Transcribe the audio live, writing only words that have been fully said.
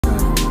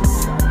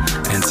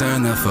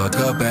turn the fuck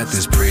up at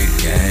this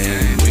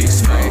pregame. We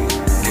smoke,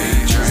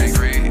 we drink,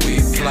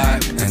 we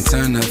plot, and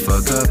turn the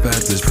fuck up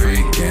at this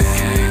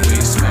pregame. We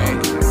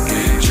smoke,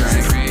 we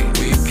drink,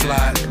 we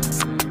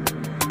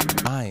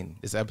plot. 9.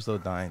 It's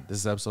episode 9. This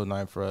is episode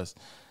 9 for us.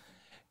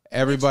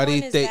 Everybody,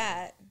 Which one is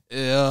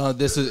that?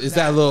 This is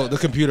that little the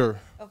computer.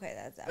 Okay,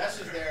 that's that. That's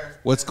just there.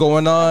 What's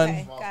going on?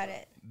 Okay, got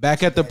it.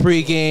 Back at the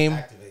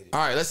pregame. All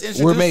right, let's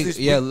introduce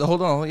this.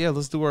 Hold on. Yeah,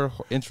 let's do our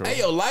intro. Hey,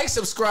 yo, like,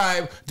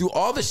 subscribe, do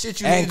all the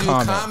shit you need to do,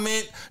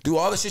 comment, do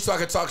all the shit so I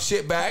can talk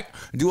shit back,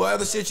 do all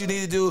the shit you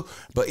need to do.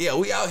 But yeah,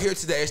 we out here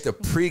today. It's the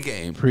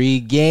pregame.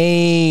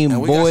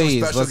 Pregame,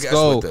 boys. Let's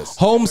go.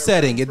 Home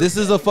setting. This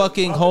is a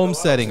fucking home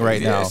setting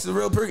right now. It's the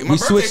real pregame. My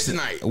birthday's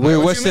tonight.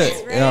 What's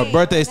it? Our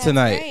birthday's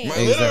tonight. Right. My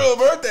literal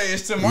birthday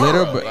is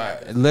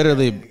tomorrow.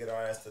 Literally. Get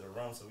our ass to the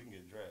room so we can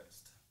get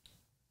dressed.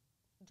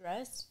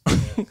 Dressed?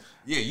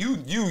 Yeah,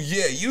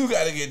 you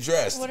gotta get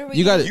dressed. What are we?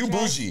 You gotta- You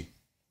bougie.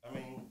 I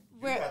mean,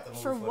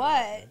 For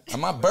what? On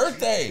my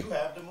birthday. you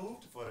have to move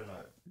for the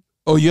night.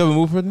 Oh, you haven't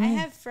moved for the I night?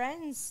 have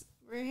friends.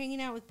 We're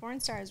hanging out with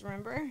porn stars.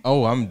 Remember?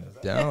 Oh, I'm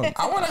down.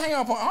 I want to hang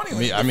out. I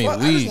don't even.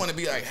 I just want to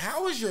be like,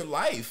 how is your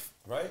life?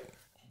 Right?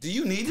 Do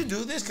you need to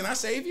do this? Can I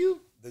save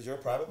you? Does your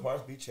private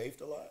parts be chafed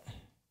a lot?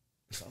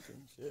 Something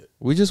shit.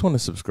 We just want to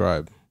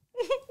subscribe.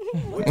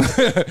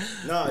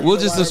 No, We'll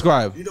just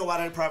subscribe. You know why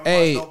their private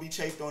Hey, parts don't be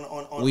chafed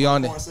on we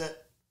on the it. porn set?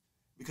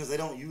 Because they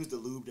don't use the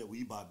lube that we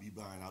be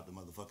buying out the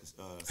motherfuckers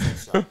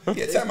sex shop.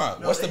 Yeah, tell me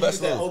out. What's the they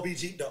best use that lube?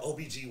 the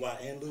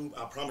OBGYN lube.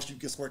 I promise you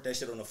can squirt that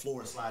shit on the floor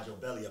and slide your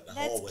belly up the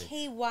That's hallway.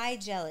 KY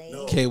jelly.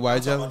 No, KY I'm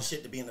talking jelly? about the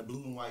shit to be in the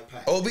blue and white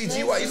pack. OBGY.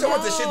 You talking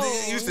about the shit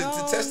that you used to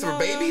test for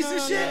babies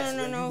and shit? Yes,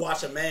 when you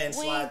watch a man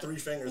slide 3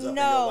 fingers up in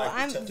your No, wife.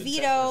 I'm to test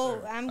veto.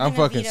 for I'm I'm gonna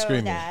fucking veto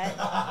screaming.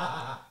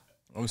 that.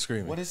 I'm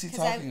screaming. What is he 'Cause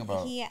talking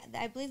about?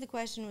 I believe the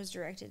question was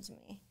directed to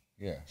me.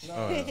 Yeah.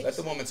 Let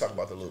the woman talk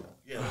about the lube.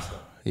 Yeah, let's go.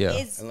 Yeah.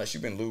 It's Unless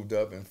you've been lubed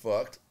up and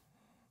fucked.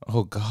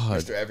 Oh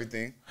God. Mr.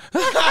 Everything.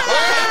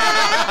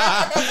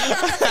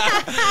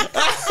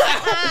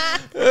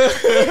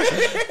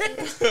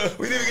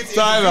 We didn't get to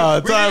Time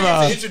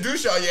out.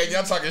 introduce y'all yet.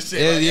 Y'all talking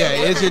shit.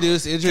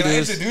 Introduce. Can I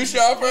introduce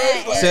y'all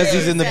first? Like, Says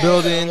he's in the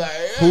building.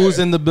 Who's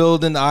in the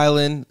building?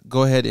 Island.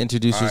 Go ahead.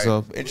 Introduce All right,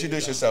 yourself,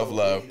 introduce yourself,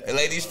 love. Hey,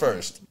 ladies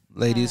first.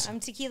 ladies. I'm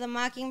Tequila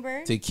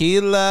Mockingbird.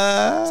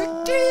 Tequila.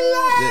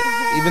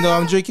 Even though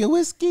I'm drinking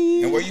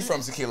whiskey. And where you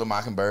from, Tequila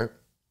Mockingbird?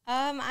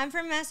 I'm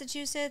from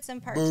Massachusetts.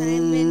 I'm part-time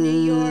in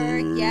New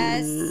York.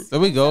 Yes. There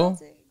we go.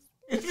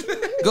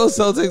 Celtics. Go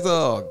Celtics.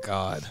 Oh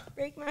God.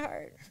 Break my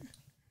heart.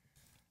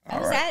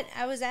 All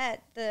I was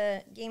at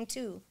the game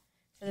 2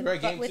 for the, were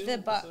at game with 2? the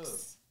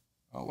Bucks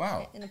Oh,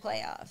 wow. in the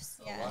playoffs.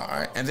 Yeah. All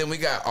right. And then we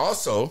got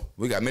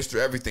Mr.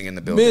 Everything in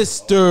the building.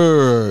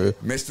 Mr.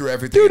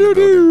 Everything in the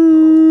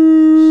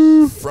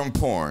building. From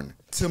porn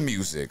to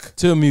music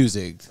To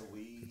music.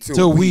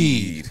 to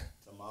weed. weed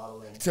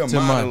to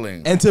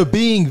modeling. And to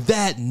being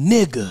that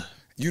nigga.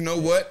 You know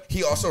what?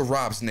 He also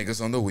robs niggas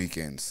on the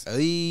weekends. This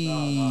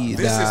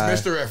This is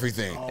Mr.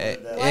 Everything.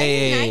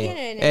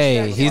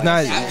 Hey, he's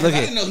not. Look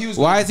I didn't know he at. was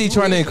Why gonna is he do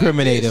trying to this like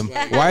incriminate this.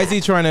 him? Why is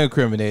he trying to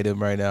incriminate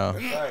him right now?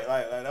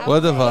 What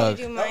the fuck?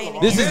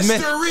 This is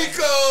Mr.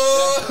 Rico.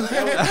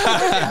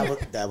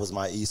 That was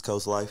my East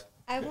Coast life.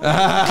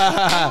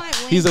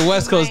 He's a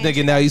West Coast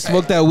nigga now. He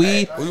smoked that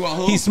weed. We want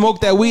who? He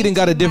smoked that weed and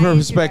got a different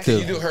You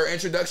perspective. do her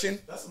introduction?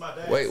 That's my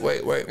dad. Wait.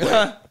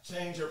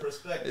 Change your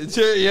perspective.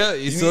 Yeah,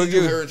 You need to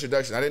do her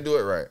introduction. I didn't do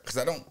it right because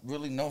I don't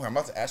really know her. I'm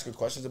about to ask her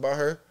questions about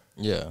her.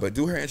 Yeah. But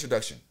do her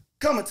introduction.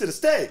 Coming to the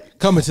stage.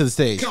 Coming to the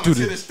stage. Coming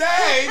to the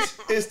stage.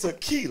 It's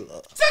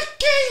tequila.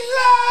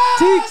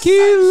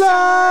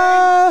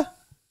 Tequila.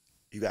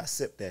 You gotta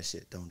sip that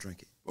shit. Don't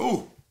drink it.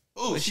 Ooh,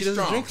 she she's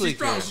doesn't strong. drink She's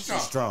strong. liquor. She's strong.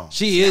 Strong.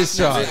 She is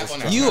strong.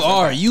 Snap. You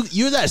are.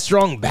 You're that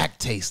strong back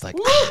taste. Like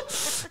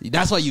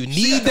that's why you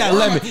need that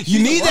lemon. You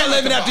need that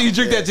lemon after you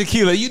drink that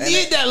tequila. You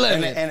need that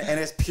lemon. And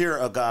it's pure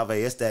agave.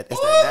 It's that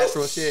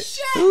natural shit.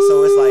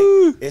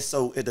 So it's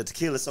like the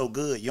tequila's so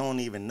good you don't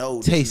even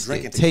know that Taste you're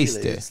drinking it. tequila. Taste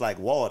it. It's like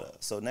water.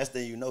 So next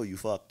thing you know, you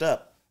fucked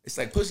up. It's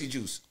like pussy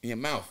juice in your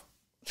mouth.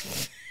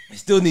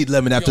 Still need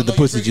lemon after the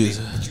pussy juice.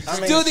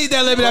 Still need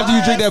that lemon after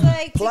you drink that.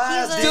 Like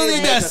Still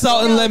need that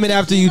salt and lemon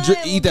after you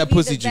eat that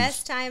pussy the juice.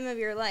 best time of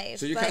your life.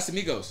 So you're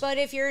Casamigos. But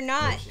if you're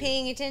not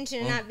paying attention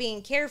and not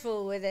being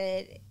careful with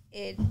it,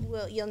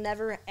 you'll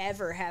never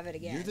ever have it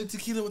again. You're the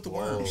tequila with the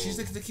worm. She's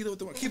the tequila with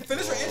the worm.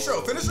 Finish her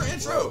intro.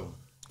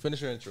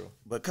 Finish your intro.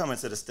 But coming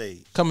to the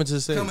stage, Coming to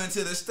the stage. Coming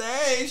to the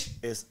stage.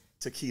 it's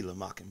Tequila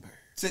Mockingbird.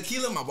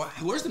 Tequila.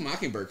 Where's the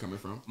mockingbird coming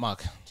from?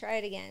 Mock. Try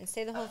it again.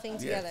 Say the whole thing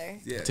together.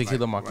 Yeah.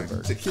 Tequila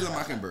Mockingbird. Tequila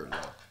Mockingbird.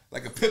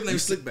 Like a pimp named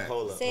Slickback.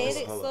 Hold up. Say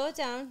it. hold Slow up. it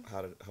down.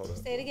 Hold up.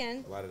 Say it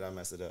again. Why did I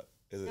mess it up?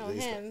 Is it No,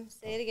 Lisa? him.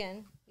 Say it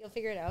again. You'll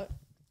figure it out.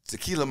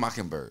 Tequila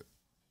Mockingbird.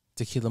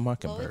 Tequila Slow it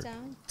Mockingbird.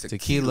 down.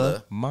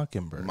 Tequila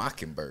Mockingbird.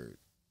 Mockingbird.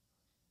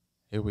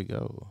 Here we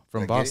go.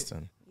 From I get it?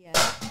 Boston. Yeah.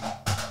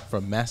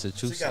 From She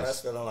Massachusetts. got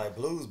us feeling like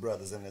Blues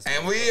Brothers in this.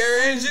 And we are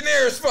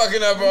engineers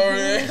fucking up over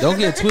there. Don't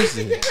get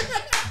twisted.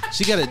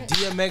 She got a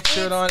DMX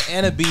shirt on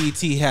and a BET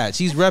hat.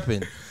 She's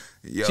repping.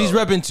 Yo. She's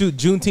repping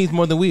Juneteenth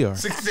more than we are.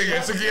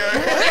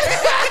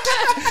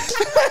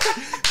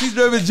 She's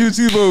repping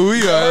Juneteenth more than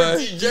we are.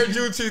 Your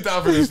Juneteenth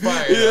outfit is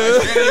fire. Yeah.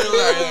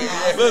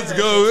 Let's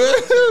go, man.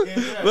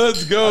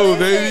 Let's go,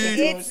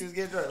 baby.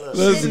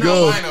 Let's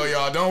go. I know,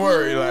 y'all. Don't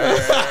worry. Like,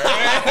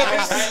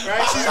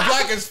 she's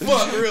black as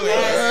fuck, really.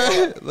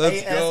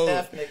 Let's go.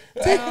 I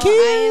am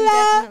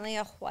definitely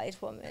a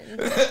white woman.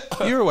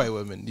 You're a white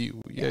woman.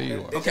 You are.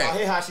 Okay.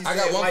 I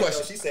got one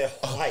question. She said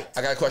white.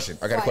 I got a question.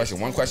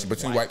 One question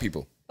between white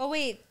people. But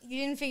wait,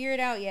 you didn't figure it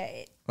out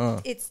yet.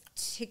 It's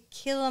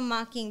Tequila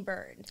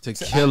Mockingbird.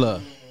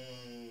 Tequila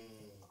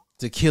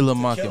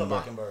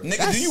Mockingbird.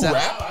 Nigga, do you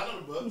rap?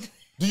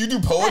 Do you do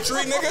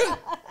poetry, nigga?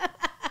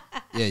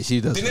 Yeah,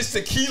 she does. Then it's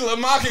Tequila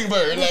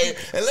Mockingbird. Like,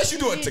 unless you're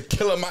doing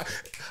Tequila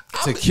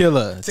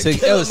Tequila. It's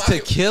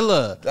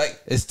tequila.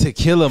 Like, it's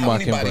Tequila how many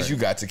Mockingbird. bodies you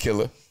got,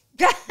 Tequila?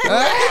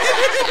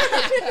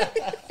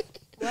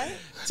 What?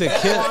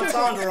 Tequila.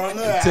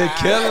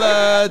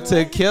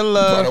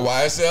 Part of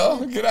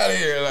YSL? Get out of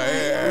here.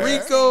 Like,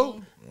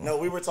 Rico. No,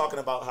 we were talking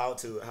about how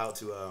to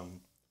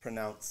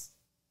pronounce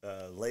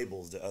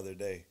labels the other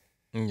day.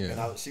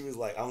 Yeah. And she was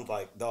like, I'm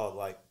like, dog,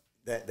 like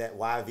that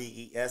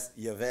YVES,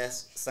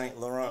 Yves Saint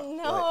Laurent.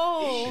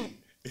 No.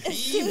 Like,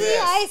 See,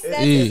 I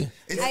said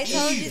this. I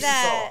told you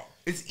that.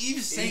 It's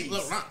Yves Saint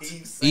Laurent.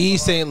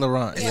 Yves Saint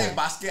Laurent. It's like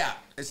Basquiat.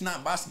 It's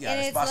not Basquiat. And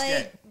It's it's Basquiat.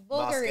 like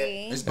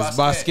Bulgari. It's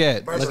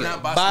Basquiat. But it's Look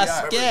not at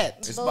Basquiat. Basquiat.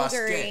 It's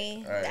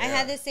Bulgari. Basquiat. All right, I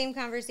had the same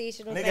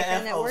conversation with my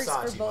friend that works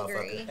for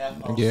Bulgari.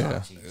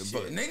 Yeah.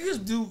 But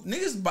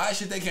niggas buy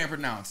shit they can't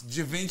pronounce.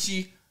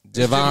 Givenchy.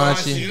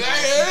 Givenchy. Like,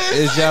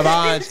 It's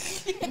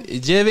Givenchy.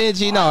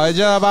 Givenchy. No, it's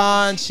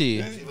Givenchy.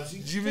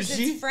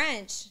 Givenchy. It's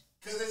French.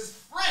 Because it's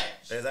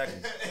French. Exactly.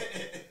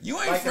 You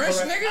ain't French,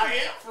 nigga. I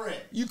am French.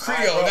 You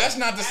Creole. That's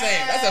not the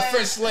same. That's a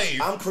French slave.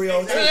 I'm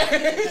Creole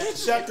too.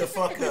 Shut the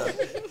fuck up.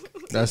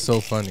 That's so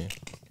funny.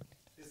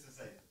 It's the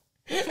same.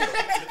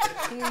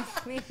 You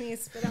made me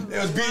spit on They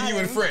was my beating you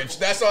in water. French.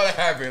 That's all that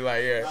happened.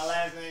 Like, yeah. My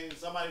last name,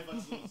 somebody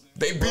fucking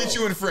They beat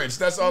you in French.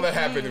 That's all that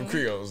happened in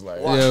Creoles. Like,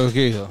 Yeah,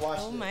 okay.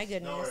 Oh my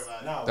goodness.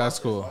 No, That's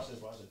cool. Watch this.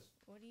 What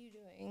are you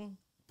doing?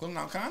 pulling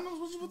out condoms?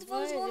 What the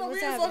fuck is What? going on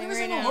What's here? happening Fucking this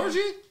right ain't no now? orgy.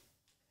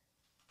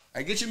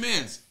 Hey, get your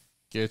mans.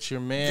 Get your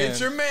man. Get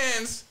your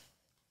mans.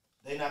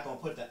 They not gonna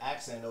put the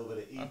accent over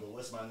the E, but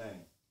what's my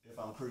name if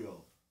I'm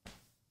Creole?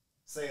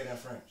 Say it in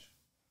French.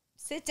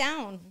 Sit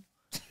down.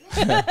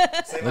 Say my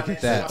Look name-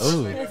 at that. say my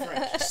Ooh. name in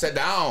French. Sit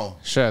down.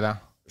 Shut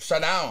up.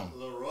 Sit down.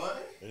 Leroy?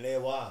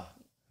 Leroy.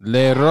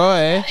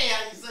 Leroy. Hey,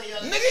 how you say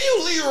your name? Nigga, you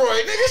Leroy.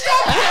 Nigga,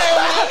 stop playing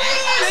with me.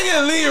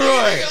 Nigga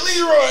Leroy. Nigga,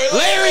 Leroy.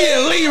 Larry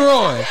and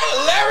Leroy.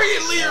 Larry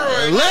and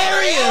Leroy.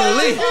 Larry and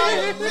Leroy.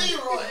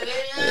 Leroy.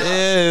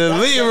 Yeah,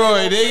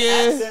 Leroy,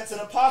 nigga. Accents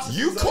and apostrophes.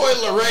 You Coy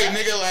Leray,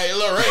 nigga, like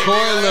Leray.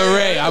 Coy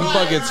Leray. I'm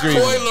fucking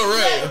screaming. Coy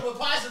Leray.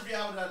 Apostrophe,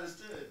 I would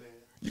understood,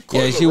 man.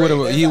 Yeah, she would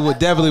have. He would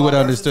definitely would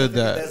have understood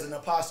There's that. an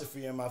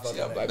apostrophe in my fucking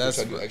Yeah, name. black That's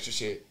people try to do extra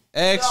shit.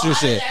 Extra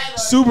shit.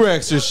 Super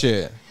extra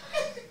shit.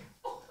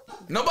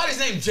 Nobody's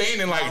named Jane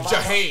and like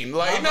Jahane.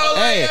 Like, no,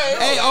 Hey, like,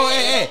 hey, oh,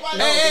 hey, hey,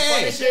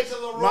 hey, hey. Shit to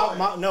Leroy.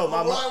 My Leroy.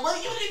 Well,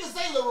 you didn't even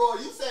say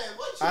Leroy. You said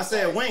what? You I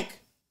said wink.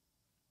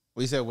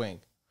 We said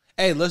wink.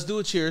 Hey, let's do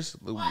a cheers.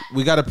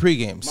 We got a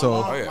pregame, so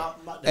yeah.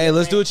 hey,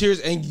 let's do a cheers,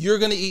 and you're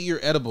gonna eat your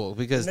edible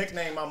because. The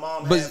nickname my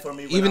mom had But for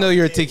me. when even I though was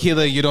you're a kid.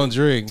 tequila, you don't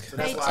drink. So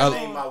that's why I I do.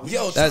 named my weed.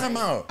 Yo, That's- time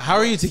out. How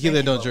are you tequila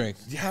and don't drink?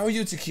 How are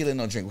you tequila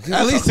no drink?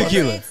 At least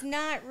tequila. It's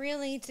not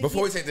really tequila.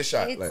 Before we take the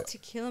shot, It's like-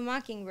 Tequila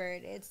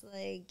Mockingbird. It's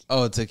like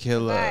Oh,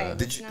 tequila. vibe.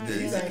 Did It's you- not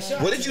did you-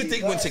 really What did you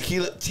think when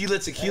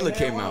Tequila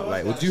came out?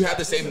 Like, did you have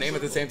the same name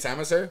at the same time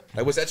as her?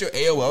 Like, was that your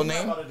AOL We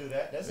name? about to do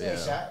that. That's a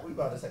shot. We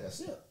about to take a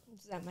sip.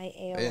 Is that my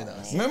AOL Yeah,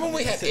 name? Remember when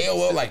we had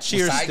AOL like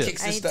Cheers sidekicks stick.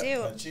 and I stuff?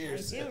 do.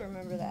 Cheers. I do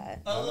remember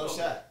that. No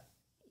shot.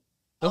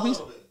 Don't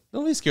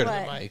be scared of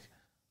What? the mic.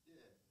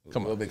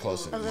 Come a little bit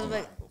closer. A little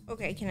bit.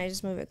 Okay, can I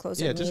just move it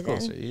closer? Yeah, to just me then?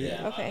 closer.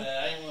 Yeah. Okay.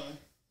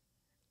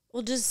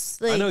 Well, just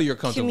like know you're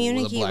comfortable with a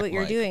communicate black what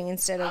you're mic. doing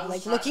instead of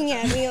like looking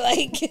at me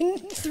like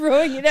and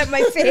throwing it at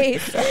my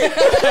face.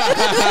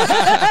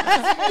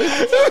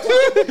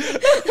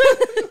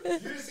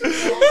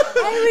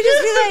 I would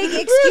just be like,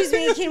 "Excuse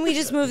me, can we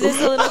just move this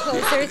a little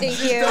closer?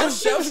 Thank you." Don't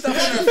shove stuff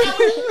in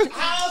her.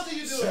 How else do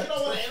you do it? You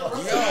don't want to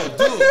interrupt.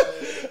 Yo, dude.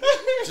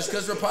 Just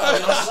because we're poly,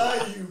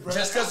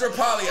 just because we're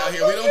poly out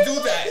here, we don't do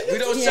that. We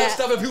don't Yeah. shove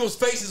stuff in people's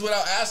faces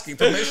without asking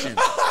permission.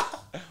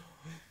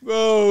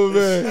 Oh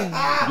man.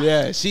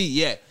 Yeah,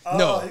 yeah.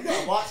 No. Oh, you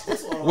gotta watch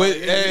this one.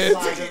 Wait,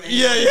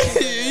 Yeah,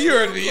 you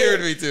heard me. You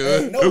heard me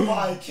too.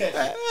 Nobody catch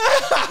it.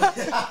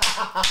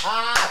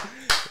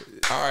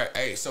 All right,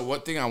 hey. So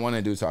what thing I want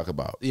to do talk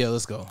about? Yeah,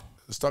 let's go.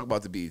 Let's talk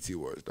about the BET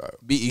Awards, dog.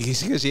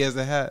 Because she has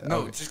the hat. No,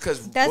 Okay. just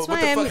because. That's What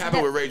why the I'm- fuck happened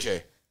that- with Ray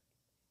J?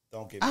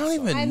 Don't get me I don't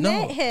started. even I know.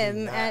 met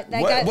him at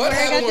that. What where I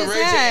happened got with this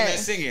Ray J and that hat.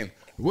 singing?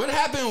 What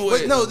happened with?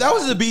 Wait, no, that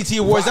was the BT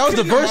Awards. That was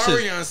the couldn't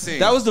verses. Omarion sing?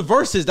 That was the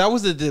verses. That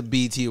was the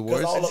BT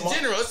Awards. all In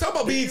general, let's talk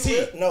about BET.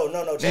 No. And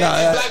Nah,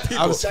 black people.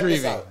 I was Check this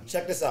screaming. out.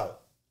 Check this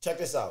out. Check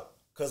this out.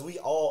 Because we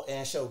all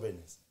in show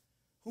business.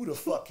 Who the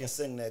fuck can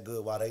sing that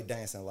good while they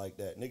dancing like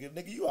that?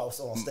 Nigga, you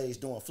also on stage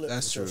doing flips.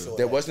 That's true.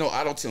 There was no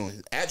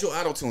auto-tune. Add your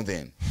auto-tune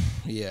then.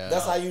 Yeah.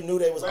 That's how you knew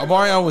they was.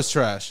 Omarion was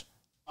trash.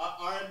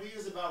 R&B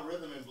is about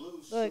rhythm and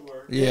blues. Look.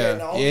 Sure. Yeah,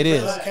 and the only it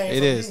is. rhythm came It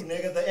from is. You,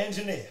 nigga, the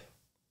engineer.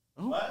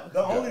 What?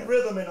 The only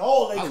rhythm in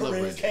all their I love Ray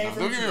careers J. came No,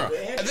 from don't you. get me wrong. The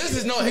And engineer. this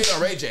is no hate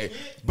on Ray J,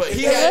 but he If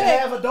they didn't had.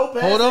 have a dope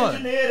ass Hold on.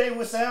 engineer, they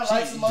would sound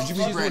like some Did you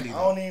meet motherfuckers. Brandy, I though?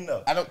 don't even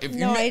know. I don't. If you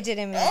No, met, I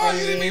didn't meet Oh, you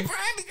didn't Brandy. meet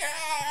Brandy,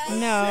 guys. No.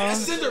 That's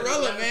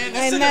Cinderella, man.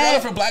 That's I Cinderella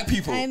met- for black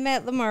people. I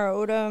met Lamar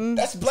Odom.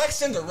 That's Black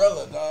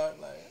Cinderella,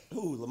 dog. Like,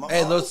 Who? Lamar?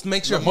 Hey, let's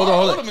make sure. Lamar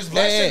Hold on. Odom is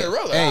Black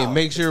Cinderella. Hey, Wow.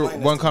 make sure Explain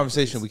this one to me,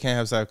 conversation. please. We can't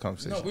have side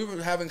conversation. no, we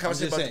were having a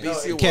conversation just about the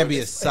saying, BC it can't be a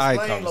Awards. side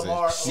Explain conversation.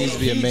 Lamar It needs to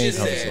be a He main just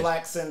said- conversation.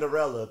 Black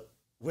Cinderella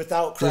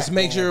without crack. Just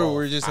make going sure involved.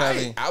 we're just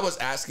having. I was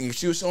asking if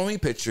she was showing me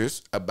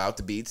pictures about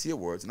the BET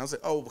Awards, and I was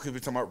like, "Oh, because we're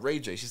talking about Ray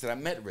J." She said, "I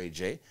met Ray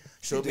J."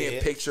 Showed me a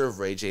did. picture of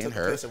Ray J and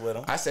Took a her. picture with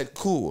him. I said,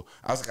 "Cool."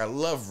 I was like, "I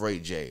love Ray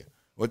J."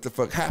 What the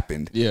fuck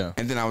happened? Yeah.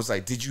 And then I was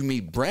like, "Did you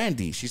meet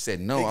Brandy?" She said,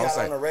 "No." He I got was on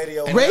like, the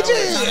radio. and Ray I was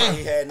J- like,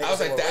 He had niggas I was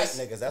who like, were "That's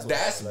rape niggas. That's what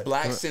that's I was like.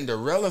 Black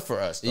Cinderella for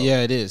us." Though.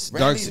 Yeah, it is.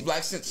 Brandy's Dark.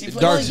 Black Cinderella. She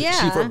Dark. plays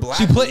yeah. she for black.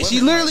 She played. She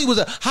women, literally like- was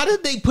a. How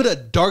did they put a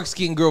dark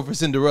skinned girl for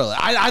Cinderella?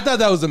 I thought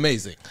that was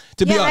amazing.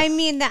 To be Yeah, honest. I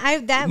mean that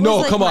was No,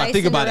 like come on, my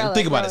think about it. Cinderella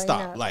Think about it. growing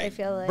Stop. up, Like, I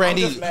feel like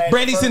Brandy, I'm just mad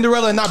Brandy the first-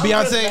 Cinderella, and not I'm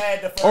just Beyonce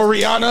mad the first or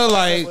thing Rihanna. she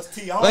Like, said was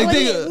Tiana. like What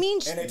think, do you mean?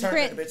 And they turned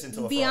that bitch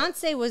into a fraud.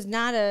 Beyonce was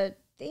not a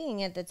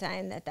thing at the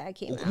time that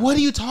came out. what are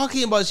you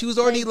talking about? She was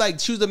already like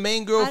she was the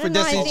main girl I for don't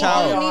know. I Destiny's think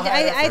Child. you need. Y'all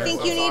had I her think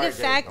first. you I'm need sorry, to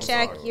fact Jake.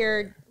 I'm check sorry.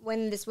 your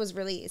when this was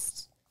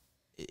released.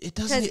 It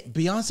doesn't.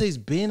 Beyonce's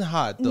been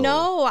hot though.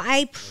 No,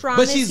 I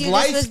promise But she's you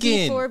light this was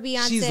before skinned.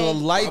 Beyonce. She's a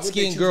light Why would they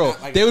skinned choose girl.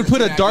 not, like, They would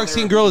put a Christina dark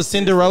skinned Aguilera girl or as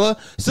Cinderella.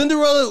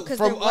 Cinderella 'Cause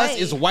from they're us white.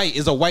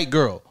 is a white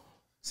girl.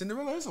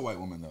 Cinderella is a white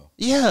woman though.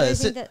 Yeah. I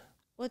think that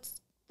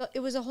it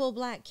was a whole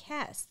black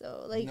cast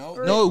though. Like No.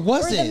 No, it Or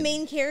wasn't. the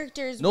main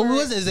characters. No, were, it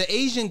wasn't. It's an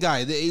Asian guy.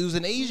 It was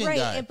an Asian right.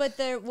 guy. But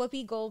the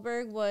Whoopi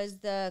Goldberg was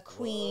the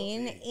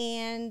queen,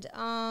 and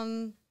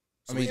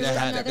I mean, there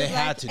was another they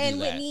had black- to do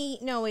and that. Whitney.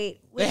 No, wait.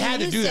 They had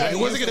to do that. It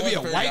Houston. wasn't going to be a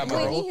Whitney white Houston.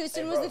 girl. Whitney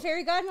Houston was the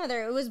fairy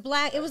godmother. It was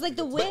black. It was like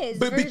the Wiz.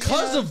 But version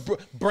because of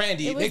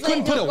Brandy, it was they couldn't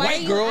like, put no, a why white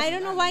are you- girl. I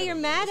don't know why you're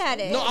mad at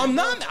it. No, I'm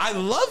not. I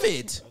love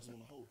it.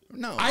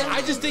 No,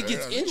 I just think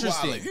it's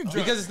interesting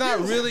because it's not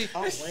really.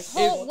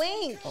 Whole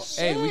wink.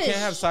 Hey, we can't Shush.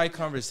 have side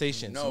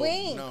conversations.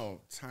 Wink.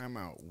 No, time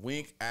out.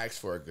 Wink asked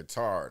for a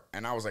guitar,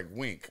 and I was like,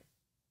 "Wink,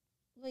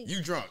 Like,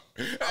 you drunk?"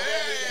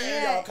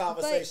 yeah, Y'all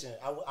conversation.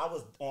 I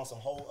was on some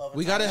whole other.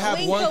 We gotta have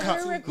Wait, one.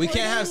 but we're We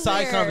can't have side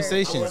recording here. I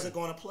conversations. wasn't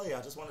going to play.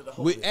 I just wanted to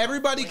hold it.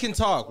 Everybody can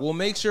talk. We'll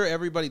make sure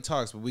everybody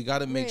talks, but we got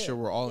to make Right, sure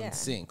we're all yeah. in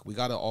sync. We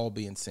got to all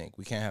be in sync.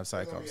 We can't have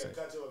side conversations.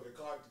 Cut to a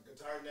guitar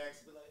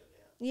next. Be like,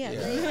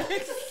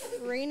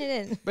 yeah. Rein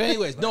it in. But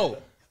anyways, no.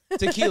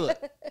 Tequila.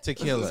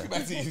 Tequila.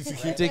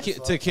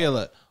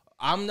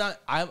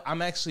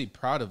 I'm actually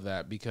proud of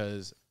that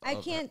because I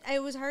can't.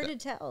 It was hard to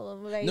tell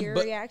by No, your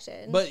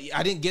reaction. But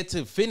I didn't get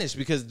to finish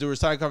because there were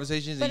side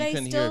conversations But and you I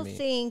couldn't still hear me.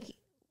 think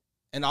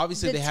And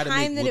obviously the they had to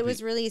make time that it Whoopi-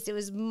 was released, it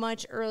was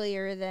much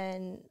earlier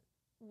than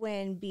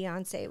when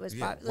Beyonce was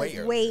Yeah, popular.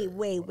 Like, way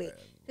way. earlier.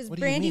 Because What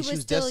do you Brandy mean? She was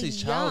was still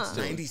Destiny's Child young.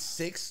 still.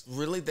 96,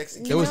 really? That's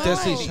It was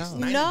Destiny's Child.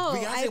 No,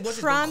 Beyonce I wasn't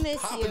promise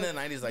popping you. in the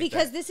 90s like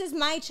because that. this is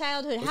my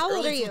childhood. was How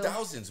old are early you?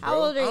 2000s, How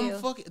bro. old are you?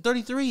 I'm fucking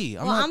 33.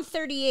 Well, I'm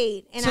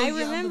 38, and So I young.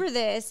 remember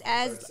this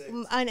as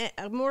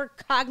a more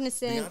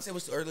cognizant Beyonce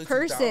was the early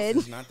person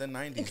 2000s, not the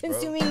 90s, bro.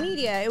 consuming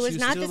media. It was was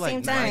not still the like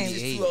same time.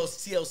 98.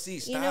 TLC,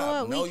 stop. You know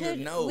what? No, We could,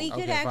 no. we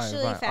could Okay,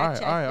 actually fine. fact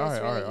check All this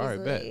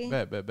really right.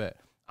 easily. Bet.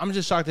 I'm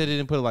just shocked that they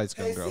didn't put a light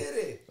skin girl.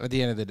 City. At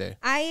the end of the day.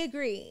 I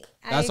agree.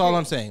 That's all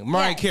I'm saying.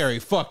 Mariah Yes. Carey,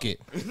 fuck it.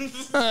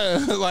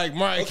 Like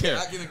Mariah Carey.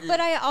 I can agree. But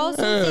I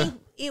also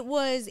think it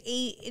was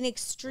an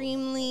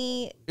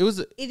extremely It was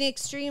nigga.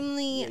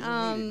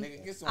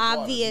 Get some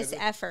water, obvious nigga.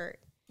 effort.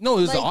 no,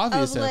 it was Like, an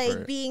obvious of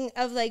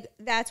effort.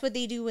 that's what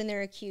they do when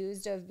they're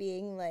accused of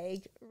being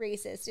like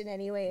racist in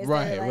any way. Is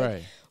Right, they're like,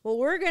 right. Well,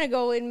 we're gonna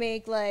go and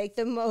make like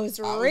the most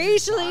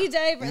racially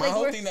diverse. My Like,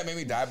 whole we're- thing that made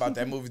me die about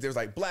that movie, there was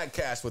like black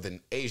cast with an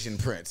Asian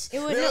prince. It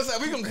was They not- was like,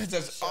 we gonna get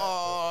this.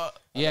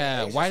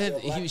 Yeah, Asian's why still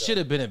did black, he though. should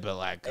have been a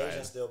black guy?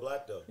 Asian's still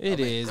black though.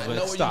 It is, I but know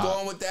where stop. you're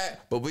going with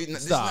that, but this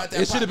is Stop. not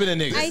that. It should have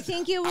been a nigga. I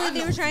think it I was they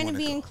know were you trying to wanna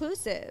be go.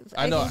 inclusive.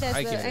 I know, think that's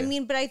I get it. I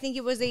mean, but I think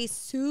it was a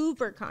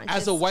super conscious.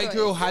 As a white choice.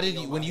 girl, how did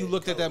you when you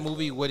looked at that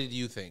movie? What did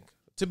you think?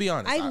 To be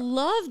honest, I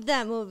loved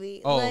that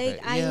movie. Oh, like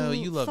okay. Yeah, I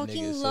you love fucking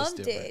niggas, so it's loved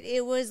different. it.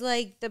 It was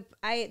like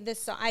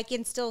I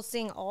can still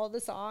sing all the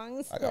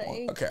songs. I got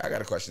one. like- Okay, I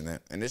got a question then,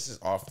 and this is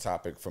off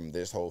topic from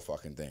this whole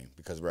fucking thing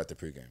because we're at the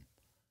pregame.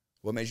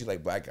 What made you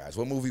like black guys?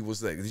 What movie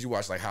was like? Did you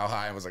watch like How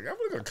High and was like, I'm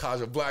gonna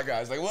college with black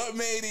guys? Like, what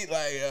made it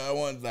like? I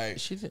want like.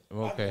 she did. I've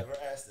Okay, never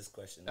asked this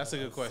question. That's a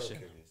good I'm so question.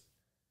 curious.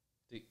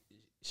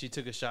 she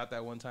took a shot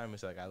that one time and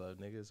said like, "I love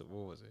niggas."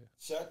 What was it?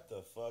 Shut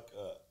the fuck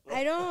up.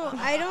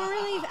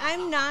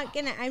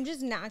 I'm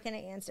just not gonna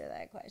answer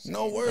that question.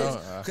 No words.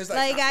 Because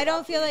Like I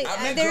don't feel like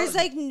I met there's girls-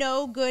 like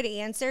no good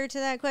answer to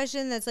that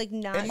question. That's like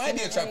not. It might be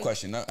a gonna, trap like,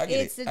 question. I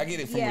get it. I get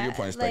it from your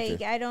point of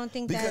perspective. Like I don't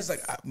think because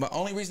that's like my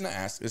only reason I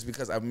ask is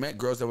because I've met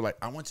girls that were like,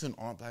 I went to an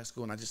all black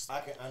school and I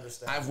can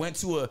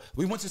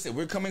understand.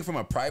 we're coming from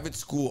a private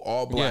school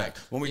all black.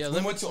 Yeah. When we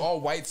went to all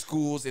white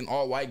schools and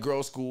all white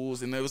girl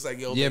schools and it was like,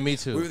 yo, Yeah, me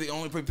too. We were the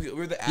only people, we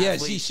were the Yeah,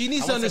 athletes. she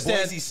needs I to went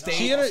understand. Boise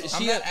State.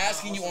 I'm not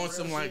asking you on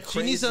some like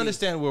She needs to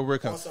understand where we're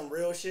coming. On some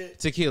real shit.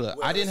 Tequila.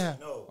 Well, I didn't listen, have.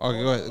 no.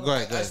 Okay, go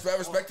ahead. I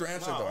respect her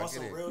answer though. I on get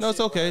some it. real No, it's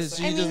shit, okay. what I'm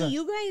saying. I mean, doesn't-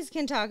 you guys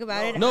can talk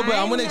about it. No, but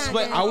I I'm want to not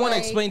explain. gonna, I want to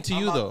like- explain to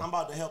you I'm though.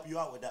 about to help you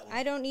out with that one.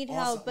 I don't need On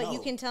help, some- but no. you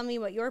can tell me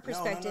what your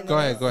perspective Go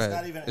is.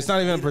 ahead. It's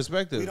not even a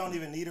perspective. We don't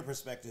even need a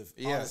perspective.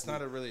 Yeah, it's honestly,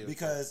 not a really a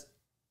because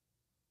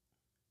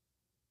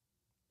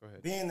Go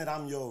ahead. being that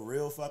I'm your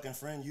real fucking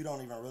friend, you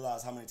don't even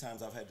realize how many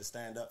times I've had to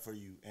stand up for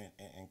you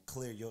and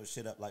clear your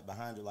shit up like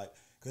behind you, like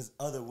because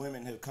other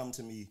women have come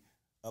to me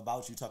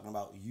about you talking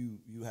about you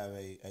have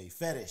a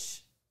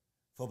fetish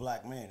for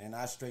black men, and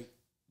I straight.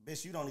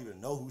 Bitch, you don't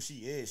even know who she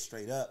is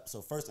straight up.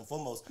 So first and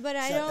foremost, But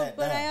I shut don't. that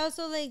But down. I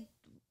also like.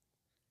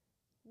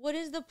 What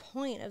is the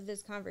point of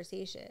this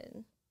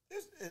conversation?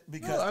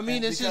 Because I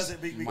mean, it's because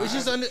just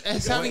because-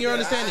 it's having your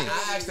understanding.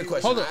 I asked the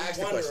question. Hold on. I asked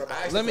the question. I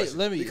asked Let the me question.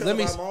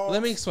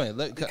 let me explain.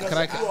 Can Because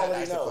I? you already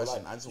ask the know.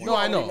 question. Like, I just you No,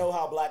 I already know. know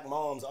how black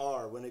moms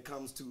are when it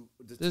comes to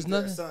There's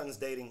their nothing- sons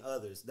dating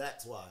others.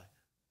 That's why.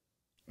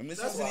 And this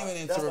That's wasn't why-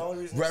 even that's the into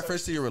only reason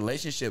reference to your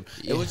relationship.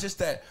 It was just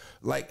that,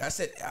 like I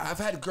said, I've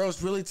had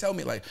girls really tell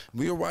me, like,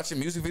 we were watching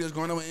music videos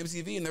growing up on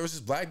MTV, and there was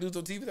this black dudes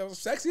on TV that was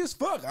sexy as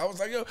fuck. I was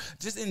like, yo,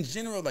 just in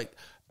general, like,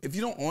 if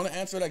you don't want to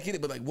answer it, I get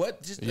it, but like,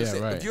 what? Just Yeah, say,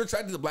 right. if you're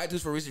attracted to black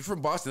dudes for a reason, you're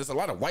from Boston. There's a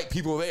lot of white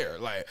people there.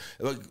 Like,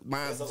 look,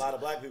 There's a lot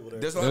of black people there.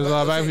 There's There's a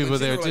lot of black people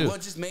there, like, too.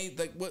 What just made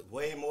like what?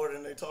 Way more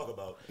than they talk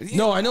about.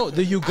 No, I know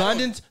the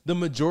Ugandans. The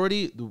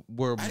majority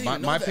were I didn't my,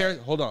 even know my that.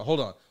 parents. Hold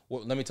on.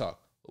 Well, let me talk.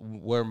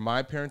 Where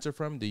my parents are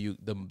from, the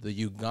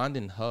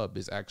Ugandan hub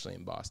is actually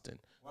in Boston.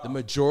 The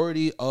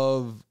majority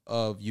of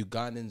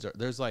Ugandans are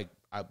there's like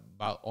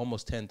about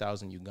almost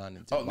 10,000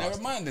 Ugandans. Oh, in never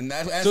Boston. mind. Then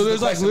that So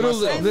there's like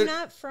literally- I'm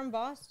not from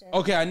Boston.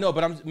 Okay, I know,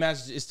 but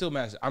it's still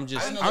Massachusetts. I'm I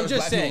didn't know I'm there was just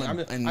black saying. people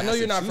in I know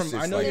you're not from.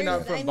 Massachusetts, I know like you're not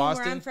There's- from I mean,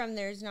 Boston. Where I'm from,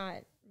 there's not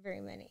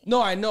very many.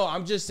 No, I know.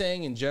 I'm just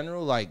saying in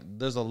general, like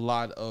there's a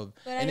lot of,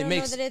 But I and don't it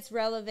makes know that it's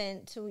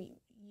relevant to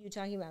you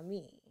talking about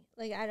me.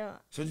 Like I don't.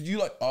 So you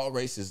like all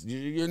races?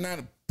 You're not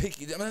a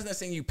picky. I'm not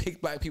saying you pick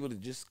black people to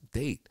just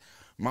date.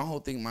 My whole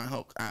thing,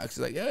 I was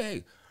like,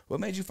 hey, what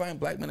made you find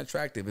black men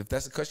attractive? If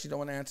that's a question you don't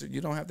want to answer, you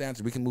don't have to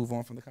answer. We can move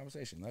on from the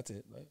conversation. That's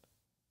it. Like,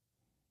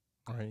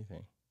 or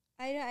anything.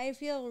 I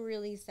feel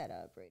really set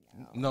up right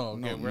now. No,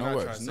 okay, we're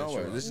not trying to no set you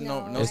worries. up. This is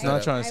No, no. It's I-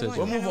 not trying to I set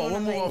want- you We'll up. move on. I We'll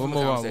wanna, move like- on. We'll from move the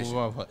on. conversation.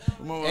 We'll move on. We'll move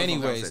on from the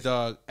Anyways, conversation.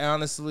 dog.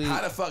 Honestly,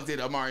 How the fuck did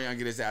Omarion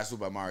get his ass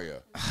whooped by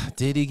Mario?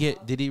 did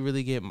he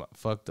really get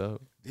fucked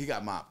up? He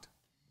got mopped.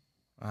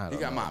 I don't He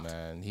got know, mopped.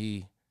 man.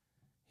 He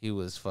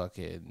was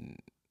fucking.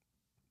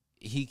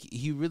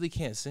 He really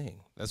can't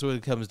sing. That's what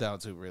it comes down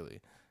to, really.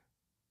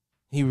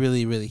 He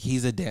really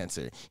he's a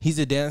dancer. He's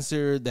a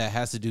dancer that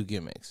has to do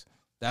gimmicks.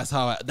 That's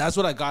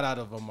what I got out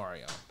of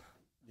Omarion.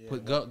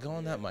 Go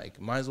on that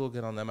mic. Might as well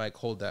get on that mic.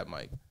 Hold that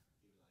mic.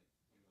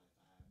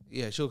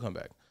 Yeah, she'll come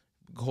back.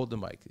 Hold the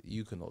mic.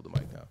 You can hold the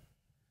mic now.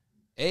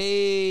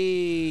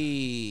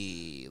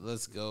 Hey,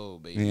 let's go,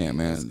 baby. Yeah,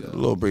 man. Let's A go.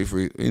 little brief,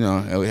 we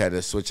had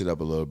to switch it up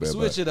a little bit.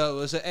 Switch it up.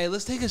 Let's say, hey,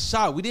 let's take a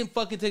shot. We didn't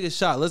fucking take a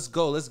shot. Let's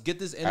go. Let's get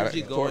this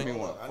energy going.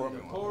 Pour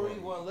me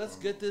one. Let's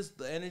get this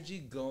energy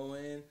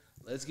going.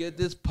 Let's get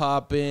this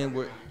popping.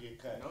 We're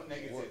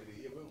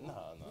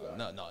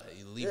no.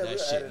 Leave that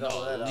shit.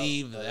 No,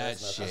 leave that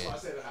shit.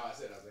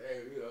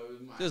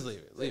 Just leave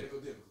it. Leave it.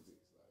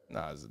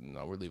 No,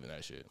 we're leaving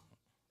that shit.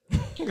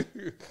 Funny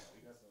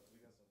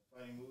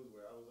moves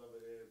where I was over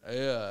there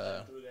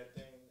Yeah. through that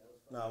thing.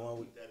 No, when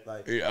we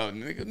like Yo,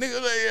 nigga,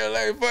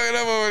 like fucking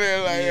up over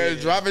there,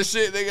 like dropping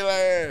shit, nigga,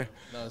 like.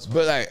 No, it's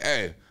But like,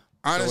 hey,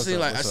 honestly,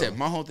 up? like I What's said, up?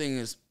 my whole thing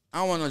is I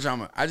don't want no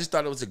drama. I just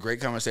thought it was a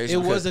great conversation.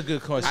 It because was a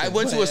good question. I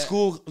went to a but-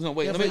 school. No,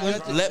 wait. Yeah,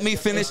 let me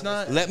finish. it's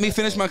not- Let me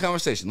finish my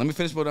conversation. Let me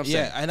finish what I'm saying.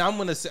 Yeah, and I'm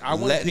gonna say. I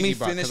want Let to me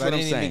piggyback finish because I what I'm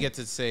didn't even saying. get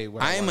to say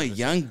what I am a wanted to say.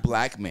 young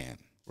black man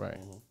Right.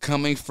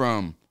 coming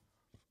from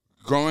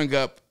growing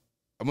up.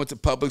 I went to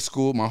public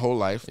school my whole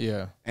life.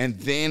 Yeah. And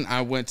then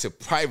I went to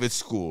private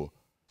school.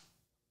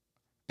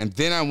 And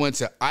then I went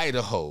to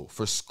Idaho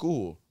for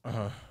school.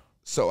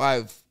 So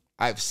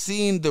I've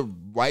seen the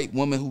white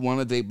women who want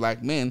to date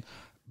black men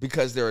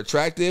because they're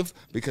attractive,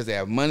 because they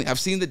have money. I've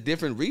seen the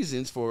different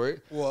reasons for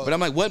it. Well- but I'm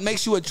like, what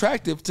makes you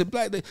attractive to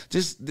black?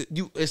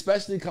 You,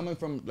 especially coming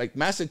from like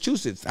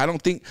Massachusetts. I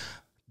don't think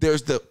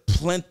there's the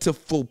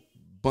plentiful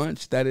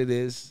bunch that it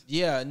is.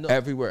 Yeah. No.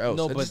 Everywhere else.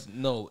 No, I but just-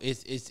 no.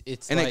 It's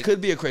and like, it could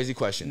be a crazy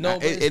question. No,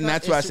 but it's and not-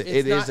 that's why I it's- said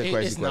it's it not- is a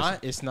crazy it's question.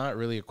 Not, it's not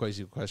really a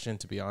crazy question,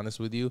 to be honest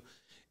with you.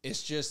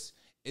 It's just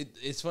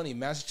it's funny.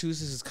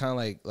 Massachusetts is kind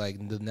of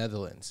like the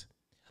Netherlands.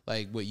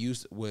 Like what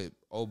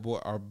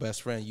our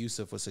best friend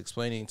Yusuf was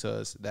explaining to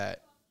us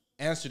that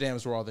Amsterdam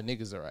is where all the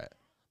niggas are at.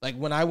 Like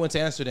when I went to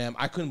Amsterdam,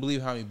 I couldn't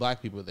believe how many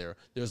black people there.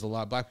 There's a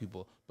lot of black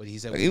people, but he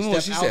said Even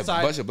when she said a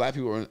outside, bunch of black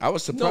people, I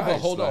was surprised.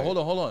 no,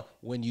 but hold on.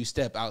 When you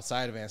step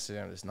outside of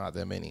Amsterdam, there's not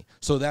that many.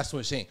 So that's what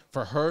I'm saying.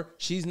 For her,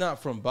 she's not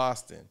from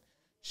Boston.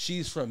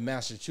 She's from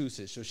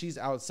Massachusetts. So she's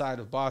outside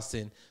of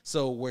Boston.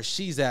 So where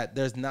she's at,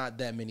 there's not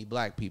that many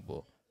black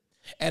people.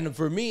 And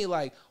for me,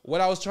 like,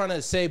 what I was trying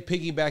to say,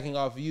 piggybacking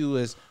off you,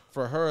 is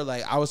for her,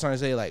 like, I was trying to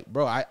say, like,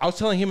 bro, I was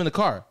telling him in the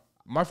car,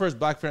 my first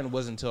black friend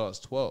wasn't until I was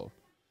 12.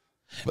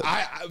 But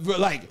that's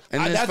funny.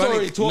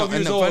 Already 12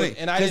 years old,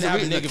 and I didn't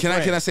have a nigga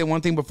friend. Can I say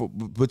one thing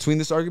between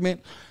this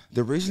argument?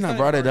 The reason I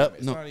brought it up,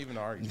 it's not even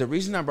an argument. The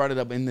reason I brought it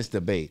up in this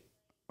debate,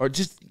 or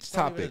just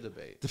topic,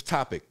 the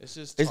topic,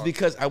 it's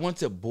because I went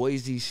to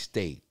Boise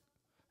State.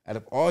 Out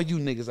of all you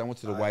niggas, I went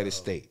to the whitest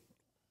state.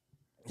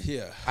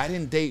 Yeah, I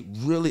didn't date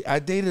really. I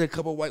dated a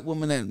couple white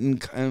women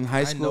in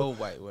high school. I know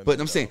white women, but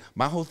I'm saying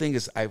my whole thing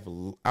is I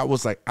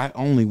was like, I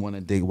only want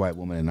to date white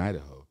women in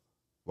Idaho.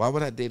 Why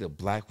would I date a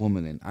black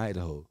woman in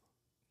Idaho?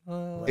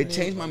 It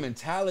changed my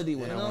mentality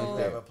when I went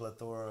there.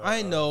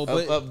 I know,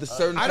 but of the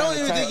certain. I don't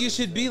even think you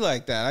should be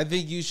like that. I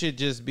think you should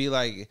just be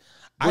like.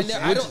 I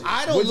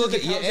don't look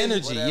at your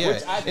energy.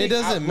 Yeah, it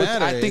doesn't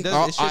matter.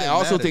 I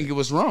also think it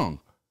was wrong.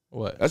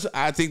 What?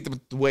 I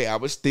think the way I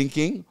was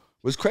thinking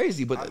was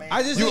crazy, but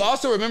you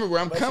also remember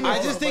where I'm coming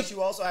from. But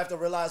you also have to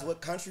realize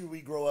what country we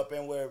grow up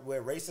in, where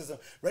racism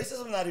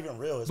is not even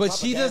real. It's but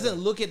she doesn't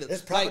look at it.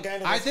 It's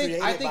propaganda. I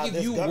think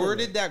if you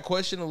worded that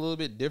question a little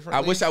bit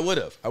differently, I wish I would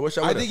have.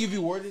 I think if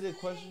you worded the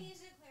question,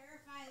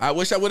 I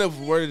wish I would have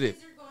worded it.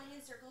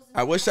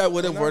 I wish I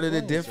would have worded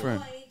it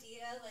different.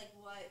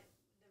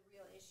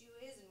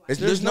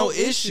 There's no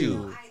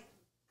issue.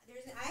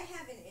 I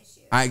have an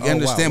issue. I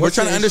understand. We're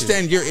trying to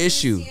understand your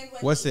issue.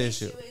 What's the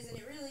issue?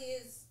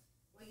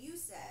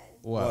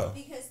 Wow.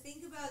 Because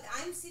think about,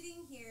 I'm sitting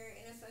here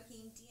in a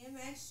fucking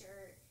DMX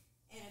shirt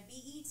and a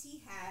BET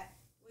hat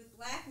with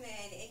black men,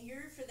 and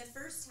you're for the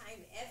first time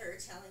ever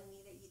telling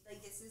me that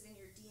like this is in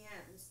your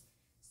DMs.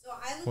 So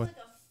I look like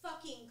a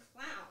fucking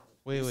clown.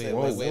 Wait. I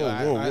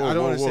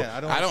don't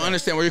understand. I don't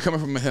understand where you're coming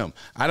from with him.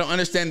 I don't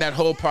understand that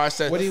whole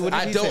process.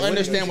 I don't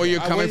understand where you're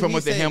coming from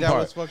with the him part. That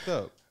was fucked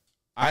up.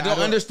 I don't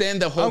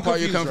understand the whole part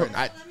you're coming from.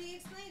 Let me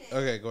explain it.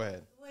 Okay, go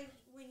ahead.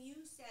 When you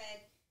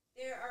said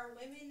there are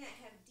women that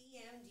have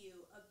DM'd you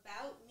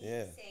about me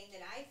saying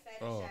that I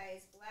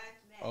fetishize black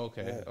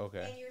men.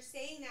 Okay. And you're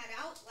saying that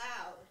out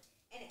loud.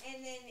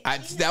 And then on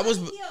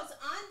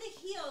the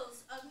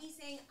heels of me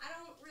saying I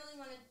don't really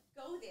want to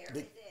go there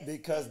with this.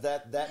 Because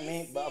that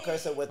means okay,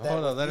 so with that.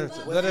 Hold on, let her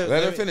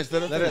finish.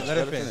 Let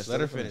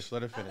her finish.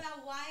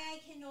 About why I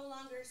can no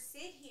longer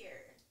sit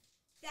here.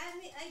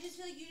 I just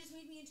feel like you just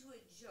made me into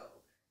a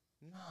joke.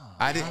 No.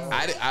 I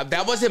didn't.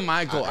 That wasn't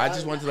my goal. I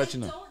just wanted to let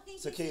you know.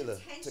 Tequila.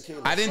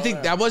 I didn't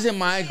think that wasn't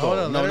my goal.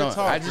 Hold on, no.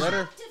 I just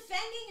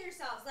defending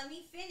yourselves. Let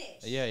me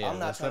finish. Yeah. I'm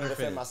not trying to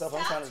defend myself.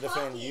 I'm trying to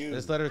defend you.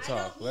 Let's let her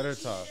talk. Let her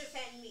talk.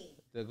 Defend me.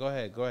 Go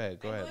ahead.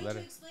 I'm going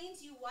to explain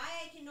to you why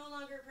I can no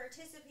longer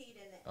participate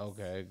in this.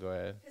 Okay, go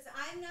ahead. Because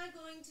I'm not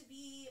going to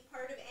be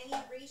part of any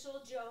racial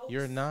jokes.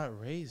 You're not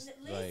raised.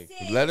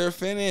 Let her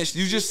finish.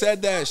 You just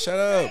said that. Shut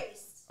up.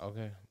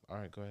 Okay. All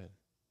right. Go ahead.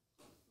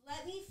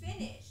 Let me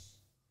finish.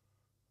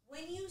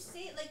 When you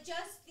say,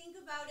 just think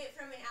about it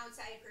from an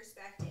outside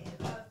perspective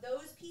of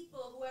those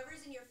people,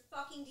 whoever's in your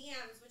fucking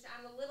DMs, which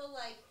I'm a little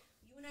like,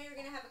 you and I are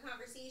going to have a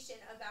conversation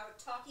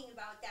about talking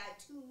about that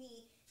to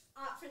me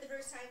for the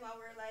first time while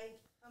we're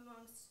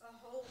amongst a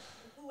whole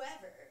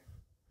whoever.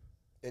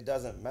 It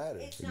doesn't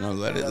matter. No,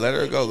 let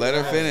her go. Let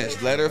her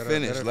finish. Let her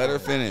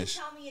finish.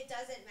 Tell me it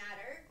doesn't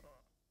matter.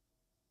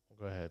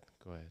 Go ahead.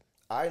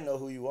 I know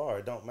who you are.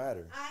 It don't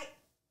matter.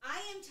 I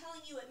am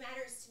telling you it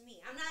matters to me.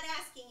 I'm not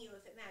asking you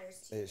if it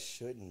matters to you. It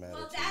shouldn't matter.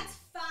 Well, that's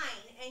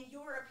fine and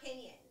your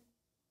opinion.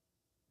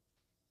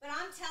 But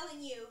I'm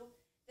telling you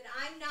that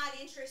I'm not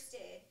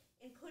interested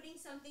in putting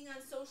something on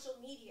social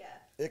media.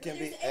 It can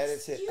be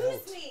edited Excuse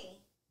out.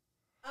 me.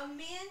 A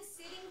man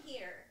sitting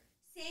here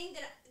saying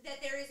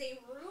that there is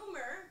a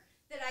rumor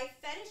that I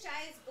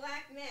fetishize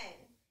black men,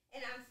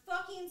 and I'm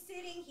fucking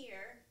sitting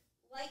here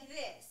like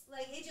this.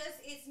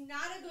 It's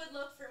not a good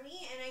look for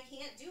me, and I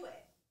can't do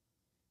it.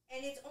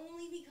 And it's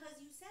only because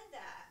you said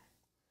that.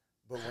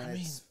 But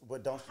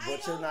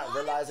what you're not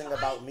realizing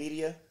about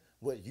media,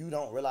 what you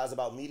don't realize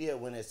about media,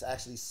 when it's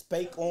actually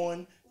spake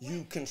on,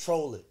 you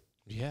control it.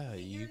 Yeah,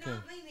 you can. You're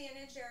not my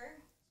manager.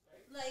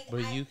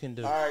 But you can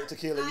do. All right,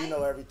 Tequila, you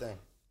know everything.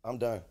 I'm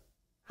done.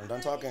 I'm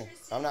done talking.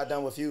 I'm not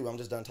done with you. I'm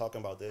just done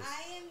talking about this.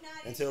 I am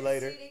not Until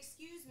interested, later.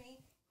 excuse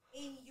me,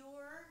 in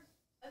your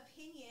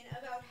opinion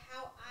about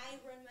how I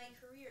run my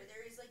career.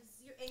 There is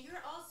zero, and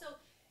you're also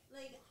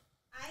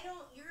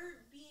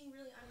you're being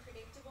really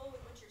unpredictable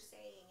with what you're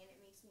saying, and it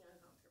makes me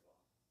uncomfortable.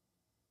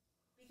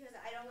 Because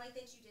I don't like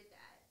that you did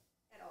that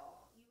at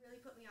all. You really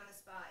put me on the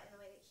spot in the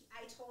way that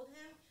I told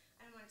him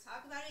I didn't want to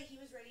talk about it. He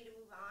was ready to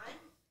move on.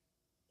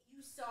 You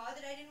saw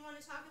that I didn't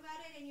want to talk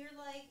about it, and you're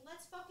like,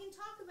 let's fucking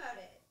talk about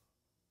it.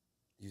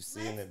 You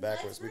seeing it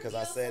backwards because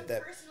I said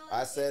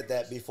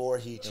that before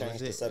he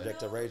changed the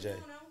subject to Ray J.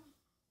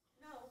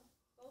 No.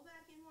 Go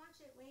back and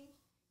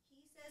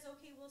says,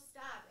 okay, we'll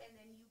stop, and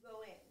then you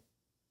go in.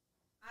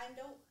 I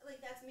don't, like,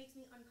 that makes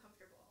me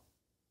uncomfortable.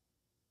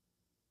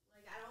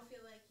 Like, I don't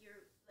feel like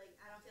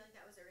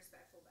that was a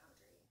respectful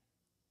boundary.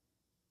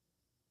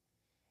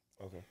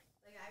 Okay.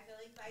 Like, I feel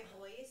like by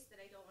voice that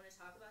I don't want to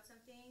talk about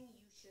something,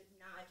 you should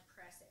not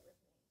press it with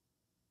me.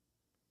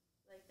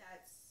 Like,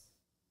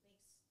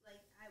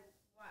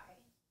 why?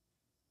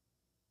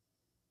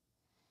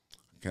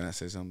 Can I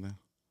say something?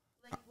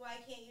 Like, why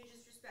can't you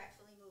just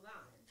respectfully move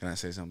on? Can I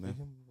say something?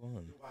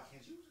 Why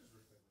can't you just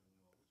respect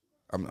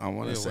I want to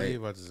What are say you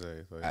about to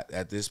say? Like,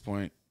 at this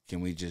point, can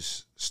we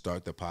just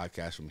start the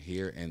podcast from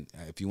here? And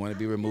if you want to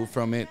be removed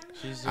from it,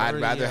 I'd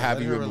rather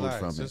have you removed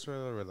from it. Just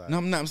relax. No,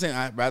 I'm saying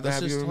I'd rather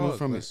Let's have you just removed talk.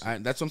 from Let's-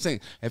 it. That's what I'm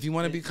saying. If you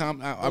want to be I'd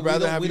But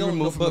rather we have you don't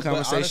removed know, from the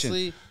but conversation.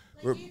 honestly,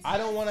 Like, you I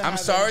don't want to. I'm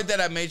sorry that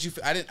I made you.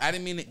 I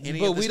didn't mean any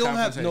But of this we don't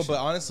have conversation. no. But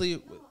honestly,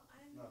 No, stop.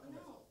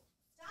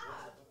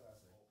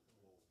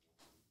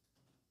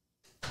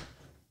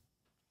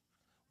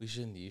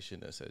 you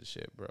shouldn't have said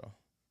shit, bro.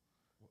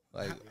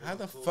 Like, How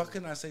the fuck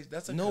can I say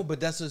that's a no, but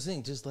that's the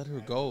thing. Just let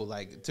her go.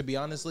 Like, to be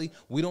honestly,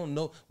 we don't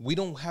know. We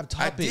don't have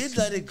I topics. did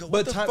let it go. But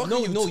What the time, fuck no, are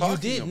you no, you talking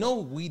did. about? No,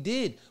 we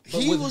did.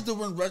 But He with- was the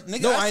one.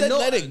 Nigga, No, I I said know-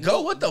 let it go.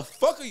 no. What the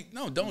fuck are you?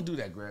 No, don't do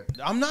that, Greg.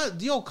 I'm not.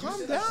 Yo,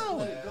 calm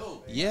down.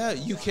 Yeah,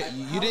 you can.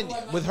 You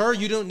didn't. With her,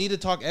 you don't need to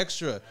talk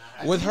extra.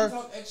 With her,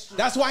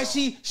 that's why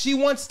she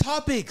wants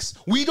topics.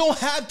 We don't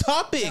have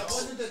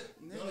topics. Don't do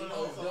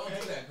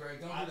that,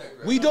 Greg. Don't do that,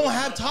 Greg. We don't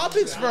have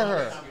topics for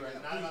her.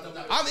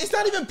 It's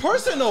not even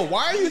personal.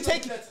 Why are you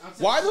taking?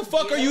 Why the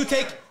fuck are you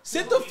taking?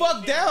 Sit the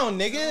fuck down,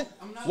 nigga.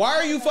 Why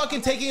are you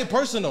fucking taking it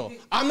personal?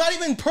 I'm not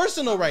even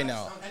personal right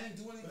now. I didn't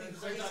do anything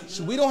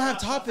crazy. We don't have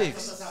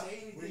topics.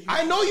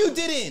 I know you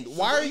didn't.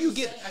 Why are you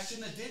getting? I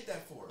shouldn't have did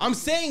that for. I'm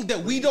saying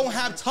that we don't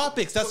have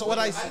topics. That's what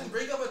I I said. didn't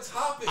bring up a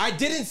topic. I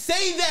didn't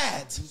say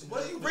that.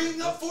 What are you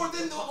bringing up for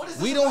then? What is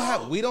We this don't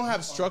about?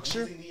 have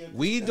structure.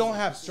 We don't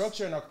have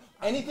structure in our.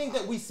 Anything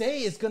that we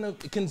say is gonna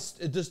can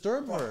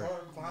disturb her.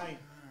 Fine.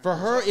 For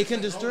her, it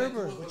can disturb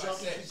her. But y'all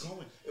can keep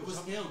going. It was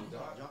him,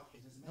 dog.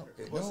 Y'all,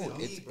 it doesn't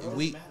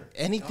matter. No,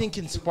 anything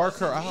can spark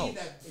her out.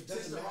 It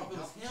doesn't matter. It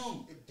was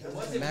him. It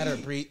Doesn't matter,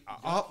 Bree.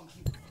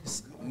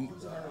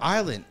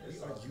 Island.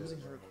 You are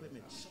using her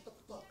equipment. Shut the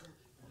fuck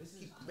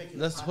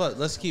up.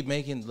 Let's keep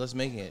making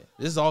it.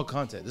 This is all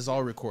content. This is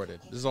all recorded.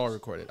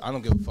 I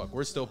don't give a fuck.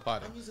 We're still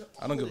potting.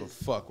 I don't give a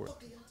fuck. We're.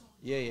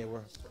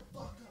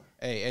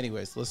 Hey,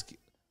 anyways,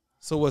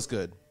 so what's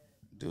good?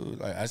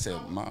 Dude, like I said,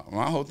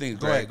 my whole thing.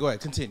 Go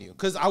ahead, continue.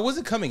 Because I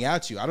wasn't coming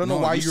at you. I don't know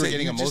why you were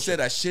getting You emotional. just said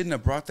I shouldn't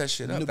have brought that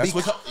shit up. That's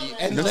what.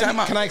 And You're let talking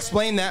me- about- can I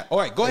explain that? All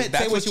right, go ahead.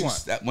 That's Say what you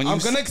want. I'm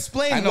say- gonna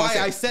explain I know, why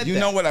I said you that.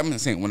 know what I'm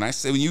saying. When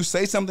you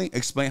say something,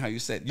 explain how you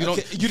said. You don't.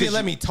 Okay, you didn't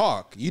let me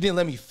talk. You didn't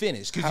let me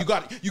finish because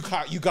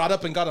you got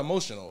up and got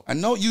emotional. I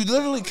know you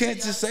literally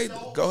can't just say.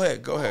 Go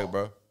ahead,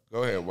 bro.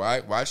 Go ahead.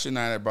 Why shouldn't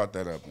I have brought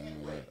that up?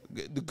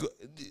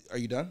 Are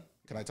you done?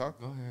 Can I talk?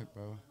 Go ahead,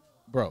 bro.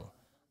 Bro,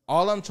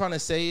 all I'm trying to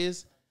say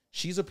is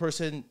she's a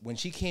person, when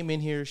she came in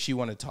here, she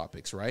wanted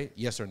topics, right?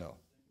 Yes or no?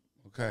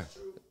 Okay.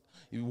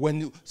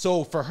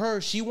 So for her,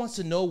 she wants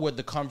to know where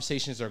the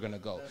conversations are gonna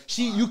go.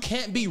 You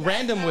can't be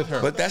random with her.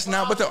 But that's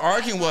not what the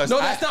argument was. No,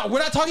 that's not. We're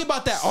not talking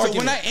about that So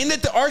argument. when I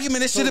ended the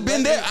argument, it should have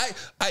been there.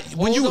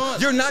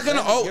 You're not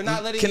gonna. You're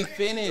not letting me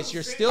finish.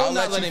 You're still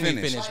not letting me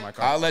finish, my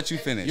car. I'll let you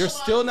finish. You're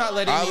still not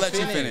letting me I'll finish.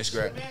 let you finish,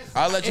 Greg.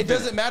 I'll let you It finish.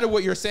 doesn't matter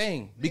what you're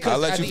saying because I'll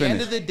let at you the end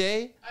finish. of the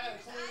day,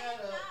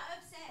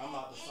 I'm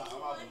not upset at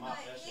anyone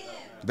but him.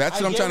 That's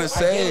what I I'm get trying to it,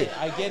 say.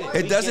 I get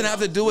it. It doesn't have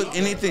to do with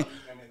anything.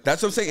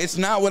 That's what I'm saying. It's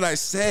not what I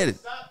said.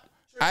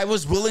 I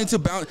was willing to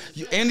bounce.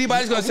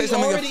 Anybody's gonna say we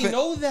something. already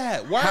know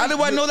that. Why How are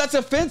do I know that's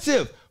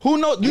offensive? Who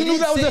know? You knew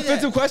didn't that was say an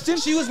offensive question.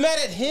 She was mad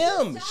at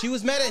him. She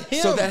was mad at him.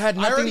 So that had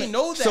nothing. I already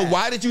know that. So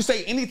why did you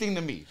say anything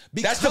to me?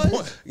 That's the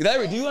Because- point.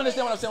 Larry, do you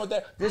understand what I'm saying with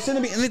that? There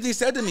shouldn't be anything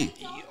said to me.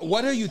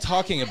 What are you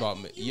talking about,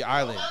 Island? Can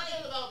you guys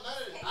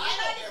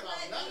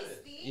let me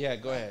speak? Yeah,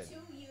 go ahead. To you,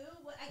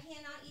 I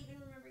cannot even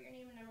remember your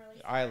name, and I'm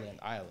really Island.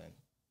 Island.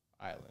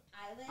 Island.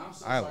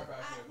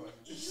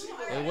 You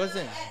are. It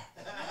wasn't. Listen,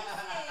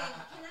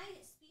 can I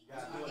speak to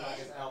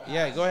this?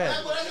 Yeah, go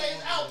ahead.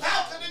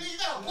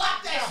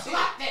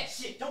 Block that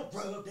shit. Don't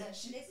bring up that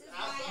shit. This is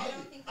why I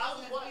don't think there's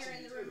enough clear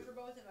in the room for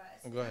both of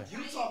us. Go ahead.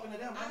 You talking to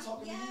them, I'm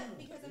talking to Yeah, you.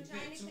 because I'm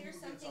trying to clear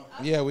something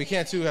up. Yeah, we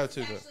can't today have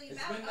two, that's though. actually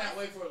about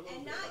us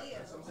and not you.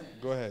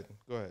 Go ahead.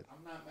 Go ahead.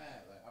 I'm not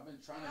mad. Like, I've been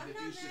trying I'm not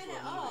mad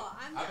at all.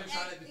 I'm I've been not-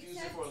 trying to diffuse it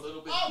except- for a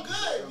little bit. Oh,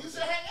 good. You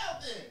should hang out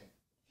then.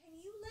 Can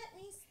you let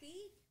me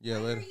speak? Yeah,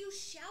 Why later. are you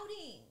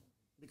shouting?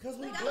 Because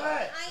we Like,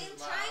 black. I am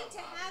trying to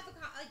have a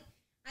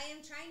I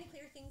am trying to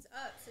clear things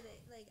up so that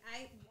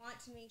I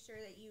want to make sure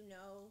that you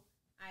know,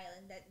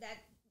 Island, that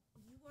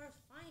you are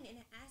fine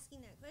in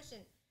asking that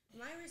question.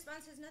 My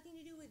response has nothing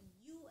to do with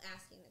you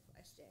asking the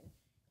question.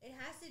 It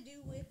has to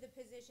do with the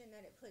position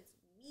that it puts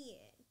me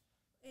in,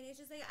 and it's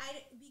just like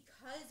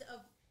because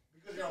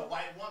you're a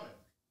white woman.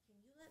 Can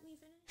you let me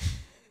finish?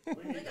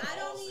 I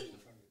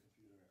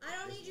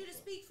don't need you to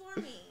speak for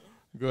me.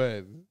 Go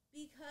ahead.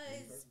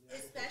 Because,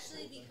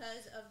 especially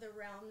because of the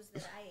realms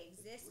that I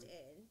exist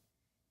in,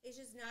 it's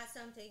just not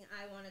something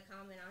I want to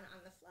comment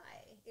on the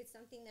fly. It's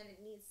something that it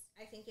needs,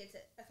 I think it's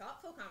a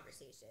thoughtful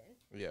conversation.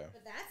 Yeah.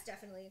 But that's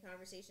definitely a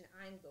conversation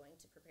I'm going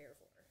to prepare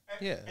for.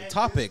 Yeah, the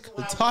topic.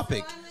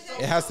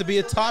 It has to be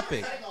a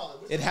topic.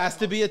 It has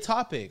to be a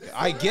topic.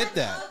 I get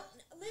that.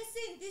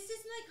 Listen, this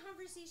is my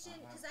conversation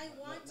because I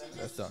want to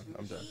just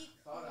I'm done. be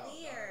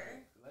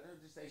clear Let her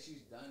just say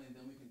she's done, and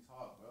then we can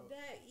talk, bro.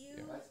 that you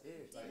That's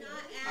it. did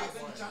not I've ask.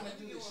 been trying to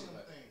do this shit.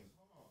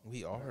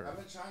 We are. I've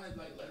been trying to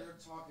let her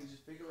talk and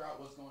just figure out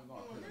what's going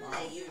on. No,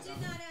 that you did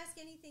not ask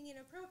anything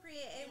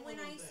inappropriate, and when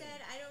I said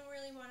I don't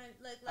really want to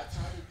I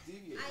tried to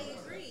deviate. I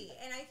agree,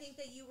 and I think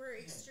that you were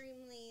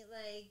extremely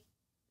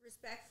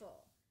respectful.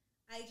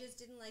 I just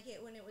didn't like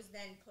it when it was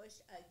then pushed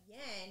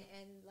again,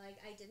 and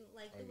I didn't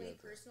like the way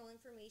personal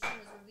information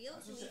was revealed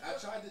to me. I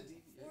tried to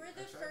deviate. For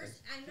the first,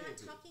 I'm not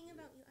talking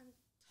about you. I'm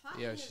talking.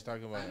 Yeah, she's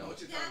talking about. I know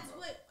what you're talking That's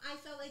about. what I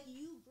felt like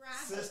you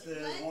grabbed.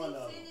 Sister is Let one me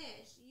of 'em.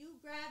 finish. You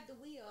grabbed the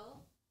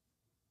wheel,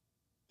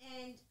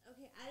 and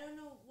okay, I don't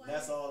know what.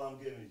 That's all I'm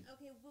giving you.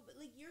 Okay, but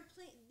you're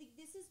playing.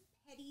 This is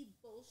petty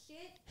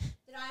bullshit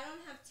that I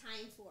don't have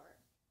time for.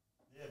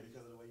 Yeah,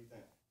 because of the way you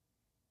think.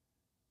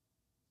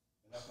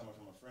 And that's coming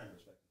from a friend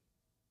perspective.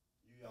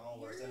 You your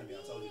own worst enemy.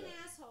 I told you You're being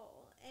that. an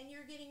asshole, and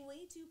you're getting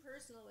way too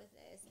personal with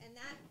this, and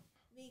that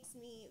makes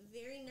me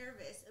very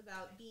nervous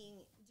about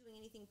doing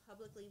anything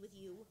publicly with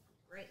you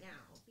right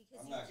now because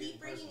I'm you not keep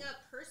getting bringing personal.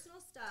 up personal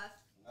stuff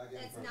Not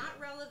getting that's personal. not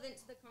relevant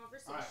to the All right,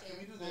 can conversation.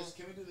 we do this?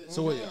 Can we do this?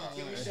 So wait.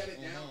 Can we shut it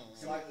down?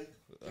 Slightly.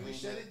 Can we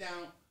shut it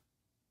down?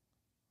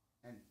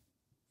 And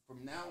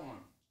from now on,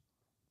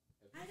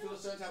 if I you feel a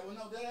don't- certain type of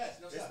no, dead ass,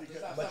 no It's stop, because-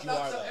 stop, but stop, you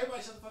stop, are stop. that.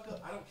 Everybody shut the fuck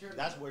up. I don't care.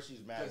 That's where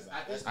she's mad. Because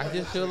at this I point,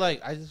 just feel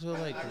like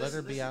let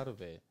her be listen. out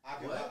of it. I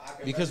can, What? I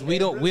can Because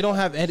resonate. we don't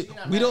have any,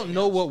 we don't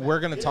know what we're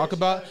gonna talk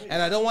about,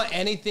 and I don't want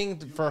anything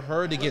for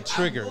her to get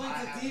triggered.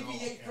 I'm going to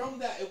deviate from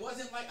that. It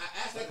wasn't like I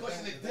asked that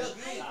question and dug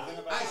in.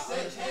 I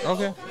said, hey,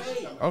 Okay.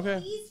 Okay.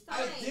 He's I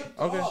fine. dipped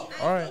Okay.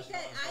 off. All right.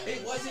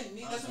 It wasn't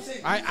me. That's what I'm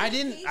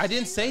saying. I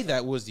didn't say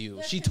that was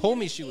you. She told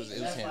me it was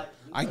him.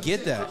 I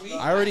get that.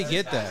 I already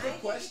get I that. think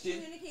the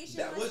question communication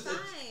that was was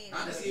fine.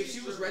 honestly, if she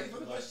was ready for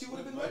the question, she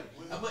would have been ready.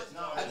 But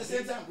at the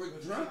same time, we're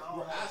drunk.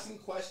 We're asking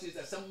questions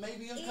that some may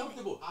be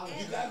uncomfortable.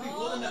 You gotta be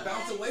willing to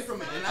bounce away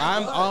from it. And I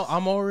was.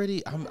 I'm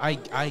already.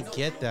 I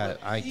get that.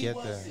 I He get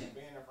that. wasn't.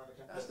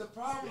 That's the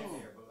problem.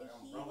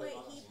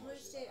 He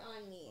pushed it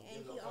on me,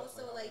 and he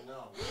also made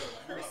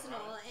it personal.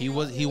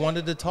 And He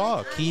wanted to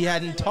talk. He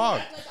hadn't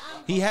talked.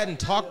 He hadn't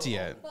talked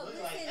yet. But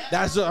listen,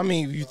 That's what, I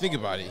mean, if you think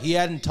about it, he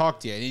hadn't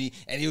talked yet,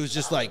 and he was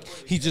just like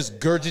he just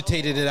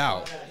gurgitated it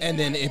out, and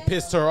then it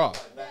pissed her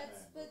off.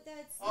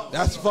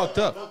 That's fucked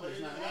up.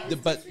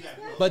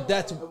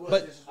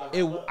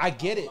 I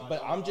get it,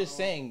 but I'm just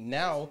saying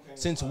now,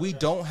 since we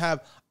don't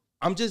have,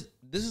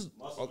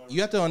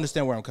 you have to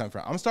understand where I'm coming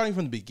from. I'm starting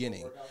from the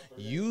beginning.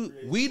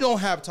 We don't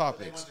have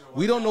topics.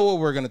 We don't know what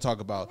we're gonna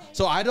talk about.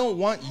 So I don't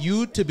want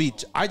you to be.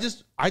 I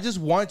just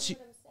want you.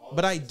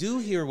 But I do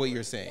hear what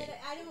you're saying.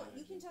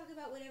 You can talk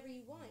about whatever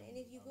you want, and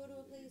if you go to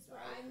a place where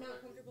I'm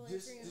not comfortable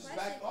Just answering a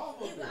back question, off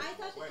of it. I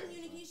thought the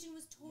communication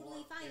was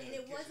totally fine, and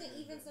it wasn't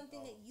even something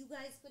that you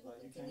guys couldn't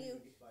continue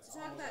to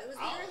talk about. It was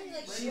literally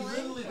like She one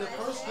literally, the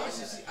first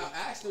question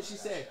I asked her, she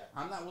said,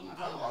 I'm not willing to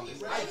talk about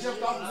this. I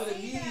jumped off of it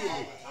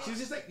immediately. She was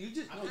just like, you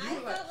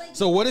were like,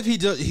 So what if he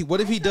does?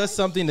 What if he does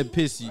something to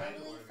piss you?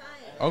 Totally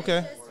fine.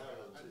 Okay.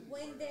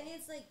 When then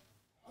it's like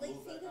think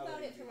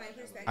about it from my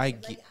perspective. I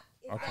Like, get-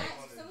 if okay.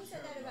 someone said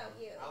that about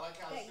you,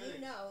 that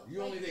you know.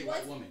 You only date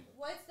white women.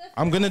 What's the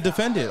I'm gonna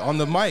defend it on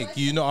the mic.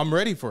 You know, I'm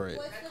ready for it.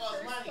 What's the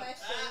first question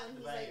when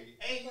he's like,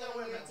 Hey, you know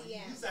pulling what? your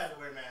You DM? decided to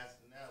wear masks.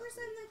 Of course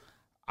I'm like,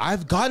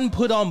 I've gotten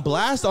put on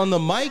blast on the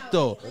mic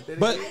though,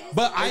 but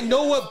I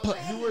know what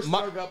you were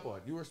sprung up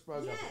on. You were sprung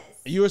up on. yes.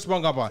 you were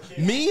sprung up on.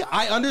 Me,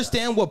 I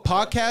understand what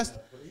podcast.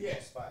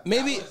 Yes.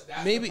 Maybe, That's the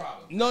maybe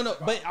problem. no.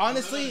 But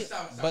honestly,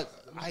 Stop. but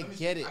I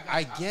get it.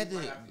 I get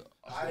it.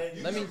 I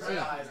didn't Let me even see.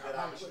 realize that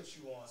I put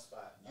you on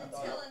spot. I Until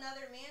thought-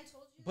 another man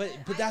told you But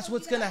that. but I that's told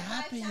what's you gonna that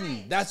 5 happen.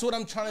 times. That's what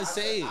I'm trying to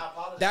say. I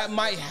apologize That to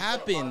might you.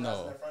 happen Apologize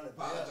though. in front of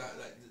Apologize, them.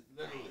 like,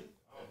 literally.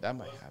 That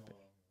might happen.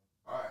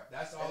 All right,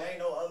 that's all. And ain't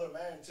no other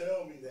man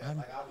tell me that. I'm-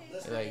 Like I was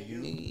listening Like to you.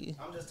 me.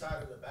 I'm just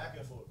tired of the back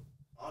and forth.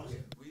 Honestly.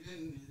 We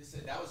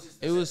didn't. That was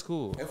just. It was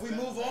cool. If we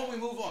move on, we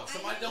move on.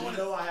 Somebody don't You want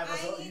know to. I have I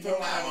a need you know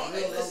to I have know a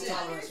real that low you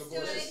tolerance for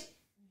bullshit. understood.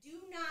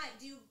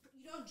 You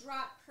don't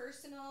drop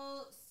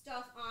personal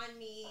stuff on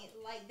me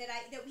like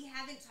that we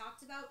haven't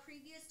talked about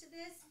previous to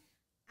this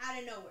out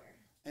of nowhere.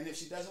 And if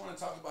she doesn't want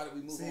to talk about it, we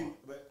move See, on.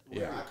 but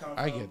where Yeah, I come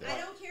I from, get that. I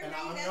don't care And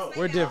about I you. That's know. my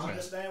We're house. different. I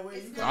understand where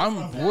It's you not come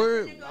I'm- from.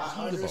 we're-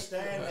 I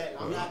understand that.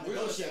 I'm not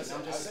negotiating.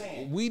 I'm just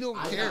saying. We don't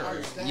I care.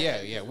 understand.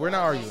 Yeah. We're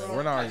not arguing.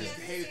 We're not I arguing.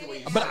 just hated the way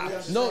you But said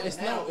it. no, it's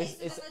no.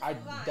 It's I.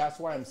 That's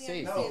why I'm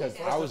safe No, because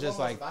first I and was just foremost,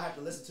 like, if I have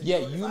to listen to yeah,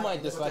 if you I might have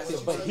to dislike listen it,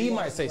 to but you, he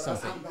might say I'm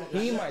something. not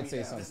He gonna might shut say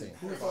me down. something.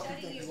 Who the fuck you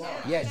think you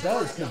are? Yeah, it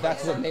does because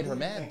that's what made her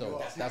mad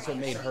though. That's what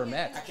made her I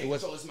mad. It can't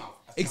was control his mouth.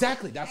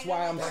 Exactly. That's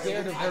why I'm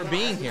scared of her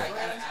being here. I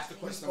gotta ask the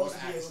question. I'm gonna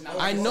ask. Now,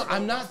 I know.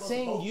 I'm not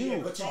saying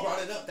you, but you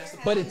brought it up. That's the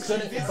but it's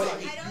gonna. I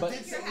don't But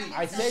think you're having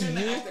I said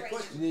self-control you. right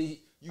now. The,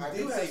 You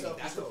did say me.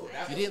 That's the point.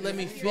 you didn't let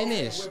me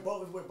finish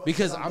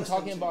because I'm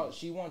talking about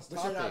she wants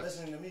But you're not topics.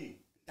 listening to me.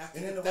 That's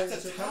And then the way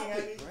that's that a you're coming at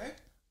topic, me,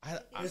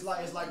 right? it's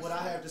like what I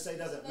have to say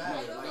doesn't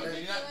matter.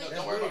 Like,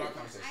 Don't worry about our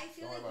conversation. I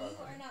feel like you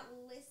are not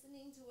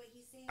listening to what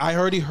he's saying. I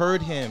already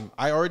heard him.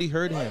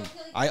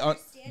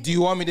 Do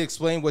you want me to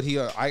explain what he?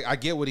 I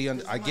get what he.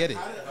 I get it.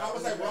 How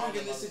was I wrong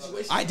in this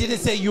situation? I didn't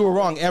say you were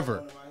wrong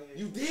ever.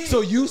 You did.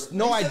 So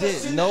no, I said I did.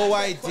 shouldn't No, ask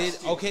I that did.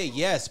 question. Okay,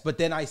 yes, but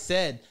then I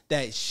said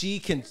that he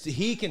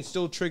can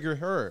still trigger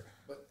her.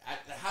 But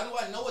how do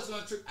I know it's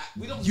gonna trigger?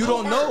 We don't. You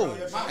don't know.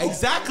 her. My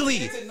Exactly.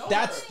 goal is to get to know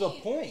That's her. the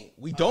point.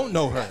 We don't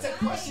know That's her. a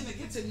question to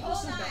get to know Hold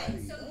somebody.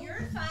 on. So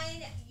you're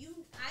fine.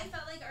 I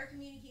felt like our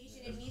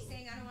communication and me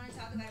saying I don't want to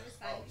talk about it was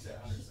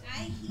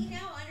fine. He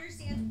now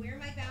understands where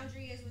my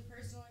boundary is with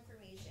personal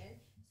information.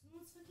 So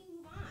let's fucking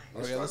move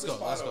on. Okay, let's go.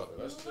 Let's go.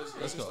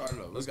 Let's go. Start it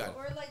over. Let's go.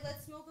 Or like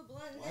let's smoke a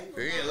blunt. and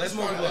then Yeah,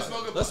 move on. Let's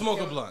smoke a blunt. Let's smoke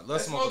a blunt.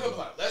 Let's smoke a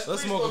blunt.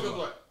 Let's smoke a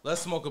blunt.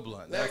 Let's smoke a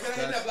blunt. Can I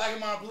hit that black and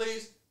mild,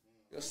 please?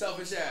 Your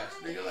selfish ass,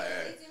 nigga.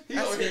 Like, he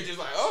over here just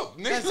like, oh,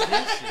 nigga. I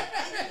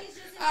think it's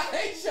just I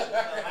hate you.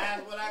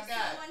 That's what I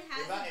got. someone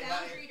has a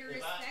boundary to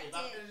respect it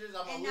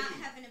and not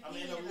have an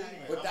opinion about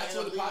it. But that's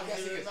what the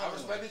podcast is. I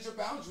respected your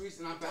boundaries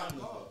and I'm bound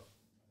to them.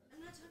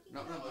 I'm not talking No,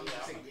 about I'm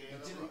not saying. In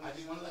general, I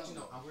just want to let you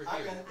know. We're I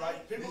here. can,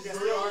 like, people This can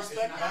is still real. respect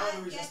It's not-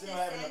 boundaries and still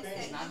have an Get the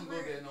opinion. sense Not gonna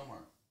go there no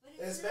more. But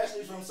it's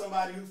Especially really from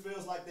somebody who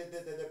feels like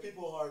that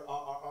people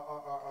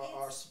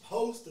are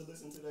supposed to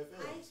listen to their I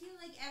feelings. feel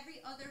like every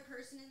other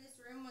person in this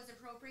room was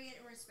appropriate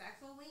and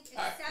respectful, Wink.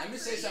 All right, Except let me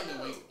for say something,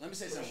 you. Wink. Let me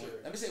say For something, sure.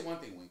 Wink. Let me say one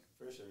thing, Wink.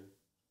 For sure.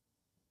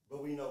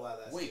 But we know why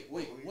that's Wink.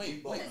 We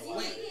both Because know you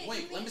why. make it-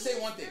 Wink. you Let me make say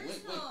it one thing.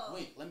 Wink. personal.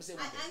 Let me say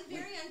one thing. I'm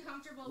very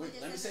uncomfortable Wink. with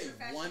this Let me as say a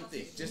professional one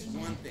thing. Just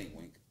situation. one thing,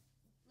 Wink.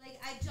 Like,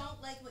 I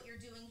don't like what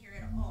you're doing here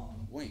at all.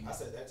 Wink. I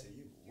said that to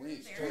you.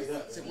 Wink. Straight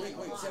up. Say, Wink.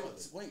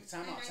 Wink.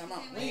 Time out. Time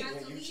out. And I Wink. think I might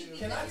have to you leave should- because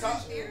Can I you're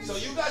talk? very So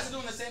you guys are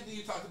doing the same thing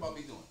you talked about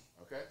me doing,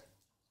 okay?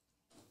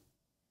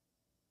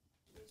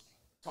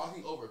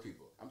 Talking over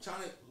people. I'm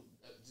trying to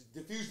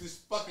diffuse this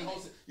fucking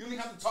whole. You don't even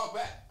have to talk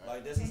back.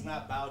 Like, this is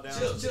not bow down.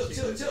 Chill.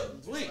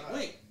 It's Wink.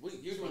 not.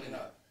 You're doing it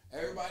now.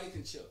 Everybody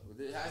can chill.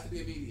 There has to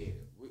be a mediator.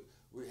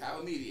 We have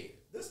a mediator.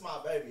 This is my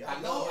baby. I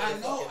know.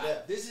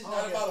 This is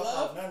not about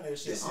love. None of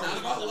this shit. This is not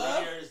about love.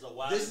 Mediator is the This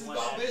wildest is one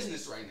about acting.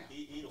 business right now.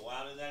 He the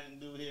wildest acting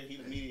dude here. He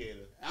the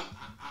mediator.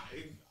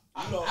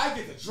 I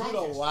get the You the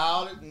drunkest.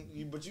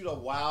 wildest, but you the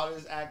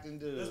wildest acting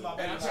dude. This is my And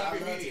baby. I'm trying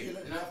to be I love mediator.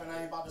 Tequila Mockingbird, and I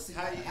ain't about to see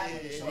How nothing you- happen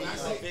to show When I you.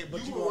 say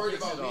But you you were gonna worried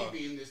fix about it me all.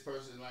 being this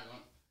person, like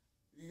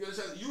you gonna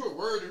say you were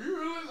worried. If you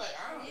really like,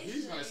 I don't know.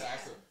 He's gonna say,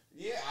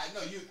 yeah, I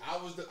know you.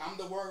 I'm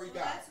the worried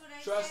Well, guy. that's what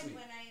I Trust said me.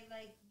 when I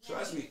like.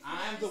 Trust when me. you flip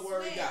I'm the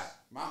worried switch. guy.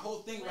 My whole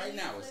thing When right you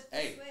now is, flip the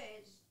hey,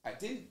 switch. I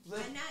didn't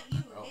flip. I'm not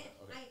you. Oh,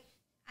 okay.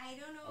 I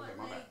don't know. Okay,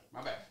 Like,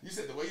 my bad. You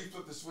said the way you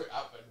flipped the switch.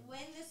 when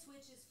the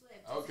switch is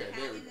flipped. Okay, it's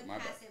there we in go. the My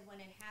bad. passive when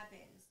it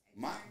happens.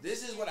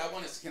 This is what I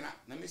want to.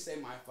 Let me say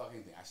my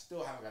fucking thing. I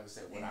still haven't got to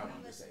say what I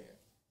want to say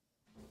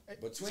yet.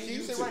 Between Can you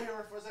you sit two. right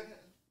here for a second?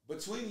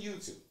 Between you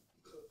two.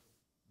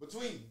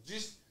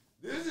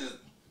 This is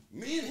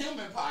me and him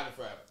been potted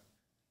forever.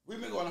 We've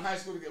been going to high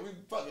school together.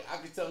 I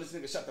could tell this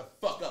nigga shut the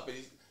fuck up and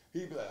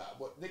he'd be like,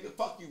 what, nigga,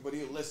 fuck you, but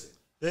he'll listen.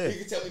 Yeah. He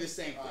can tell me the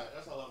same thing.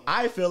 That's all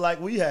I feel like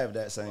we have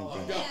that same You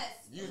thing. don't. Yes,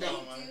 You we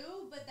don't. do,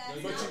 but that's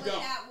But not you what don't.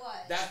 that was.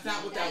 That's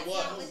not what that That's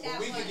was. not what that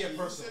We can was. get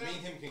personal. Me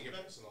and him can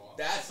get personal.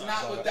 That's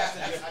not what that.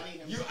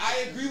 I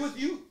agree with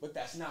you, but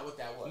that's not what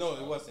that was. No,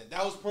 it wasn't.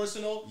 That was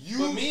personal. You,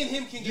 but me and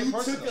him can get you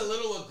personal. took a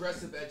little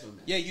aggressive edge on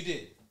that. Yeah, you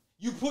did.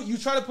 You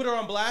try to put her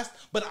on blast,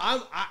 but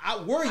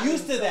we're I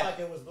used to didn't feel that. Like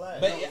it was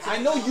black. But I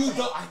know you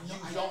don't. I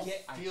don't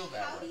feel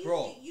that How do way. you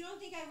Bro. think, you don't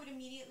think I would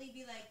immediately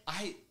be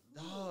like,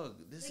 Dog,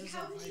 this Like, is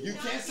how could You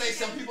not can't say think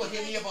some I would people be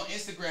hit me like- up on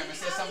Instagram and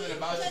say How something do you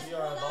about just- you.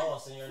 You're a hold on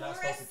boss and you're not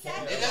for a supposed to care.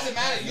 second. It doesn't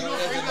matter. You No, don't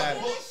it bring doesn't up matter.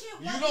 bull. What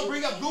You do don't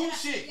bring up think goon that-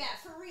 shit. Yeah,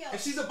 for real. If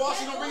she's a boss,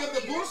 you Get don't bring up over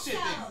the bullshit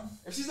yourself. thing.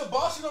 If she's a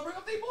boss, you don't bring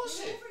up the Get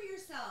bullshit. over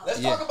yourself. Let's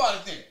talk about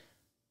it then.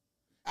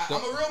 I'm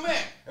a real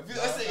man.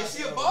 If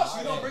she a boss,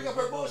 you don't bring up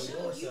her bullshit.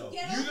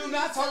 You do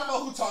not talk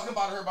about who talking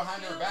about her behind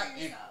her back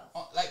and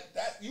like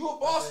that. You a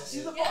boss.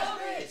 She's a Get boss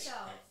over bitch.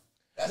 yourself.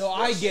 That's No,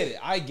 I bullshit. get it.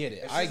 I get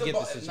it. If I she's a get the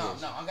boss-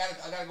 situation. No, I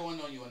gotta go in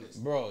on you on this.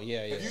 Bro, yeah.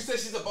 If you Yeah. say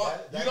she's a boss,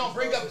 That you don't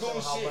bring just up goes to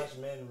goon show how shit. much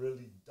men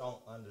really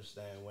don't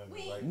understand women.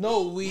 Wait. Like,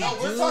 No, we No,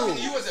 we're do. talking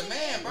to you as a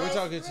man, bro. We're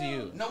talking to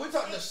you. No, we're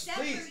talking to Except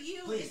please, for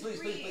you, please, it's please,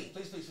 free.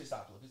 please,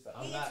 stop.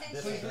 I'm not Please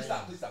disagreeing. Please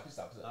stop.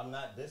 I'm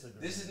not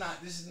disagreeing.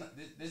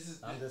 This is.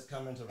 I'm just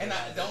coming to. And I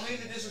realize don't that- mean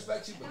to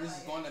disrespect you, but this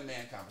is going to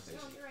man conversation.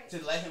 No, you're right.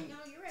 To let him, No,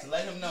 you're right. to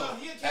let him know. No,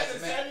 he a as Kevin a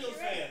man. Samuels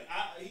fan.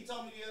 He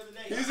told me the other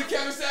day. He's a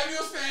Kevin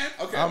Samuels fan.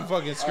 Okay, I'm fucking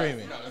All right,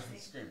 screaming. No,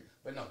 screaming.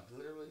 But no,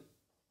 literally,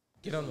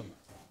 Get on them.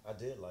 I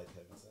did like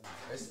Kevin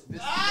Samuels.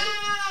 this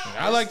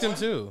I liked him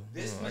too.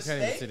 This I can't even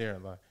mistake- sit here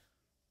and lie.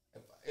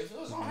 If it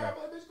was on her, I'd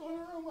be like, bitch, go in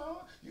the room, bro.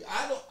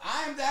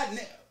 I'm that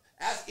nigga.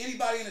 Ask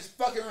anybody in this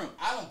fucking room.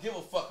 I don't give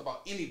a fuck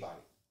about anybody.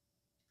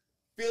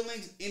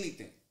 Feelings,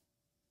 anything.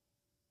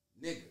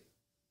 Nigga.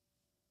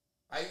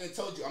 I even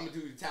told you I'm gonna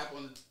do the tap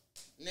on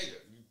the nigga.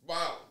 You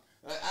wild.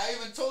 I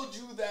even told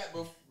you that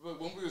before,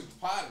 when we was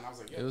potting. I was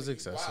like, It was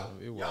excessive.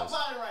 It Y'all was.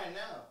 potting right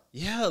now.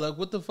 Yeah, like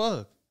what the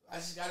fuck?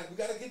 We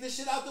gotta get this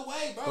shit out the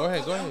way, bro. Go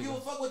ahead, go I ahead. don't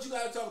give a fuck what you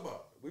gotta talk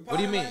about. We What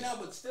do you potting mean? right now,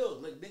 but still,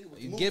 like,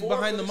 nigga, You move get forward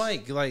behind the with this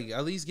mic, shit. like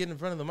at least get in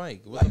front of the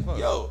mic. What Like, the fuck?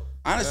 yo,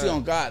 honestly,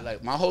 on God,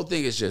 like my whole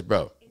thing is just,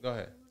 bro. Go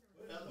ahead.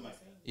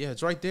 Yeah,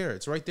 it's right there.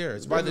 It's right there.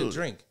 It's by the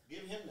drink. Give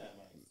him that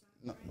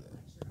mic.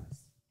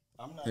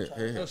 I'm not Here, trying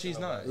here, to here. No, she's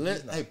not.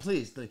 Hey,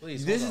 please.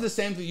 Please, This hold is on. the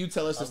same thing you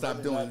tell us to stop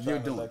really doing. not You're trying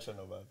to doing. lecture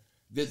nobody.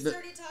 This-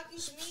 Started talking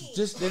to me.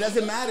 Just it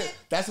doesn't matter.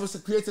 That's what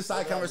creates a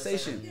side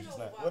conversation.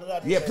 What did I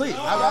do? Yeah, please.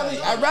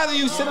 I'd rather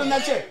you sit in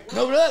that chair.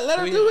 No, let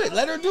her do it.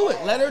 Let her do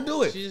it. Let her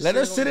do it. She's Let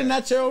her sitting sit in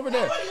that chair over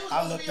there.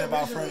 I looked at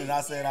my friend and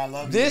I said I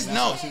love you. This and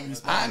no, that's how she I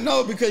responded.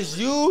 know because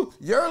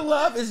your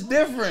love is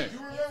different. You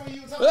remember when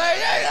you were talking Like,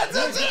 yeah,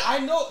 that's it. I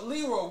know,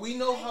 Leroy. We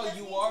know how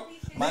you are.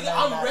 My Nigga, name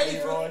I'm not ready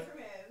Leroy. for.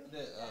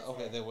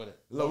 Okay, then what?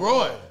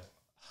 Leroy.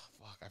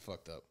 Fuck, I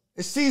fucked up.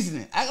 It's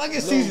seasoning. Act like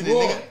it's seasoning,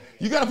 Leroy. nigga.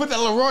 You gotta put that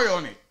Leroy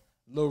on it.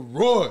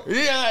 Leroy.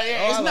 Yeah,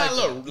 it's I not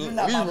like Leroy. You're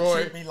not about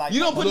to treat me like You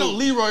don't put no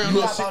Leroy on You're no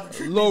not shit. about to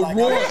treat me like I'm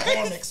Leroy.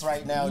 McCormick's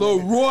right now. Leroy,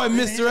 nigga. He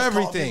Mr. just called me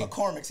Everything.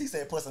 McCormick's. He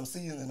said put some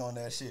seasoning on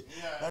that shit.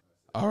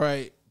 All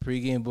right,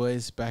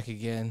 Pregameboyz back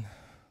again.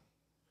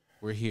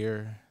 We're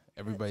here.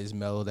 Everybody's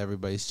mellowed.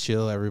 Everybody's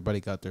chill. Everybody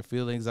got their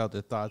feelings out,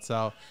 their thoughts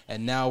out,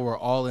 and now we're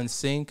all in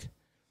sync.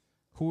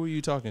 Who are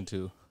you talking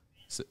to?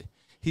 So,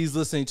 he's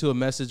listening to a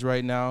message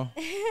right now.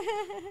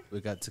 We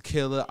got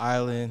Tequila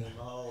Island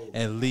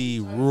and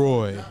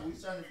Leroy. We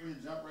starting from the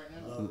jump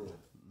right now.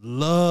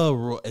 Love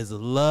Roy is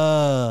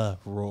Love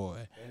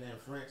Roy. And then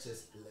French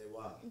is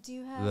Leroy. Do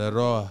you have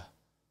Leroy.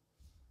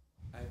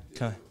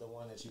 Can, The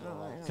one that you don't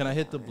like. can I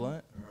hit the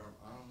blunt? I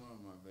don't know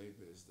what my vape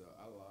is though.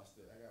 I lost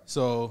it. I got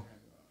So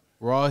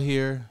we're all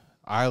here.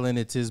 Island,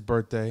 it's his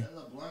birthday.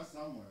 There's a blunt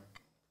somewhere.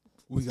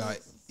 We got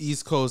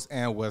East Coast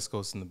and West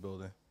Coast in the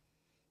building.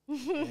 and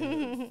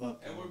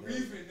we're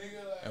beefing,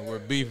 nigga. And we're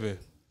beefing.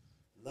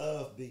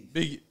 Love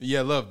beef.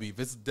 Love beef.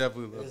 It's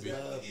definitely love beef.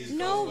 Love beef.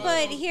 No,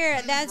 but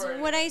here, that's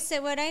what I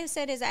said. What I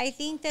said is, I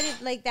think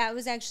that that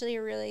was actually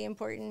a really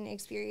important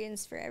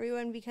experience for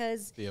everyone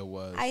because Yeah, it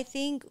was. I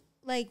think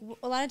like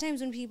a lot of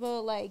times when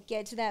people like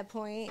get to that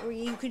point where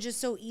you could just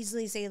so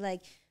easily say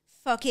like,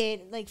 fuck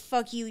it, like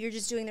fuck you, you're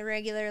just doing the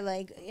regular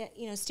like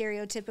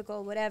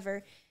stereotypical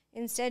whatever.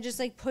 Instead, just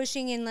like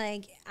pushing in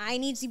like, I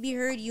need to be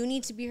heard, you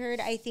need to be heard.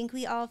 I think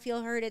we all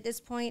feel heard at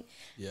this point.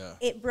 Yeah.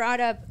 It brought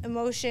up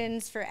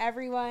emotions for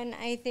everyone,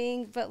 I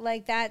think, but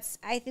like I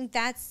think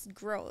that's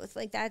growth.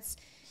 Like that is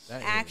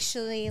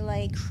actually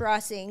like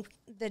crossing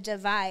the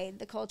divide,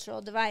 the cultural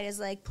divide is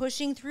like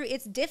pushing through.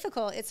 It's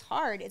difficult, it's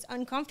hard, it's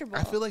uncomfortable.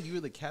 I feel like you were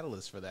the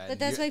catalyst for that. but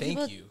that's why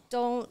people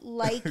don't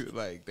like.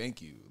 Like,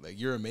 thank you. Like,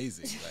 you're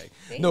amazing.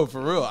 Like, no,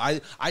 for real. I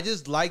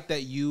just like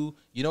that you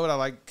know what I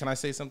like? Can I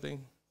say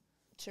something?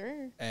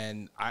 Sure.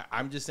 And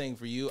I'm just saying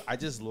for you, I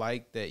just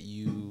like that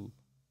you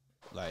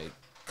like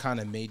kind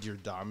of made your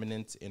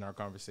dominance in our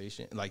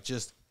conversation, like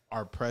just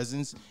our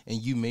presence,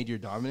 and you made your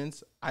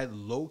dominance. I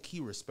low key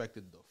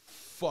respected the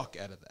fuck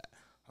out of that.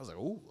 I was like,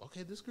 oh,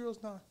 okay, this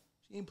girl's not.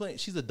 She ain't playing.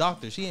 She's a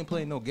doctor. She ain't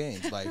playing no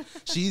games. Like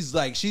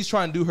she's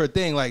trying to do her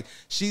thing. Like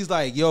she's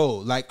like, yo,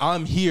 like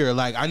I'm here.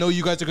 Like I know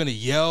you guys are gonna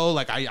yell.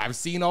 Like I've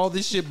seen all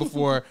this shit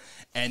before,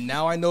 and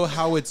now I know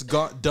how it's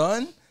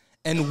done.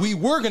 And we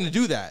were gonna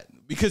do that.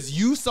 Because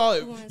you saw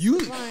it,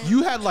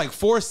 you had like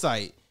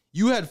foresight.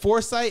 You had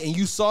foresight and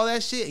you saw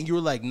that shit and you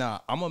were like, nah,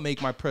 I'm gonna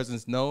make my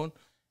presence known,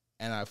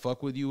 and I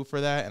fuck with you for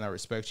that and I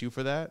respect you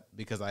for that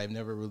because I've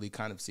never really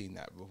kind of seen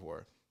that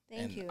before.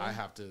 Thank you. I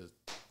have to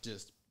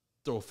just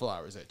throw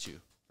flowers at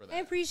you for that. I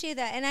appreciate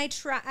that,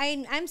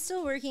 and I'm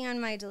still working on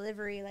my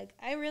delivery. Like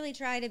I really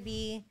try to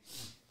be.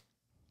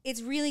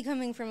 It's really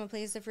coming from a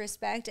place of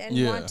respect and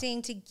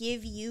wanting to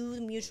give you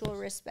mutual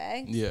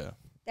respect. Yeah.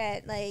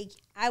 That like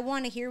I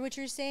want to hear what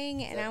you're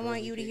saying, and I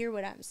want you to hear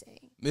what I'm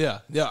saying. Yeah,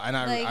 and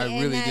I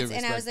really did respect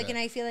and I was like, that. and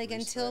I feel like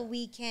until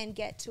we can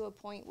get to a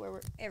point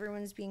where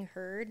everyone's being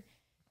heard,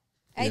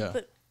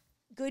 but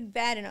good,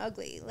 bad, and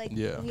ugly. Like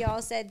we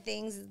all said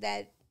things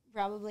that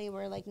probably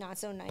were like not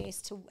so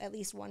nice to at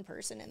least one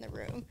person in the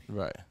room.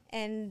 Right.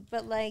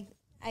 But like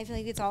I feel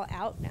like it's all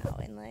out now,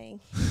 and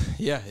like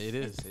yeah, it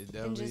is. It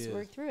definitely and just is.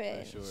 work through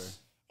it. For sure.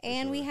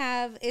 And we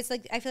have, it's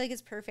like, I feel like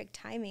it's perfect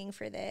timing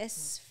for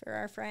this, for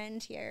our friend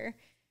here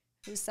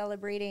who's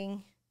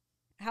celebrating.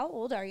 How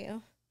old are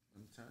you?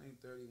 I'm turning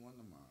 31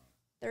 tomorrow.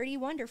 30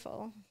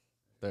 wonderful.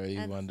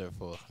 30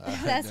 wonderful.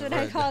 That's what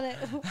I called it.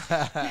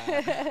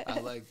 I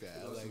like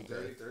that. I like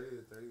 30 that.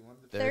 to 31.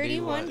 30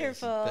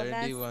 wonderful. 30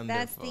 That's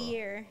wonderful. the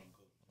year.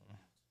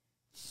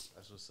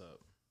 That's what's up.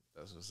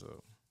 That's what's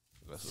up.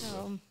 That's what's So,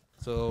 up.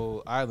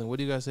 So, Island, what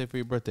do you guys say for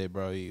your birthday,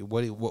 bro?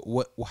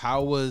 What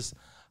how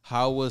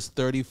was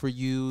 30 for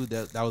you?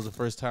 That was the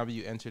first time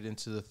you entered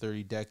into the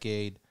 30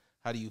 decade.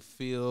 How do you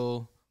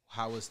feel?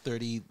 how has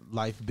 30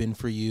 life been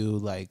for you?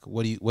 Like,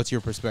 what's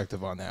your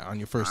perspective on that? On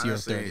your first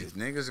Honestly, year of 30?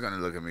 niggas are gonna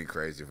look at me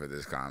crazy for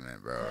this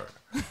comment, bro.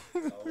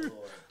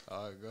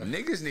 Oh, Lord.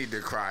 Niggas need to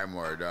cry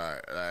more, dog.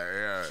 Like,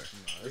 yeah.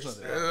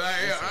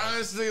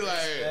 Honestly,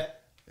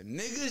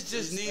 niggas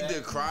just need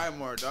to cry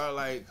more, dog.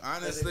 Like,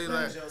 honestly,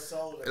 like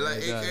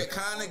it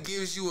kind of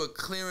gives you a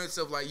clearance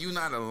of like you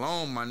not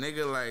alone, my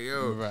nigga. Like,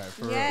 yo, Right,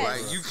 for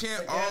Yes. like you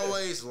can't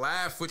always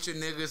laugh with your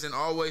niggas and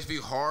always be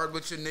hard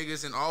with your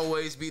niggas and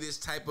always be this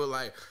type of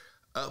like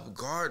up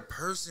guard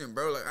person,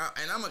 bro. Like,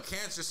 and I'm a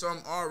Cancer, so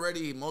I'm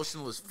already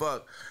emotional as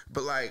fuck.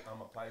 But like,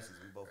 I'm a Pisces.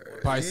 We both were.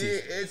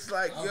 Pisces. yeah, it's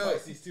like yo,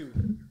 Pisces too.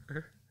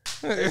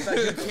 it's like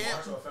you can't.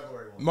 March or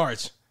February one?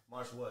 March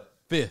March what?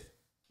 5th.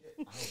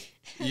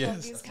 I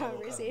love these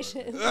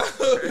conversations. That's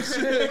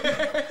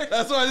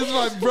why this is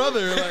my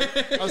brother.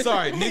 Like, I'm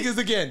sorry, niggas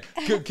again.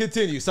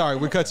 Continue. Sorry,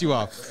 we cut you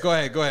off. Go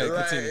ahead. Like,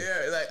 Continue.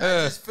 yeah, like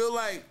I just feel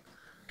like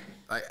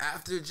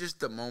after just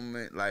the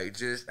moment, like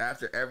just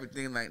after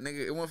everything, like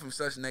nigga, it went from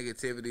such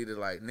negativity to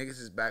like niggas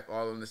is back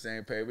all on the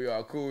same page. We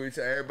all cool. We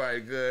tell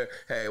everybody good.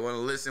 Hey, want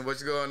to listen?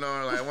 What's going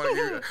on? Like, want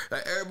to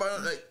like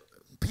everybody like.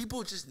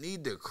 People just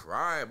need to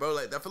cry, bro.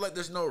 Like I feel like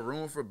there's no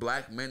room for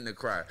black men to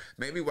cry.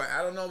 Maybe white.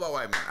 I don't know about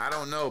white men. I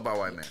don't know about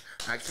white men.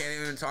 I can't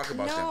even talk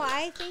about them. No,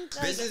 I think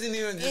like, this isn't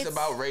even just it's-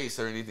 about race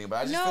or anything. But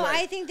I just No, feel like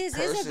I think this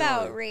is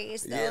about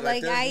race, though. Yeah,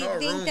 like there's I no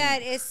think room.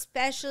 that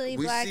especially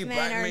We black see men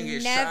black are men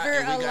get never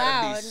shot, and we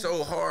allowed. gotta be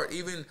so hard.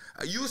 Even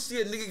you see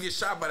a nigga get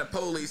shot by the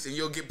police, and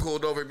you'll get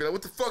pulled over and be like,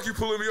 "What the fuck you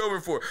pulling me over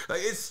for?" Like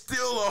it's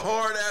still a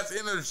hard ass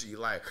energy.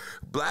 Like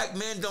black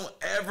men don't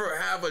ever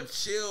have a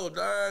chill,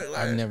 dog. Like,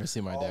 I've never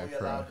seen my All dad we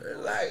cry. allowed to do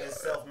Like- is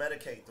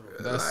self-medicate through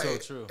it. That's so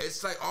like, true.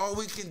 It's like all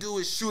we can do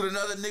is shoot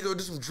another nigga or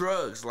do some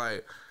drugs.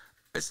 Like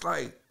it's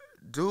like,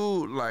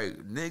 dude, like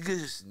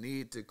niggas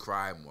need to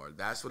cry more.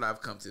 That's what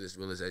I've come to this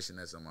realization.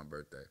 That's on my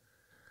birthday.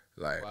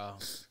 Like Wow.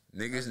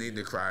 niggas need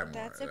to cry more.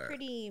 That's a like,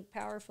 pretty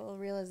powerful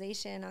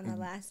realization on the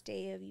last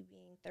day of you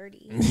being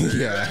 30.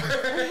 Yeah.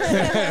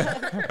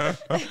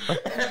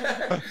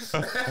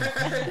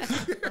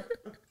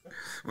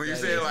 when you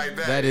say it like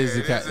that, That is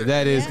yeah,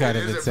 that is Yeah. kind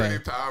it of is a pretty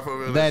insane. powerful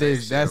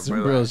realization. That's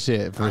some but, real like,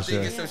 shit for I sure.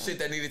 think it's some shit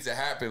that needed to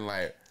happen.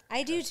 Like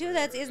I do too.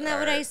 Isn't that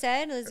what I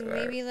said? Was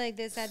maybe like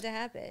this had to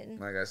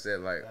happen. I said,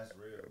 like That's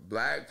real.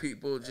 black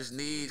people just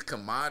need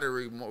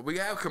camaraderie more. We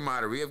have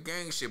camaraderie, we have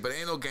gang shit, but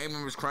ain't no gang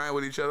members crying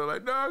with each other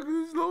like, dog,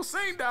 this Lil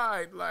Saint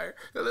died. Like,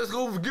 let's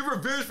go give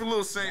revenge for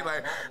Lil Saint.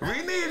 Like, we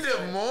need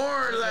to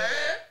mourn. Like,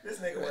 This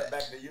nigga went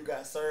back to you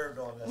got served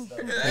on that stuff.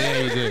 Yeah,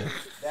 he did.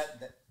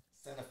 that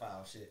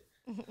cinephile shit.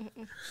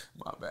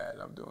 my bad.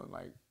 I'm doing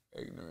like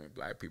ignorant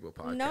black people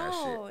podcast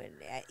No, shit.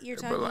 you're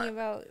But, talking like,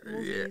 about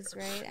movies,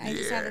 right? I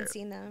just yeah. haven't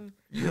seen them.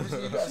 You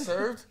got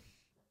served?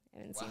 I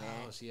haven't seen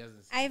Wow, it. she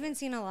hasn't. I haven't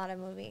seen a lot of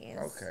movies.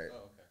 Okay.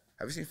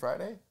 Have you seen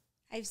Friday?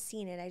 I've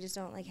seen it. I just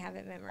don't like have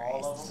it All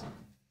memorized. of them.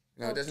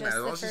 No, it doesn't just matter. As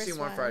the long as you first see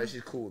one one. Friday,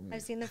 she's cool with me.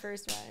 I've seen the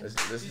first one. Let's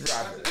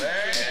drop it.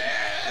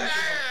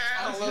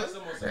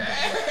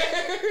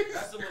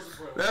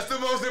 That's the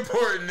most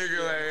important,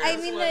 nigga. Like, I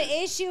mean,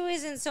 the issue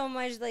isn't so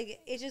much like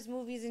it's just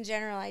movies in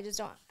general. I just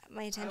don't.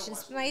 My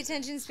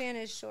attention span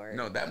is short.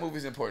 no, that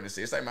movie's important to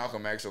see. It's like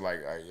Malcolm X or like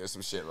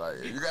some shit.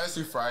 Like you gotta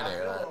see Friday.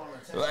 Like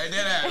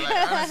that.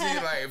 Like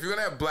honestly, like if you're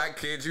gonna have black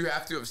kids, you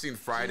have to have seen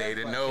Friday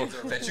to know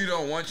that you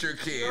don't want your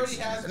kids.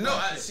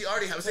 She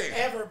already has. I'm saying,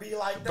 Ever be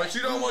like that? but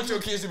you don't want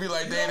your kids to be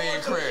like You Danny don't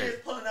and want your Craig.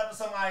 kids pulling up at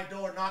somebody's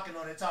door, knocking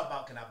on it, talking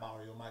about, "Can I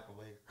borrow your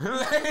microwave?"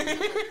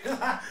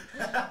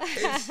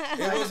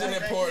 It was an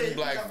important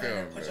black Come in film.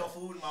 and put your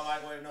food in my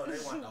microwave. No,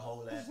 they want the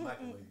whole ass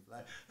microwave.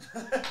 Like,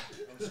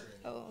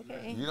 Oh,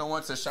 okay. You don't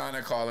want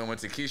Tashana calling when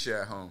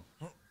Takesha at home.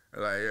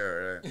 Like, yeah,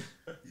 right.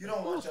 you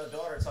don't want your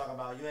daughter talking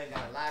about you ain't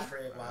got a life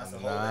crib while some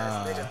whole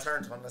ass nigga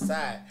turned on the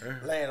side,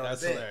 laying on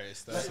That's the bed.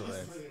 hilarious. That's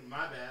hilarious.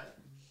 My bad.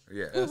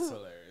 Yeah. That's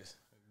hilarious.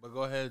 But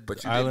go ahead.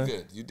 But you Island.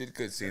 did good. You did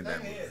good seeing The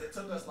that thing movie. is, it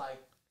took us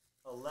like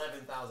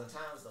 11,000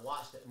 times to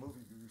watch that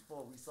movie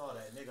before we saw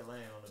that nigga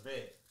laying on the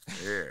bed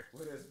Yeah.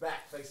 with his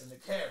back facing the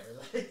camera.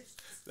 Like,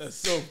 That's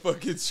so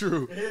fucking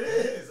true. it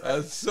is.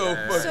 That's so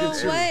Yeah. fucking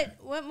So true.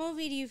 what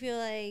movie do you feel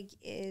like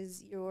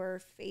is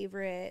your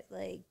favorite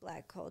like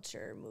black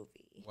culture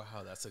movie?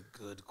 Wow, that's a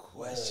good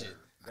question.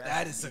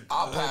 That is a.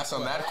 I'll pass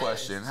on that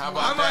question. How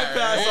about I might that?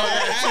 pass on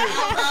that too.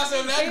 I'll pass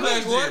on that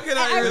question. What can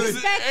I I really?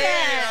 respect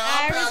that.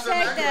 I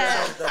respect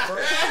that.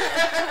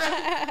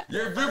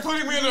 You're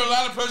putting me under a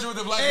lot of pressure with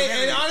the black Hey,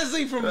 community. and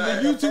honestly, from the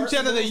the YouTube first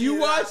channel that you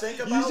movie that I watch, think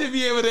you about- should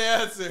be able to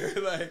answer.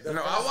 Like,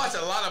 No, I watch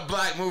a lot of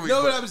black movies.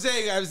 no, but what I'm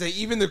saying,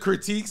 even the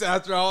critiques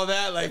after all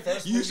that, like,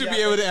 first you movie should I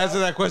be able to think answer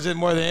that question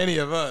more than any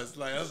of us.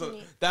 Like,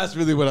 that's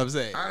really what I'm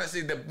saying. honestly,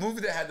 the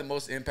movie that had the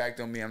most impact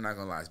on me, I'm not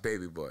gonna lie, is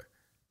Baby Boy.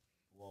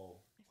 Whoa.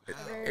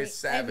 It's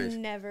savage. I've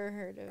never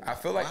heard of it. I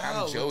feel like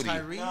I'm Jody.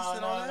 Tyrese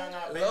and all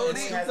that. Baby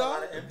Boy has a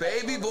lot of impact.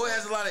 Baby boy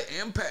has a lot of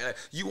impact. Like,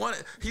 you want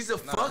it? He's a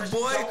fuck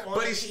boy,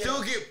 but he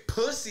still get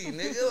pussy,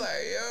 nigga. Like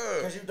yo,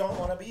 Because you don't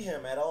want to be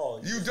him at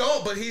all. you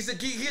don't. But he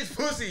gets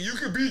pussy. You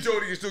can be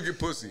Jody and still get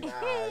pussy.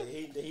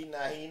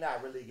 Nah, he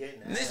not really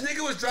getting that. This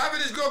nigga was driving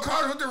his girl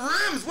car with the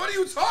rims. What are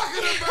you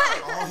talking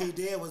about? All he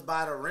did was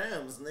buy the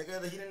rims,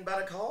 nigga. He didn't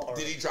buy the car.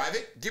 Did he drive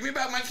it? Give me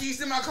back my keys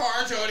to my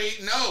car, Jody.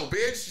 No,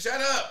 bitch,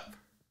 shut up.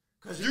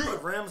 Because you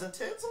put rims and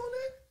tints on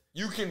it?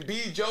 You can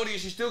be Jody and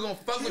she's still gonna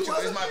fuck with you. Is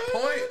wasn't my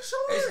paying point. insurance.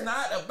 It's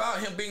not about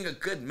him being a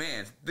good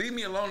man. Leave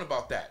me alone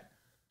about that.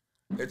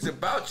 It's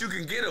about you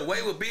can get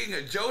away with being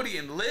a Jody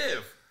and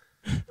live.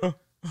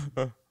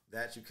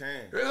 That you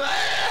can.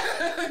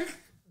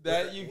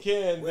 That you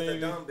can, With a baby.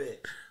 dumb bitch.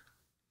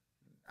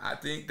 I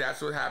think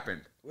that's what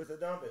happened. With a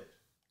dumb bitch.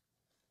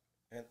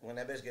 And when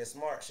that bitch gets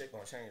smart, shit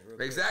gonna change real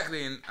quick.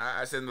 Exactly. And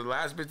I said the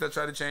last bitch that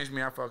tried to change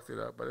me, I fucked it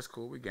up. But it's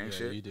cool. We gang Yeah,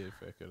 shit. you did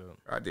fuck it up.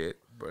 I did.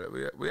 But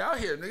we out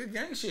here, nigga.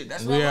 Gang shit.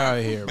 That's We what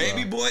out here,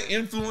 Baby bro. boy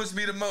influenced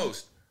me the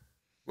most.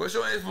 What's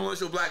your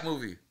influential black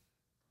movie?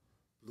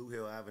 Blue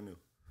Hill Avenue.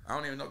 I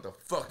don't even know what the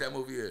fuck that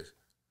movie is.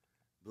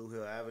 Blue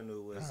Hill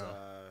Avenue was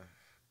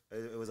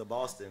it was a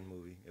Boston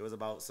movie. It was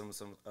about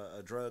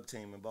a drug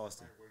team in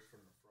Boston.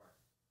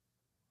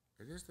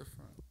 It is the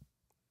front.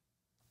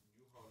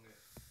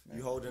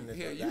 You holding the,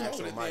 Here, the you hold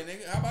actual it, mic. then,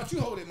 nigga. How about you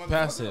hold it, motherfucker?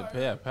 Pass it.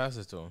 Yeah, pass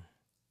it to him.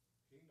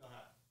 You know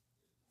how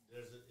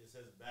it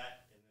says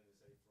back and then it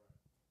says front.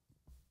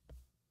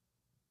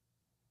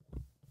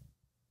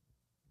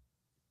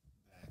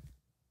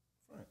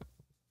 Front.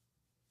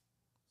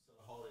 So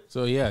hold it.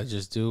 So yeah,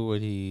 just do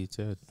what he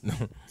said.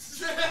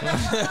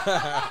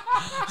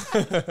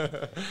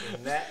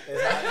 And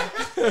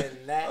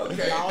that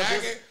Okay, y'all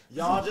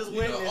just You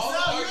know, witnessed. all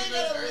the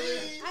arguments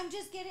earlier. I'm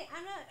just kidding.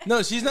 I'm not.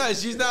 No, she's not.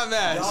 She's not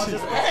mad.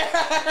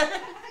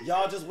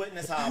 Y'all just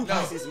witnessed how a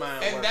Pisces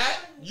mind And works. that,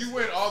 you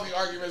win all the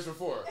arguments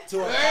before. To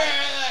a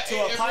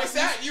If Pisces, it's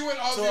that, you win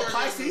all the to a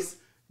arguments. Pisces,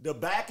 the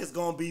back is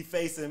gonna be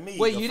facing me.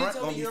 Wait, the you front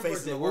didn't tell me gonna be your facing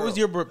birthday. the What was world.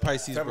 your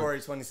Pisces birthday? February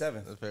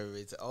 27th.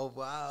 February. Oh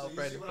wow,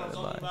 So you see what I'm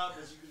talking about?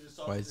 Because you can just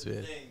talk White to the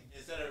spit. thing.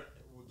 Instead of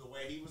the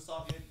way he was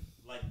talking,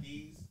 like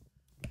these,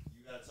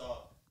 you gotta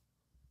talk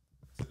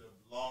to the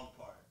long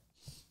part.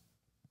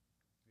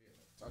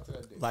 Talk to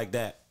that dick. Like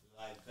that.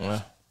 Like that.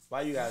 Well,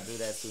 Why you gotta do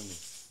that to me?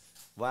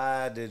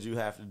 Why did you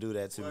have to do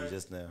that to me But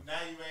just now? Now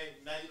you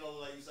don't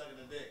look like you sucking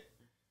a dick.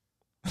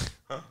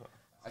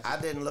 I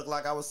didn't look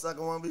like I was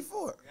sucking one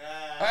before.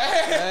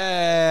 Yeah.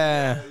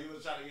 yeah. You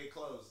was trying to get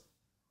close.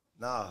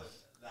 Nah.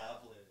 Nah, I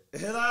played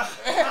it.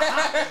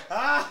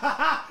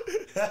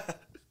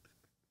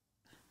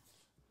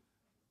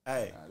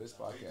 Hey, Nah, this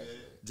podcast.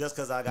 just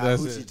because I got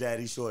That's hoochie it.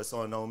 daddy shorts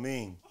on don't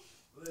mean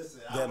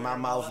Listen, That my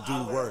mouth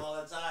do work. all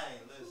the time.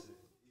 Listen,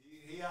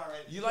 he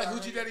already. You like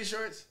Hoochie Daddy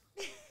shirts?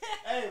 Hey,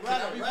 I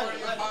right, be right, part of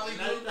your right. poly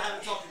Now you group? know how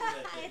to talk to me that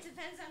It thing.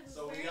 depends on who's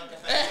So we wearing got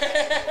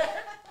it.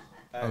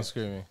 I'm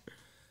screaming.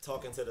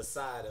 talking to the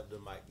side of the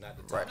mic, not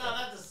the top. Right. No,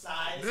 not the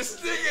side. This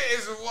nigga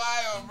is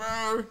wild,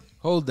 bro.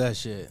 Hold that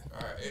shit.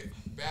 All right,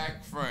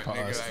 back front, Pause.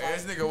 nigga.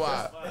 Like, this nigga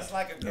wild. It's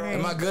like a girl.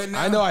 Am I good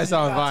now? I know I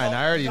sound fine.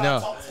 I already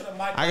know.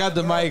 I got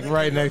the mic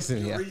right next to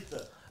me.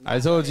 I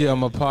told you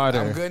I'm a I'm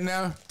potter. good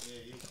now.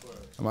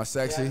 Am I Yeah,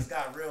 sexy? it's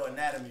got real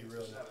anatomy,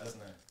 real. That's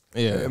nice.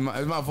 Yeah.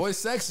 Is my voice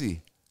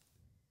sexy?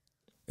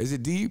 Is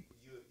it deep?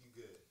 You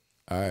good.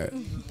 All right.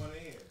 One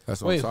in here.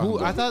 That's what Wait, I'm talking who?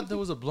 about. I thought there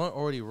was a blunt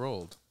already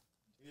rolled.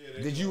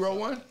 Did you roll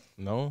one?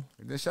 No.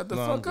 Then shut the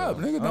No, fuck I'm up,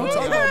 good. nigga. Don't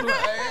talk about blunt.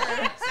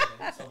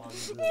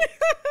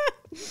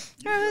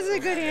 That was a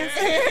good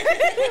answer.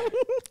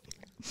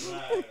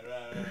 Right.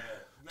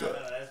 No,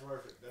 that's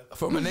worth it.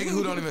 From a nigga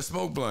who don't even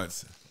smoke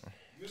blunts.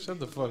 Shut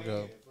the fuck up. For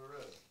real.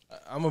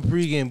 I'm a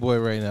pregame boy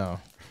right now.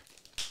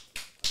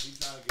 He's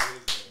trying to get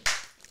his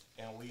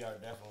name. And we are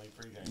definitely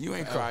pregame. You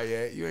ain't cry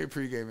yet. You ain't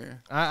pregame, man.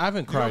 I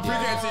haven't cried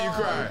yet. Pregame till you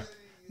cry.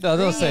 No,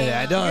 don't say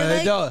that. You're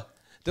like-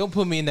 Don't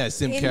put me in that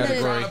sim In the-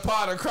 category. Crying a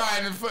pot or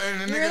crying in the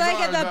You're like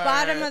at the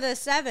bottom of the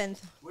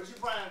seventh. What you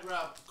crying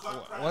about?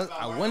 Crying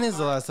about When is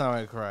the Mario last time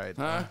I cried?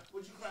 Huh?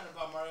 What you crying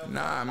about, Mario?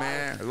 Nah,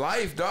 man.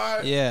 Life,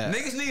 dog. Yeah.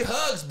 Niggas need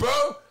hugs, bro.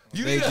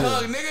 You They need a do.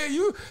 hug, nigga.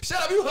 You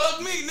shut up. You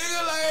hug me,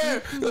 nigga.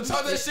 Like, you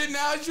talk that shit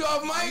now that you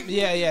off mic.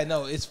 Yeah.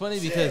 No, it's funny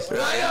because.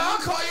 Like, yo, I'll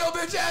call your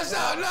bitch ass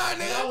out, nah,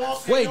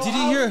 nigga. Wait, did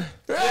you hear?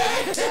 But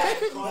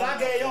I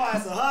gave your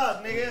ass a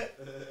hug, nigga.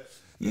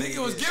 Nigga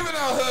was giving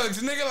out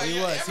hugs, nigga. Like, He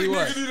yeah, was, every he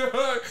nigga was. need a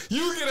hug.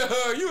 You get a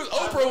hug. You was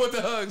Oprah with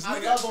the hugs, I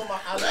nigga. love on my.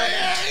 I love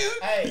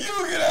Hey.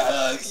 You get a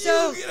hug.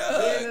 So- You get a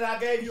Being hug. that I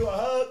gave you a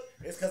hug,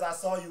 it's because I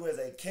saw you as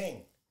a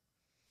king.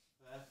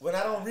 When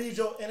I don't read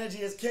your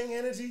energy as king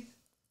energy,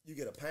 you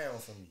get a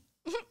pound from me.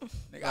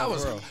 Nigga, I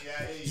was.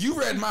 You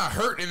read my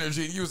hurt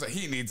energy. And you was like,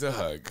 he needs a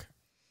hug.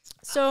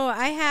 So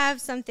I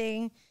have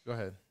something. Go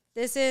ahead.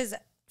 This is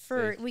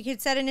for, we could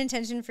set an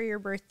intention for your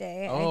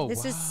birthday. Oh,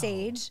 This is wow.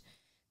 sage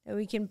that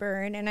we can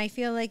burn. And I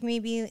feel like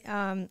maybe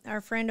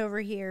our friend over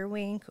here,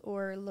 Wink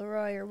or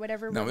Leroy or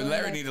whatever. No, we're but going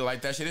Larry with, need to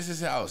like that shit. This is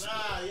his house.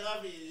 Nah,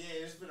 y'all be,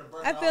 yeah, it's been a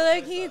burn. I feel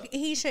like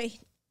he should,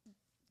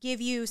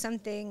 give you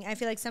something. I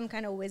feel like some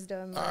kind of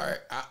wisdom. All right.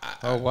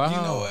 Oh, wow.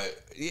 You know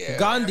what? Yeah.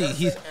 Gandhi. And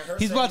her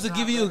He's sage about to is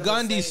give not you a regular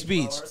Gandhi sage, bro.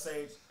 speech. Her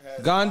sage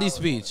has Gandhi flowers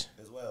on it speech.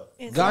 as well.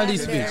 It's Gandhi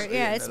lavender. speech.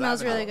 Yeah, it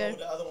smells really I don't know good. what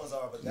the other ones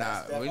are, but Nah,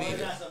 that's we need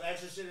definitely- it. Some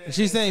extra shit in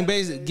She's saying, it.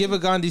 basically, give a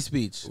Gandhi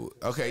speech.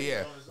 Okay,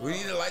 yeah. We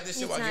need to light this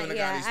shit It's while not, giving a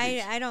yeah, Gandhi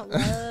speech. I don't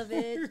love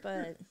it,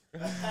 but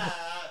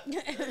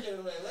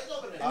Let's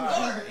open the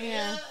door.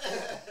 yeah.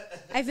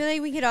 I feel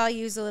like we could all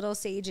use a little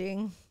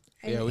saging.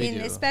 Yeah, we do.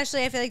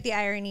 Especially, I feel like the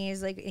irony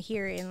is like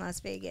here in Las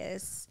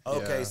Vegas.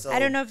 Okay, Yeah. so I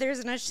don't know if there's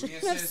enough, We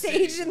in enough Sin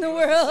sage City. in the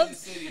We in world.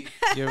 Sin City.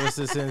 Give us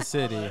a Sin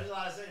City. There's a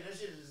lot of saying. That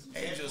shit is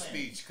Angel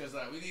speech, because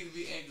like, we need to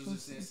be angels in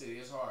Sin City.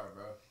 It's hard,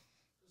 bro.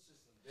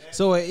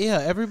 So,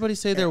 yeah, everybody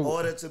say in they're.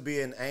 order to be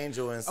an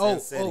angel in Sin Oh,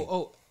 City,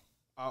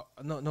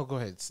 no, go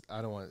ahead.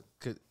 I don't want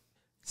to.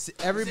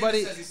 Everybody.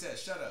 He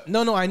says, shut up.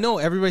 No, I know.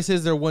 Everybody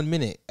says they're 1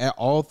 minute.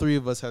 All three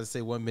of us have to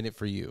say 1 minute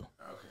for you.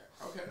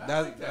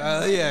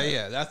 Okay.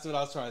 Yeah. That's what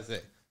I was trying to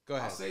say. Go I'll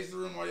ahead. sage the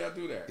room while y'all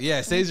do that.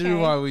 Yeah, sage the room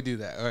Okay. while we do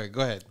that. All right,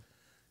 go ahead.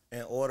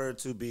 in order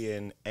to be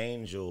an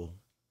angel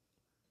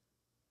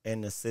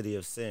in the city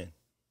of sin,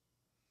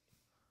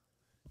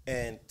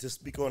 and to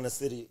speak on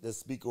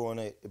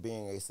it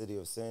being a city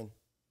of sin,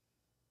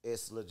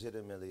 it's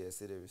legitimately a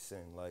city of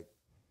sin. Like,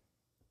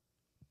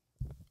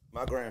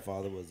 my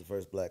grandfather was the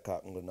first black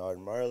cop in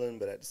Glenarden, Maryland,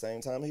 but at the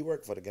same time, he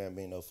worked for the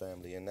Gambino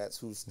family, and that's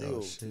who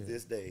still, to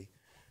this day,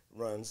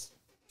 runs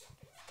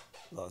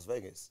Las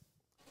Vegas.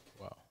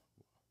 Wow.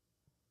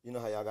 You know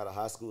how y'all got a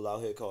high school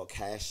out here called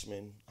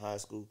Cashman High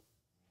School?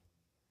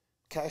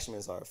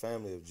 Cashmans are a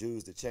family of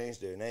Jews that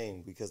changed their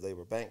name because they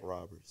were bank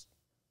robbers.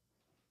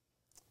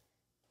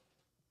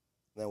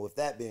 Now, with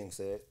that being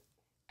said,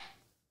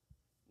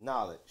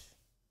 knowledge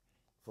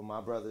for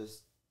my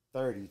brothers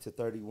 30 to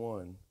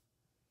 31,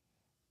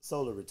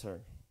 solar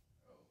return.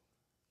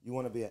 You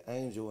want to be an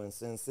angel in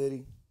Sin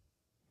City?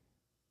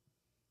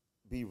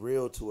 Be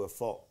real to a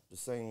fault, the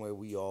same way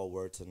we all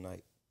were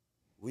tonight.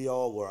 We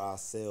all were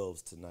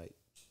ourselves tonight.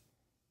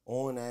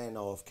 On and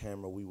off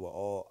camera, we were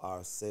all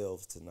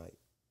ourselves tonight.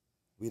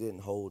 We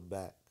didn't hold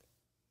back.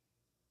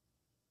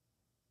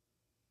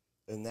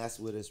 And that's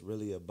what it's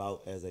really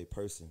about as a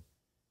person.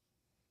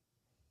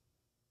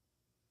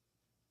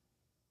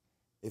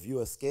 If you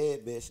a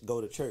scared bitch,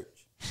 go to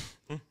church.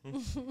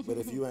 But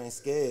if you ain't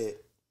scared,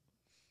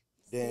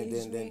 then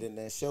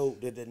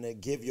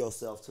give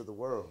yourself to the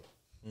world.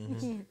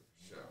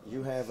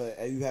 You have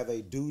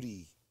a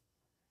duty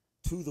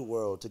to the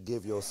world to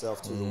give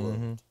yourself to the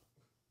world.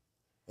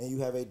 And you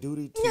have a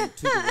duty to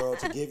the world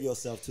to give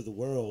yourself to the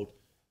world.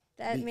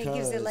 That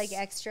gives it like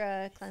Because-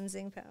 extra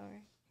cleansing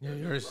power. Yeah,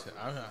 yours.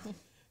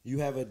 You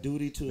have a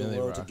duty to the Really,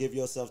 world bro. to give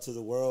yourself to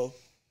the world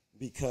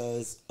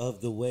because of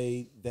the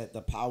way that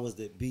the powers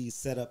that be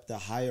set up the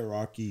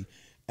hierarchy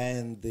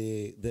and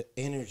the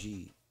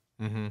energy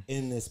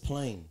in this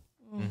plane.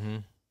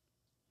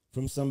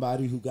 From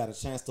somebody who got a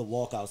chance to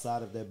walk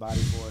outside of their body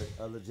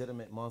for a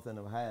legitimate month and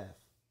a half.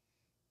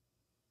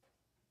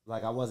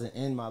 Like, I wasn't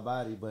in my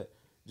body, but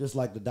just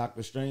like the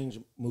Doctor Strange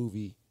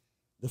movie,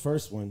 the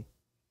first one,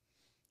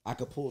 I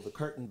could pull the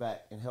curtain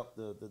back and help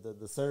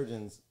the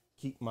surgeons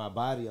keep my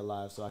body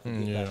alive so I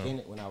could get back in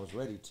it when I was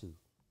ready to.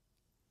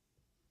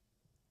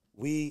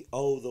 We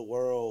owe the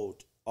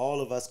world,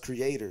 all of us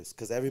creators,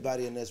 because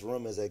everybody in this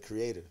room is a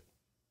creator.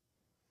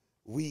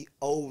 We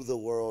owe the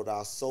world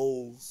our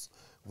souls.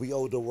 We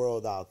owe the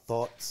world our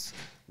thoughts.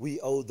 We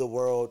owe the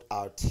world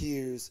our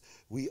tears.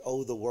 We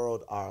owe the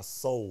world our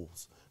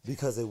souls,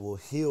 because it will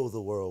heal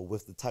the world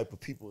with the type of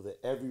people that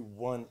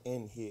everyone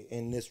in here,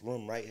 in this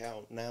room right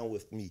now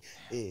with me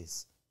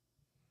is.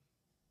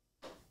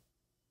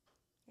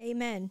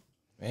 Amen.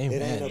 Amen.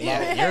 It ain't about-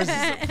 Yeah, yours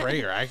is a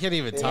prayer. I can't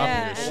even top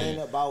Yeah. your It shit.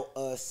 ain't about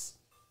us.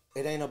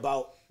 It ain't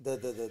about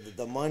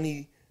the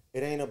money.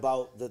 It ain't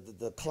about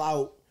the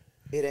clout.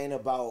 It ain't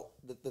about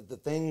the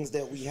things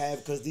that we have,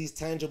 because these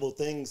tangible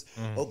things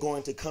are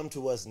going to come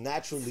to us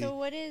naturally. So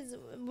what if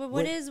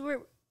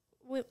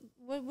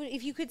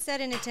you could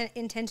set an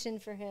intention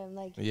for him,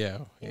 like Yeah.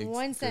 in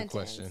one good sentence?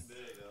 question.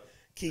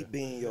 Keep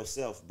being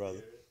yourself,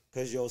 brother,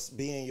 because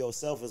being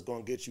yourself is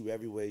going to get you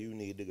everywhere you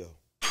need to go.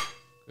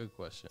 Good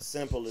question.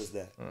 Simple as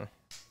that.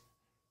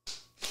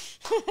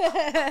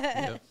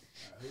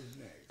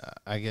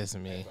 I guess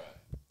me.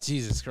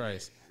 Jesus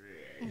Christ.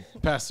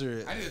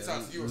 Pastor I need to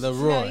talk to you. No,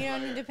 Leroy. you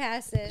don't need to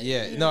pass it.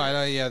 Yeah, no, I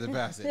know you have to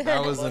pass it.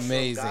 That was What's your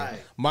amazing. guy?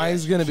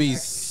 Mine's gonna be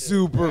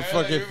super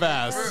fucking you're-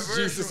 fast.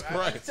 we're- Jesus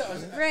Christ.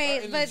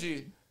 Right, but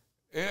Energy.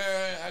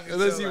 Yeah, I can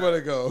Unless tell, you like, want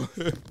to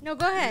go. no,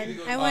 go ahead.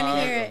 I want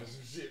to hear it.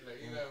 shit, like,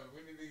 you know,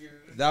 we need to get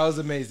it. That was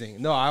amazing.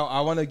 No,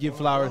 I want to give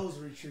flowers.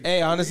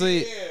 Hey,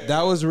 honestly,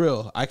 that was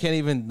real. I can't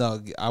even.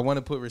 No, I want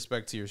to put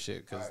respect to your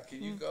shit because.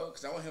 Can you go?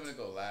 Because I want him to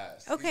go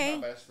last. Okay.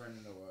 He's my best friend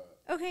in the world.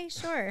 Okay,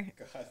 sure.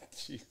 God,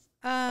 jeez.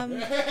 Um,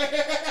 Nah,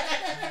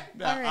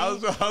 right. I was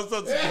supposed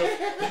to go. I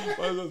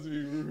was supposed to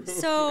be rude.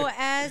 so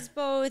as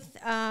both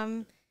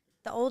the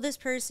oldest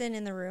person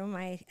in the room,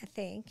 I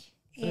think,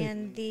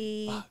 and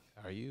the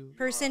Are you?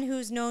 person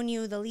who's known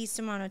you the least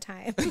amount of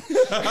time.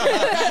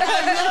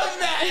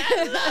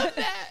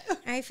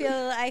 I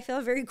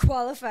feel very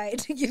qualified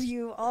to give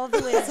you all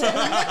the wisdom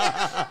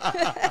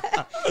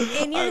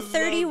in your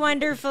 30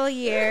 wonderful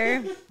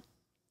year.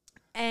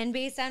 And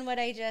based on what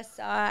I just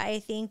saw, I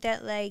think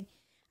the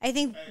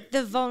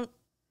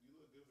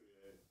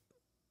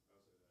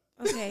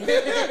Okay.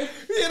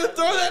 You had to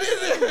throw that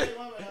in there.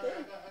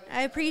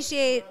 I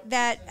appreciate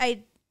that I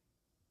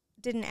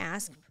didn't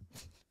ask.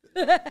 I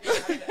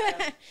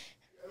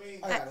mean,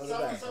 I gotta go to the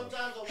bathroom.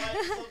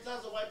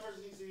 sometimes a white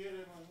person needs to hear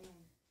them. Like,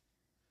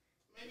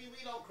 maybe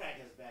we don't crack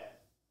as bad.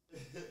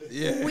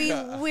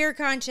 Yeah. We're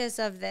conscious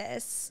of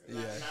this.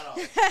 Not all.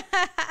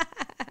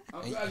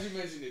 I'm glad you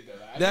mentioned it,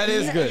 though. That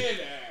is good.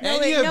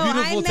 And you have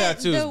beautiful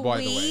tattoos, by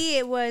the way.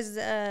 It was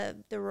the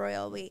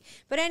royal we.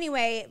 But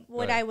anyway,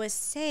 what I was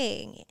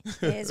saying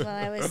is, while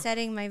I was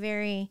setting my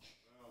very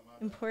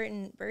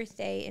important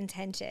birthday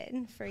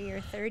intention for your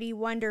 30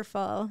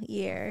 wonderful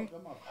year.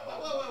 Wait.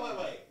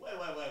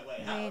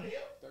 How old are you?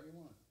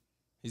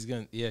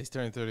 31. He's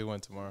turning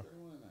 31 tomorrow.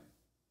 31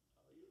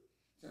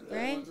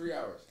 tonight. Right? 3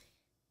 hours.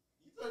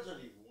 You turned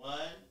 31.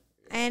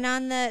 And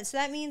so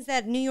that means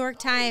that New York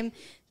time,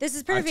 this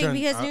is perfect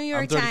because New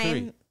York I'm 33.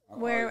 time,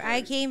 where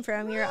I came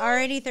from, you're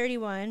already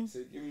 31. So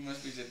give me my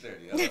speech at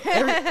 30.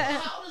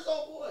 How old is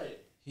old boy?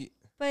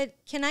 But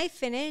can I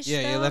finish?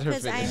 Yeah, though? let her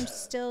 'Cause finish. I'm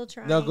still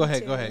trying. No, go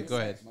ahead. to- Go ahead.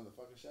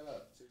 Motherfucker, shut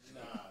up. Nah,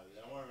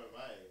 don't worry about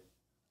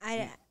my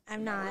age.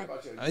 I'm not.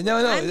 No.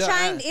 I'm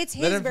trying. It's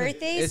let his him-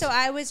 birthday, it's- so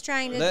I was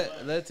trying to.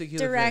 Let Tequila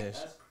direct- finish.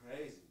 That's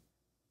crazy.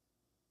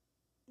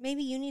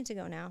 Maybe you need to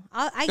go now.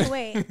 I can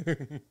wait.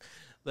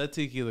 Let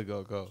Tequila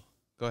go. Go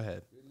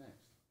ahead.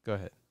 Go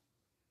ahead.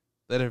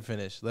 Let her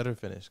finish.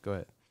 Go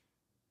ahead.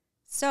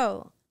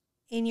 So,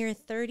 in your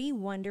 30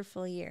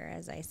 wonderful year,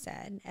 as I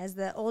said, as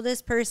the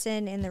oldest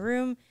person in the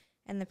room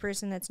and the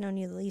person that's known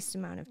you the least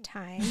amount of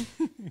time,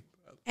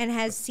 and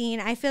has seen,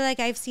 I feel like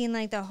I've seen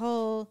like the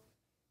whole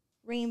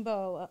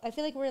rainbow. I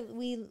feel like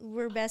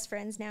we're best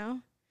friends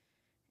now,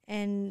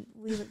 and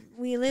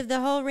we live the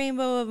whole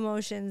rainbow of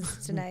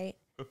emotions tonight.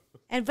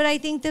 But I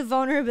think the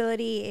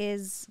vulnerability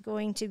is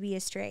going to be a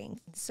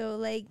strength. So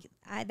like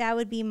that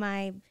would be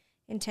my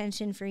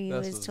intention for you,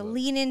 That's is what's to up.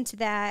 lean into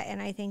that,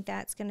 and I think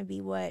that's going to be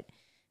what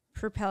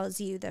propels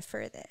you the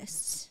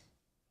furthest.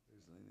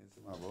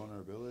 Into my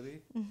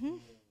vulnerability.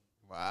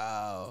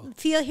 Wow.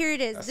 Feel, here it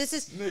is. This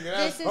is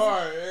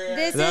hard.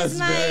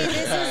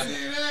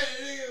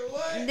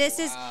 this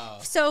is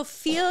so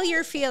feel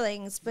your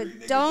feelings, but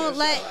don't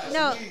let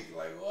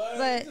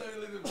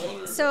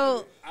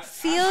so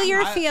feel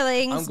your I'm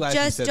feelings, glad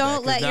just you said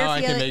don't that, 'cause let your now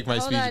feelings I can make my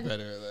hold speech on.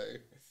 better.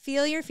 Like,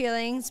 Feel your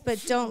feelings,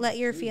 but don't let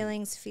your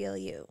feelings feel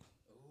you.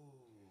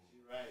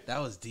 that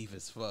was deep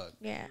as fuck.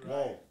 Yeah.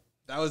 Whoa.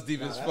 That was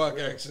deep as fuck,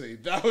 actually.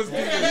 That was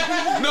deep.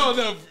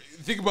 No.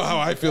 Think about how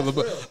I feel.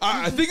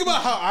 I think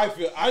about how I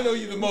feel. I know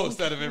you the most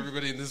out of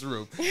everybody in this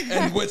room.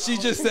 And what she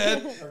just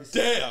said,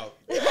 damn.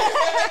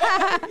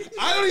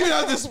 I don't even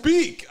have to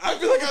speak. I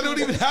feel like I don't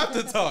even have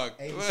to talk.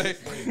 Like,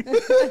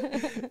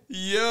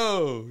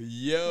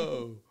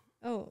 yo.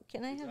 Oh,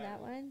 can I have that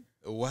one?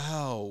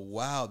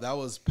 Wow. That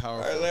was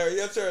powerful. All right, Larry.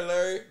 Your turn,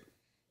 Larry. It's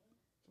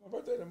my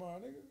birthday tomorrow,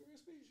 nigga. Give me a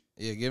speech.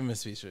 Yeah, give him a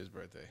speech for his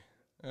birthday.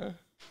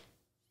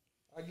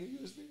 I give you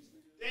a speech,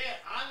 nigga. Damn,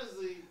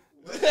 honestly,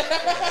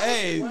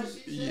 Hey, what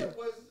she said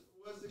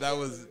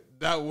was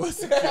that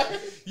was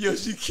yo.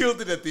 She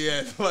killed it at the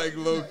end, like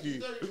low key.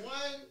 31.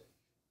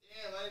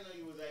 Damn, I didn't know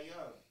you was that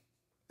young.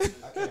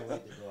 I can't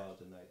wait to go out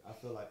tonight. I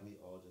feel like we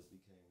all just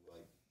became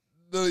like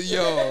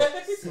Yo,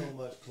 so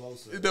much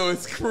closer. no,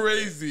 it's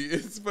crazy.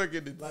 It's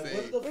fucking Like insane.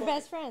 what the We're fuck?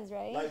 best friends,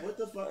 right? Like what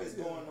the fuck is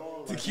going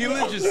on?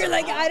 Tequila just You're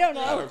like, I don't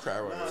I know. don't cry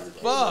right now.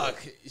 fuck.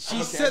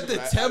 She set the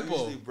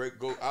tempo.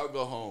 I would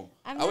go home.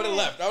 I'm I would have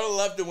not- left. I would have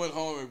left and went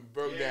home and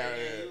broke down.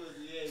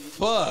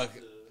 Fuck.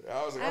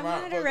 I was like, I'm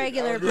out. not a Fuck it.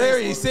 regular I was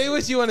Larry, just- say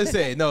what you want to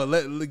say. No,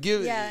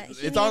 give. Yeah,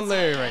 he It's on needs-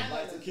 Larry right now.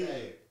 Like tequila.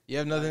 You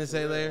have nothing to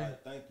say, Larry?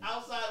 Like, thank you.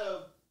 Outside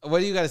of What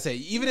do you got to say?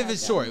 Even if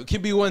it's short, it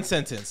can be one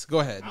sentence. Go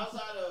ahead.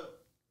 outside of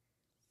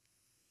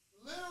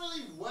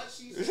literally what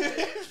she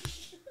said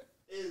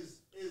is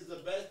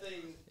the best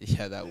thing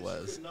Yeah, that that you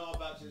was. could know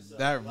about yourself.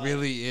 That Like,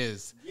 really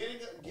is. getting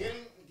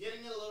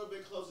it a little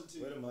bit closer to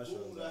Where the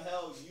mushrooms who the at?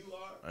 hell you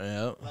are.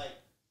 Yeah. Like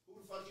who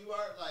the fuck you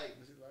are. Like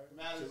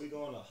matters. Should we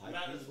go on a hike?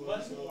 Matters before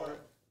much we go? more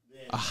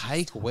than A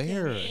hike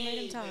where?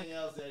 anything talk.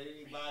 else that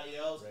anybody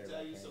else can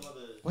tell you. Some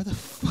other What the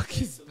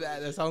fuck is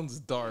that? That sounds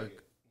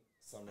dark.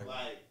 Something.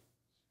 like.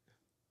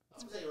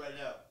 I'm gonna tell you right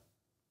now.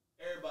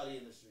 Everybody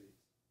in the streets.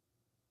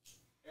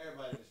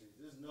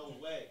 There's no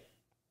way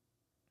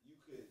you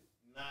could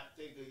not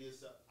think of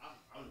yourself. I'm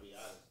gonna be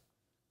honest.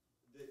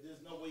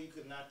 There's no way you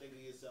could not think of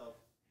yourself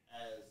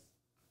as.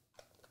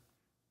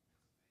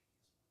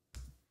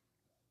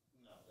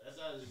 No, that's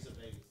not just a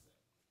Vegas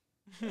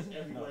thing. That's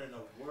everywhere in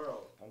the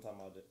world. I'm talking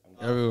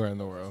about. Everywhere in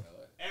the world.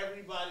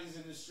 Everybody's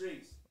in the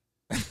streets.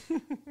 Oh, my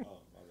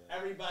bad.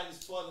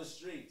 Everybody's for the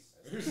streets.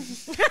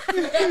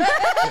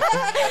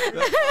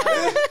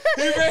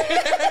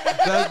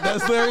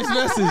 That's Larry's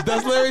message.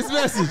 That's Larry's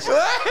message.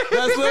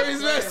 That's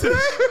Larry's message.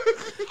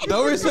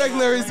 Don't respect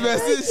Larry's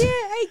message.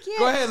 I can't.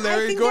 Go ahead,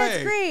 Larry. I think Go that's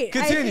ahead. Great.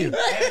 Continue.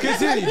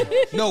 Continue.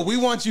 No, we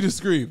want you to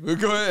scream.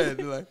 Go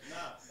ahead. Like,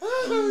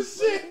 Oh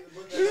shit!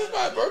 This is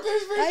my birthday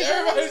speech.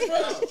 Everybody's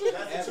birthday.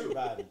 That's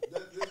everybody.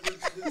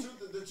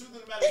 The truth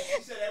of the matter is,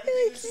 she said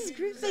everything that she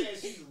Group, said, like,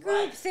 she's group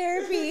right.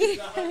 therapy. She's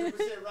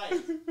 100% right.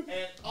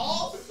 And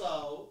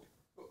also,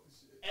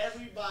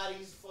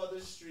 everybody's for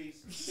the streets.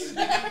 And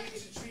we need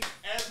to treat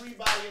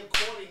everybody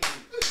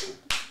accordingly.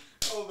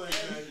 Oh my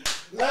god.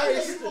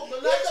 Larry's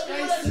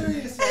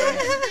serious.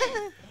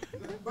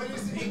 But it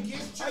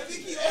gets tricky. I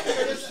think he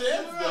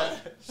understands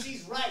that.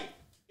 She's right.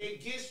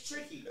 It gets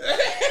tricky.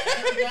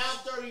 You're now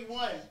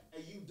 31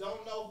 and you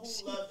don't know who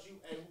loves you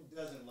and who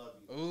doesn't love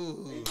you.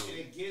 ooh. And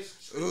it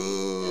gets tricky.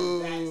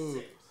 Ooh. And that's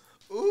it.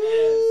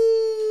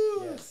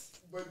 Ooh. Yes.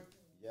 But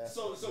Yes.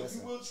 so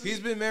Listen. you will treat. He's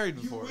been married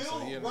You before, will so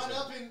he run understands.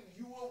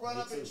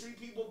 up and treat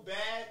people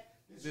bad.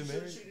 He's been You should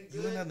married? treat it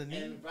You went good on the knee?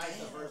 and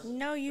vice versa.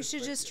 No, you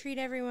should just treat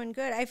everyone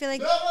good. I feel like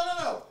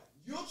No.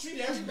 You'll treat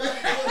everybody good.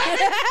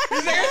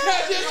 He's like, it's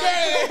not just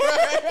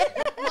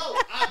birthday. No,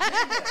 I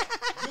mean that.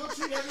 You'll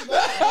treat everybody good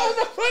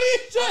What are you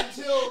trying?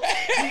 until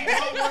you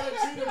don't want to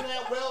treat them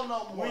that well no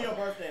more. When your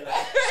birthday, like,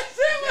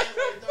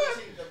 January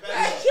 13th, the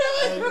best.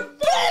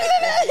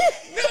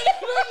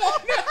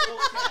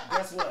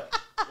 guess what?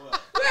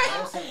 What?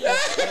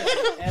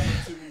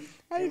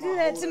 I do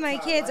that to my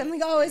kids. I'm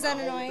like, oh, is that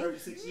annoying?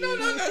 No.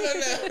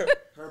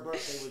 Her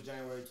birthday was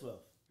January 12th.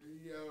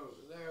 Yo,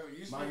 Larry,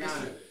 you My speaking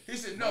nana. shit. He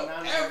said, My no,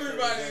 nana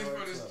everybody is birthday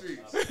for the was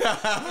streets.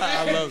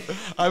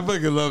 I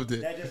fucking loved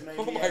it. That just made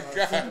Oh me my have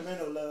God. a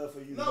sentimental love for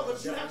you. No,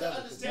 but you have to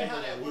understand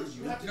how that works.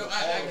 You have to No, I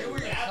get where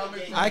you're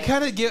coming from. I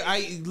kind of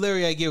get,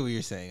 Larry, I get what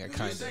you're saying. I You're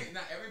kind of. saying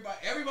not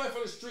everybody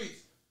for the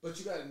streets, but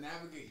you got to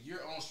navigate your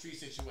own street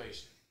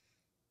situation.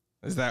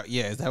 Is that what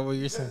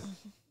you're saying?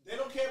 They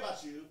don't care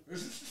about you.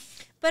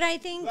 But I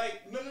think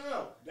Like,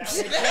 no. That's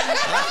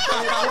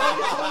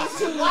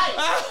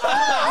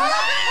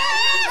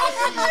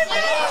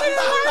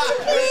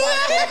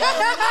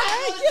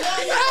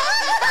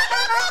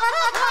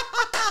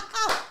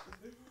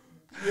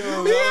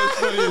Yo, that was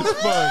funny as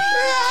fuck.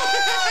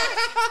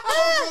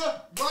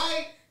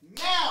 right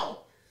now.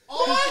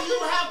 All you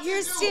have to you're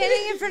do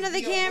standing in front of the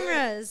is be aware.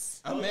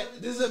 cameras.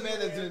 This is a man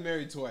that's been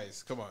married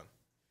twice. Come on.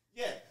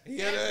 Yeah.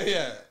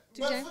 Yeah.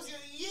 Two But times?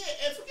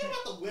 and forget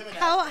about the women.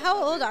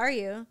 How old are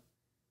you?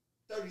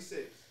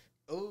 36.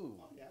 Ooh.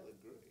 Y'all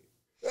look great.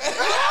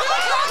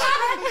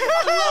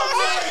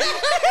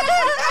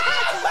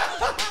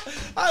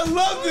 I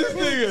love this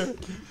nigga.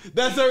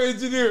 That's our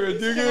engineer,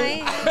 dude.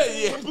 Can I-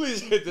 Yeah,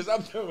 please hit this.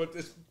 I'm done with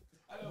this.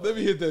 Let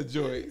me hit that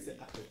joint.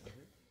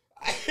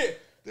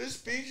 This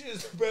speech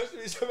is the best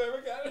speech I've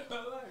ever got in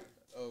my life.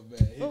 Oh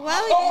man. But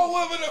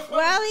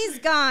while he's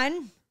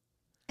gone,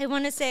 I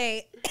want to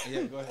say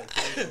Yeah, go ahead.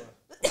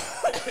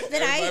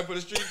 that Everybody for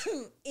the streets.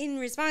 in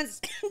response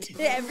to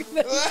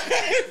everybody,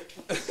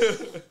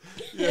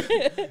 Yeah, go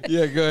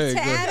ahead. to Go ahead.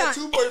 add on,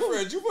 Two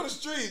boyfriends, you for the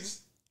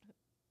streets.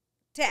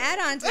 to add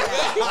on to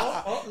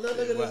that,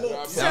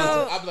 Look.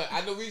 So- I'm like,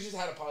 I know we just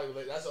had a party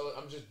later. That's all.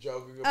 I'm just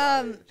joking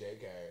about it.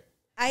 JK.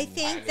 I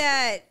think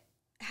that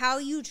how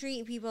you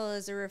treat people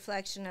is a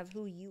reflection of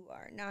who you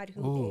are, not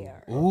who they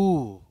are.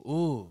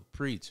 Ooh.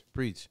 Preach.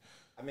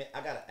 I mean,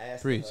 I gotta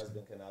ask Preach. the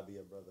husband, can I be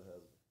a brother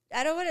husband?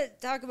 I don't want to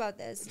talk about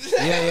this.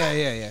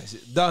 Yeah.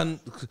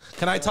 Done.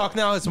 Can I talk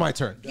now? It's my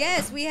turn.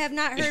 Yes, we have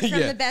not heard from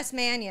Yeah. the best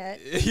man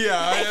yet.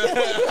 Yeah.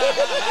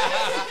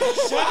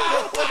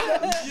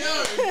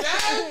 Yo,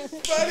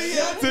 that's funny.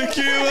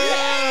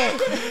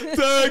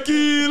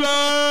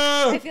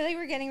 Tequila. I feel like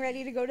we're getting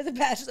ready to go to the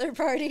bachelor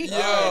party.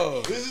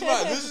 Yo. This is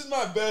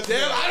my best.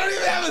 Damn, man. I don't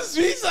even have a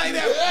speech like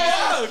that.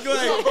 Fuck,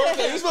 This is my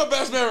birthday. This is my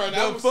best man right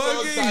now. I'm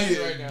so excited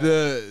right now.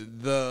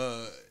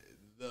 the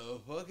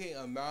fucking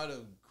amount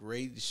of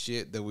great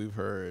shit that we've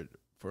heard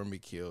from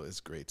Mikil is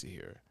great to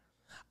hear.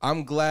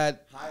 I'm glad.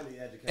 Highly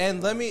educated.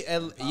 And let me,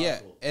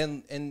 Powerful.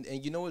 and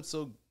you know what's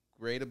so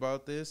great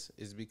about this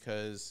is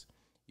because,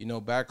 you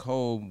know, back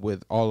home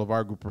with all of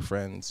our group of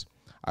friends,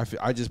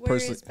 I just Where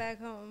personally is back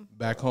home?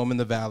 back home in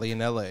the Valley in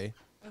LA.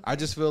 I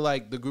just feel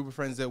like the group of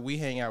friends that we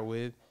hang out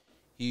with,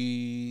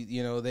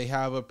 they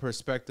have a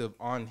perspective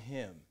on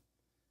him.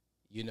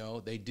 You know,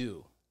 they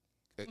do.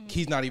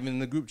 He's not even in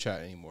the group chat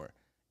anymore.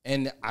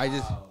 And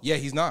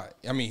he's not.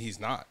 I mean, he's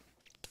not.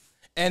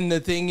 And the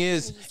thing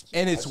is,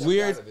 and it's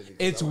weird.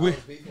 It's weird.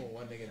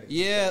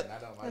 Yeah.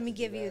 Let me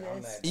give you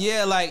this.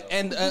 Yeah, like,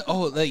 and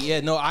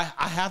I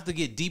have to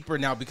get deeper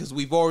now because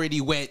we've already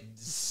went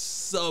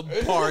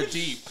subpar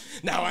deep.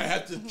 Now I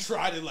have to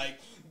try to like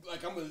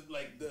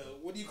like the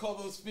what do you call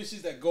those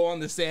fishes that go on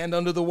the sand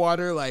under the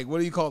water? Like what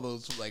do you call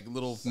those like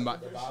little those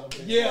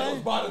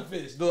bottom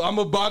fish. I'm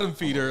a bottom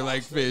feeder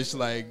like fish.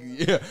 Like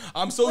yeah,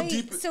 I'm so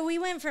deep. So we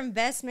went from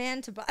best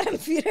man to bottom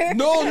feeder.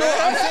 No, I'm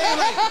saying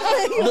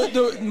like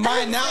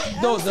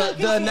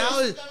the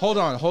analogy. Hold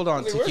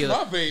on,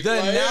 Tequila.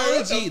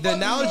 The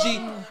analogy.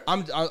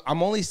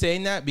 I'm only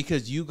saying that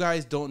because you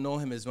guys don't know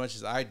him as much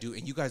as I do,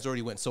 and you guys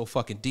already went so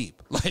fucking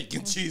deep. Like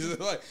Jesus,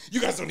 like you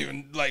guys don't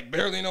even like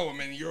barely know him,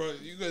 and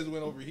you guys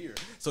went over here.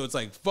 So it's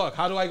like fuck.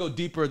 How do I go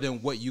deeper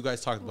than what you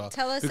guys talked about?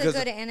 Tell us a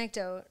good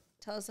anecdote.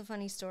 Tell us a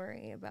funny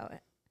story about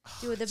it.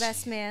 Do with the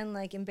best man,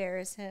 like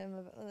embarrass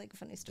him, like a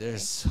funny story.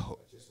 There's so.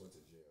 I just went to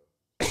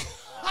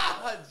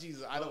jail.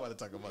 Jesus, I don't want to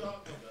talk about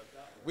it.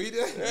 We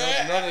did. No,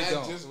 they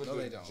don't. No,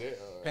 they don't.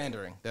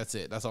 Pandering. That's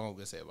it. That's all I'm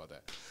gonna say about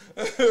that.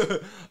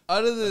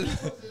 Other than. I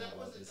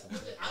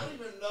don't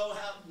even know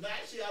how.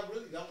 Actually, I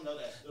really don't know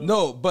that.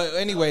 No, but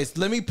anyways,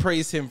 let me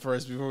praise him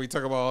first before we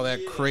talk about all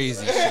that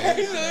crazy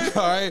shit.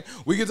 All right,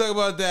 we can talk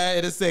about that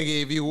in a second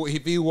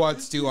if he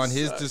wants to on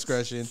his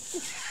discretion.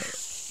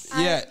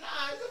 Yeah.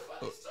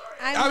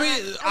 I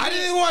mean, I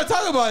didn't even want to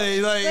talk about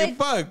it. Like,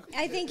 fuck.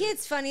 I think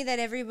it's funny that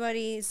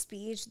everybody's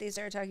speech, they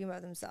start talking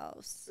about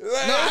themselves. No,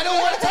 I don't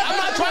want to. I'm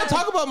not trying to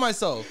talk about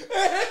myself.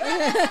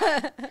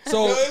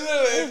 So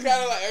it's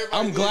kind of like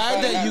I'm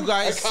glad that you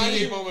guys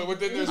see.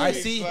 I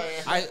see.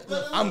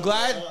 I'm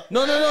glad.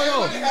 No. I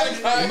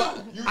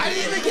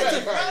didn't even get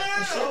to.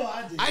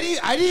 I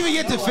didn't even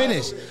get to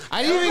finish.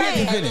 I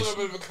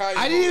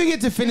didn't even get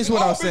to finish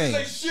what I was saying.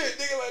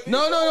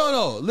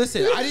 No.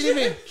 Listen, I didn't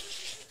even.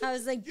 I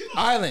was like,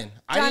 Island.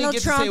 I didn't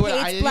get to say what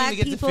I didn't even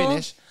get to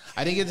finish.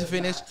 I didn't get to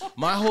finish.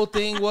 My whole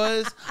thing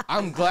was,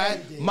 I'm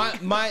glad.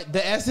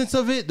 The essence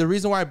of it, the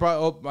reason why I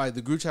brought up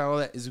the group chat and all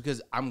that is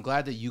because I'm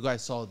glad that you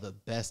guys saw the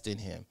best in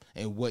him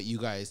and you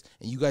guys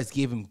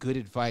gave him good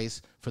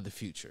advice for the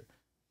future.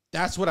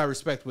 That's what I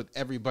respect with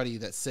everybody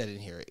that said in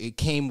here. It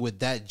came with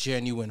that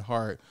genuine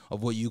heart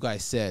of what you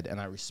guys said,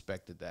 and I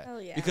respected that. Oh,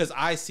 yeah. Because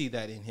I see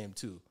that in him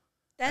too.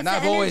 That's and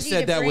I've always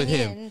said that with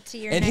him.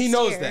 And he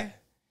knows that.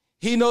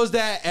 He knows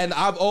that, and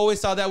I've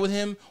always saw that with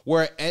him,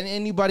 where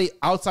anybody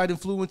outside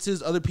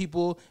influences, other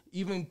people,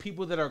 even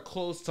people that are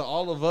close to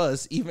all of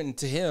us, even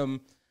to him,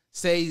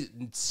 say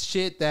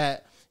shit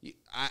that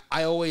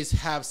I always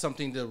have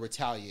something to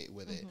retaliate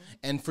with it.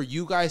 And for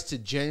you guys to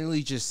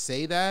genuinely just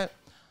say that,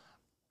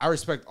 I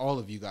respect all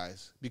of you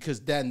guys,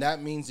 because then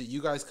that means that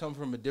you guys come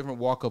from a different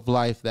walk of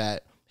life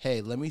that, hey,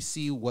 let me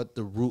see what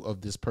the root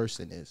of this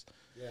person is.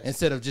 Yes.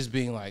 Instead of just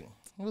being like,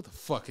 what the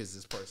fuck is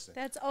this person?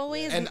 That's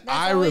always, and that's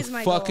I always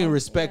my fucking goal.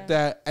 respect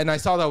that, and I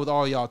saw that with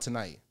all y'all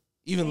tonight.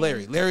 Even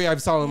Larry,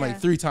 I've saw him like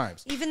 3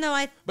 times. Even though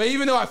I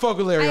fuck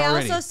with Larry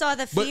already. I also saw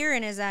the fear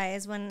in his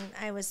eyes when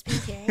I was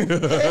speaking.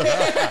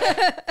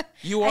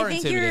 You are. I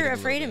think you're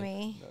afraid of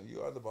me. No,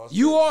 you are the boss.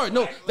 You are.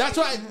 No, that's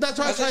why I'm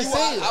trying to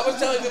say. I was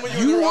telling them when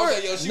you were are.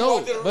 like, yo, she No,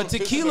 walked in the room, but pissed in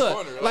the Tequila,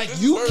 corner. like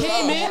you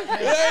came in,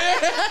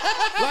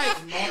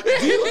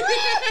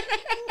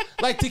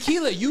 like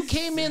Tequila, you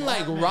came in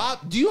like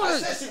Rob. Do you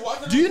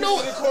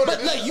know?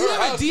 But like you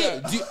have a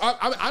DM.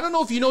 I don't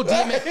know if you know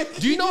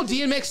DMX. Do you know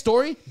DMX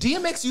story?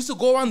 DMX used to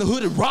go around the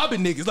hood and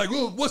robbing niggas. Like,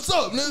 what's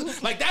up?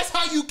 Like that's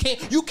how you came.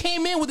 You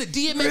came in with a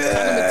DMX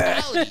kind of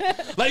mentality.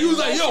 Like you was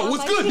like, yo,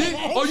 what's good,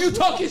 nigga? Oh, you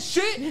talking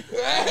shit? You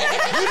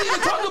didn't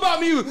even talk about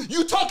me.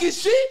 You talking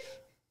shit?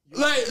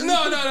 Like, no.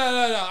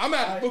 I'm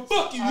at, but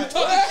fuck you. You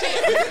talking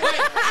shit? Like,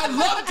 I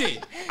loved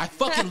it. I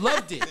fucking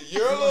loved it.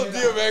 You're a little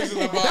DMX in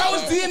the bottom. That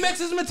was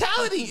DMX's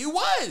mentality. It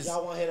was.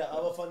 Y'all want to hear the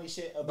other funny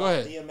shit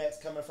about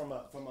DMX coming from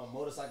a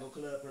motorcycle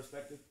club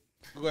perspective?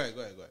 Go ahead.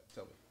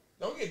 Tell me.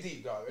 Don't get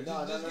deep, dog.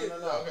 No.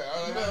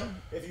 Okay,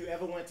 If you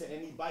ever went to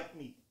any bike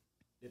meet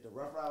that the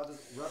Rough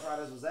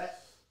Riders was at,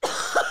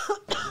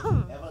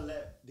 ever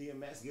let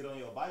DMX get on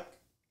your bike?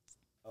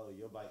 Oh,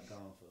 your bike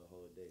gone for the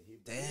whole day.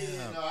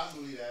 Damn. No, I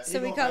believe that. So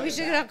we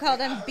should have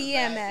called him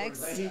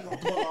BMX. He gonna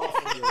pull off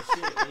of your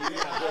shit. And you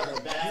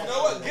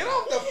know what? Get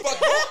off the fuck.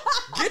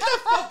 Get the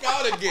fuck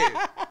out again.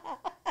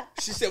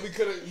 She said we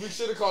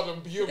should have called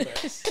him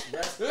BMX.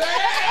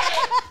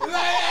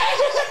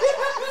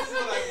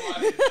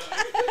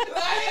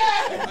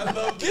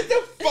 Get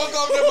the fuck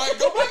off the mic.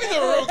 Go back in the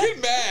room.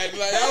 Get mad.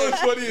 Like that was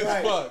funny as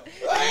fuck.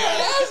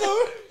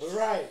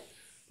 Right.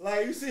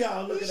 Like, you see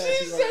how I'm looking at you.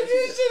 She said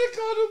you should have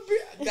called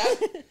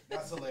him.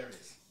 That's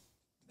hilarious.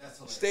 That's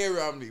hilarious. Stay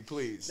around me,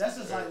 please. That's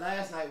just like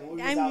last night when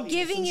we was I'm out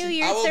giving you sushi.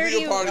 your I will 30.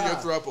 be a part of your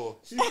throuple.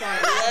 She's like,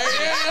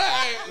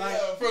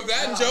 From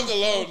that joke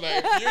alone,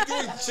 like you're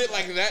doing shit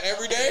like that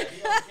every day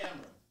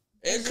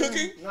and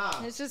cooking.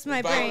 nah. It's just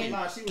my Bobby, brain.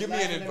 Nah, she was Give me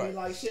an laughing at me invite.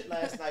 like shit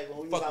last night when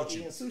we was Fuck out with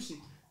you. eating sushi.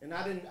 And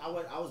I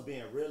was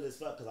being real as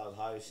fuck because I was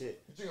high as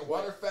shit. You drinking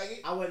water, faggot?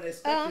 I wasn't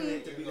expecting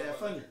it to be that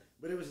funny.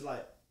 But it was just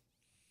like,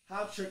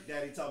 how Trick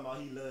Daddy talking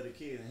about he loved the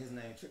kids and his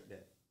name Trick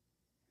Daddy?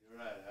 You're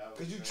right.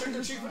 Because you trick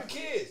or treat for the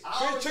kids.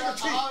 I always Trick or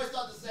treat.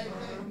 thought the same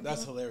thing.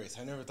 That's hilarious.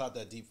 I never thought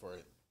that deep for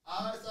it.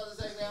 I always thought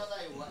the same thing. I was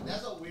like, what?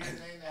 That's a weird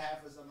name to have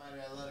for somebody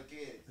that love the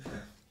kids.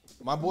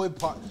 My boy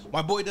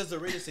does the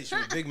radio station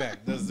with Big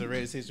Mac. Does the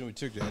radio station with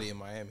Trick Daddy in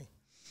Miami.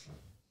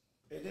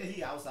 And then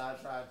he outside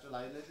trying to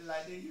like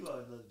then you are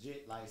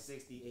legit like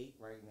 68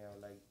 right now.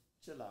 Like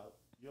chill out.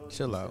 You don't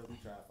Chill need to out. still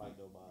be trying to fight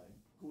nobody.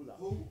 Cool out.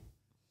 Who?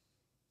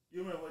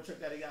 You remember when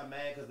Trick Daddy got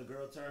mad because the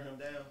girl turned him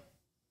down?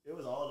 It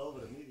was all over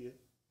the media.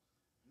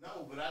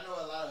 No, but I know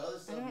a lot of other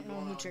stuff. I don't be know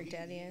going who on. Trick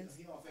Daddy is.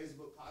 He on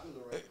Facebook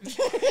popular right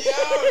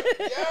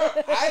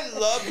Yo, I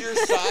love your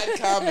side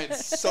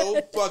comments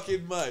so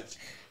fucking much.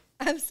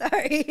 I'm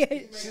sorry.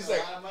 She's a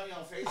like, lot of money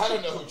on Facebook. I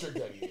don't know who Trick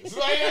Daddy is.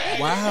 Like,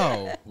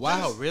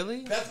 Wow,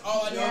 really? That's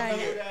all I know.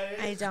 Yeah,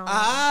 I don't.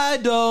 I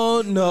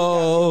don't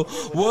know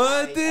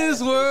what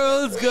this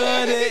world's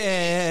gonna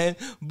end,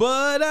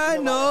 but I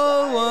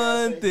know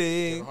one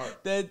thing,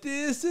 that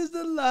this is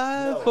the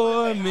life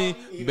for me,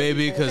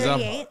 baby. Because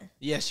 38?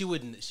 yeah, she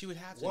would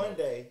have to. One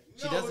day,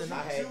 She doesn't.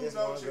 I had this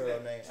one girl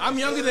named. I'm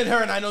younger than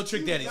her, and I know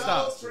Trick Daddy.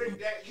 Stop. Trick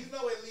Daddy. You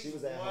know at least She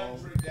was at one home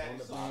Trick Daddy on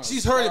the song. box.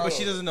 She's heard it, but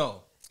she doesn't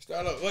know.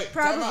 Start up. Wait,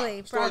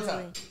 Probably, Story probably.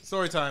 time.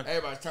 Story time.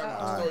 Everybody, turn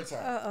out. Story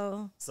time.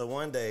 Uh-oh. So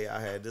one day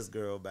I had this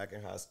girl back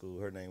in high school.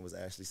 Her name was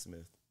Ashley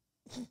Smith.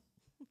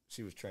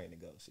 She was trained to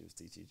go. She was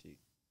TTG.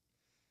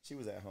 She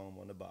was at home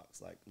on the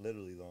box, like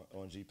literally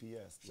on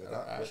GPS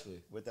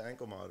with the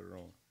ankle monitor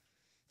on.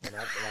 And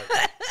I'm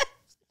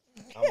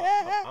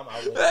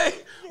out with Hey,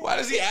 why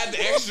does he add the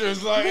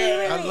extras? Like,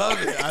 I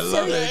love it. I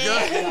love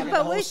it. Go.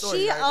 But was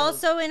she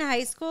also in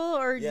high school,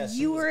 or Yeah, she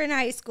you was- were in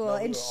high school No,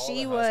 we and were all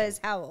she in high was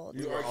school. how old?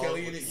 you are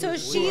Kelly in it. So You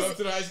she's- went up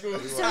to the high school.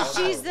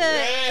 So she's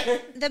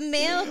the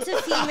male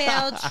to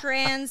female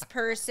trans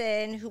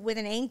person who with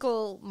an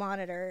ankle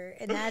monitor,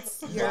 and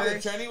that's your.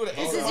 Tranny with an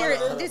This ankle is monitor.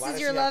 your Why this does is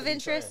she your have to love be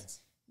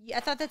interest. Yeah, I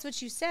thought that's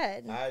what you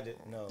said. I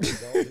didn't. No, don't do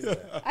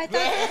that. I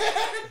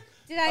thought.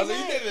 Did I I was like,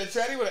 you not? dated a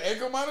tranny with an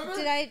ankle monitor?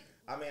 Did I?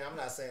 I mean, I'm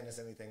not saying there's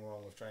anything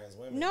wrong with trans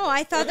women. No, but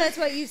I thought that's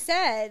what you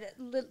said.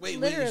 Wait,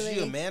 Literally. was she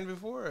a man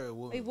before or a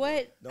woman? Wait,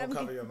 what? Don't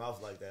cover your mouth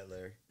like that,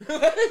 Larry.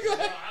 Did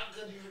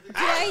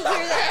I hear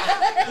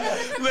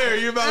that?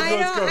 Larry, your mouth I goes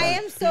don't. covered. I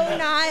am so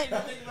not.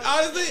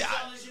 Honestly,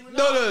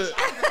 no.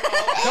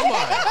 Come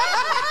on,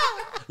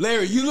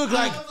 Larry. You look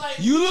like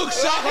you look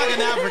shocked like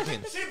an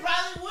African. She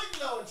probably wouldn't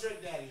know what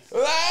Trick Daddy is.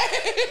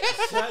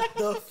 Shut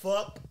the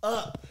fuck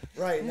up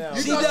right now.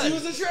 You She thought does. she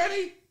was a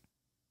tranny?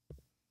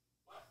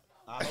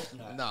 I hope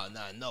not.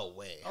 No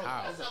way.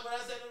 How? That's not what I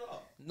said at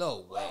all.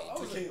 No way.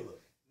 Tequila.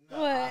 What?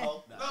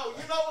 No,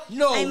 you know what?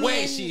 No I way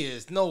mean- she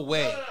is. No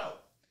way. No. Let me tell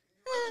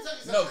you No,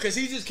 something. because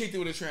he just kicked it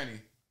with a tranny.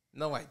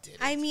 No, I didn't.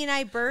 I mean,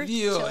 I birthed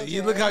You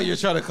children. look how you're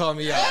trying to call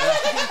me out.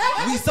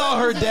 We saw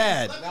her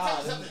dad.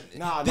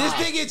 Nah, This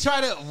nigga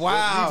tried to.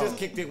 Wow. You just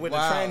kicked it with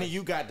Wow. the tranny.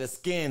 You got the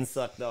skin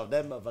sucked off.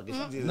 That motherfucker.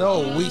 She just,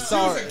 No, we She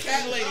saw was a her.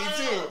 cat lady,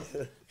 too.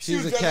 She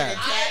was a dressed cat.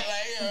 like a cat,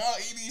 like, oh,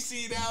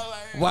 EDC now,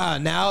 like. Wow.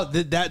 Now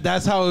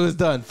that's how it was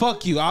done.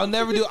 Fuck you. I'll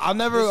never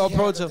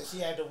approach him. She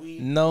had the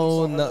weed. No, you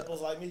saw her no.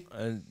 nipples like me.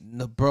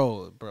 No,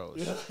 bro.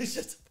 It's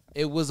just-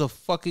 It was a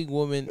fucking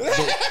woman,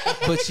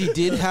 but she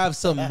did have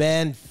some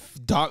man.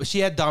 She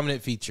had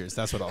dominant features.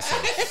 That's what I'll say.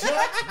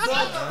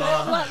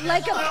 What,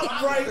 like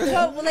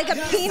a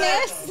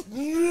penis?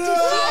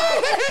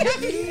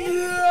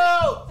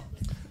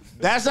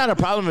 That's not a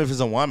problem if it's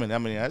a woman. I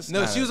mean, that's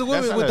No, not she was a that's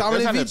woman not with that's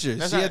dominant not features.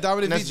 that's She not had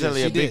dominant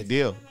necessarily features. a She big did.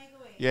 deal.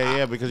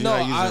 Yeah, because you're No,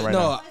 not using it right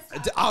now.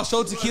 I'll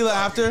show tequila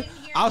after.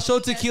 I'll show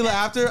tequila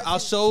after. I'll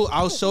show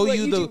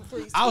you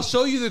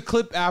the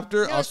clip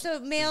after. No, so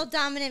male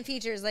dominant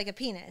features like a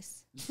penis.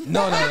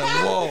 No.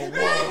 Whoa.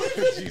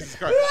 Jesus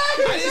Christ.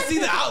 I didn't see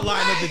the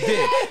outline of the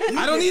dick.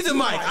 I don't need the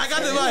mic. I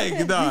got the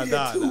mic.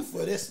 Nah. Two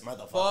for this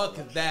motherfucker.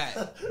 Fuck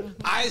that.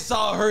 I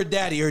saw her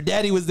daddy. Her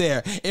daddy was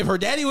there. If her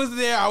daddy was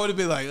there, I would have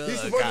been like, He's ugh,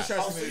 supposed God. to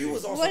try Oh, so you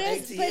was on What some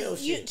is? ATL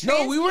But you, shit.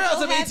 No, we were on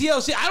some trans people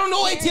ATL shit. I don't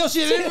know ATL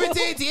shit. I never been to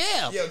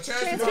ATL. Yo, trans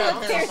Trans people people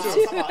have care parents. too. I'm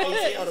talking about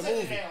ATL the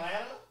movie.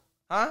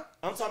 Huh?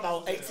 I'm talking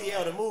about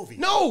ATL the movie.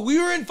 No, we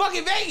were in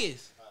fucking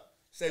Vegas.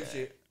 Same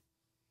shit.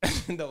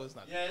 No, it's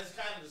not. Yeah, it's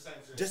kind of the same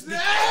shit. Just be,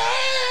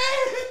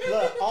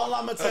 look, all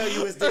I'm gonna tell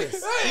you is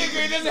this. I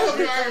agree. It doesn't help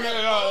your argument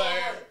at all.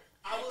 Like,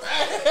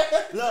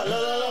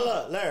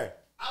 Look, Larry.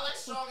 I like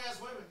strong ass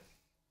women.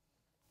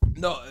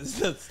 No,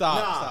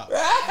 stop.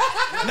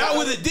 Not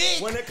with a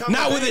dick. When it comes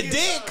Not to with a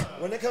Vegas, dick.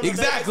 When it comes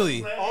Exactly.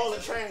 to Vegas, all the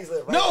trannies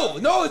live right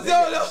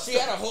No. she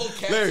had a whole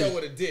cat Larry. tail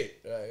with a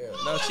dick.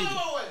 No, she.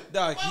 Wait.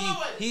 Dog,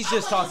 he's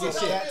just talking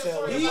shit.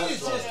 He is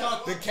just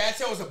talking. The cat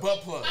tail was a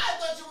butt plug. I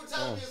thought you were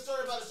telling me a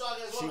story about a strong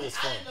ass woman. was I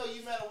fun. didn't know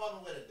you met a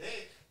woman with a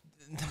dick.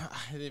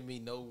 I didn't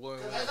mean no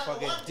word with a That's not a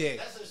fucking woman. dick.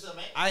 That's just a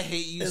man. I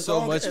hate you As so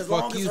long- much. as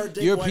long Fuck as you. her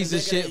dick You're a wasn't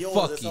piece of bigger shit. than yours,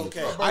 Fuck it's you.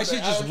 okay. I should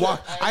just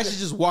walk. I should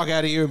just walk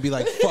out of here and be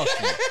like, fuck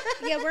you.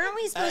 Yeah, weren't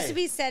we supposed Hey, to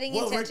be setting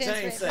what Rick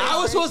intentions James for? said.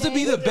 I was supposed to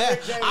be the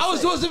best. I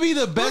was supposed to be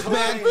the best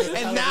man,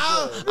 and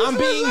now I'm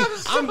being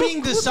Deshaun Now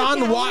we're just,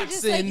 like,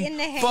 Watson in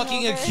the fucking hangover. Don't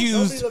be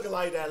accused. looking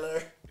like that,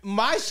 Larry.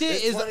 My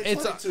shit is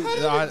It's it's.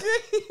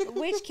 2022.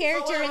 Which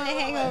character in The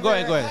Hangover Go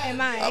ahead.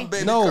 am I?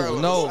 No.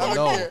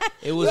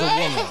 It was a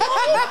woman.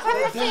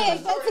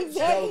 Perfect. That's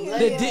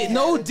exactly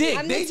No dick.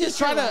 I'm They the just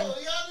teacher try to. one.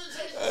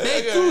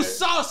 They threw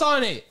sauce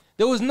on it.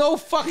 There was no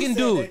fucking He said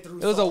dude. they threw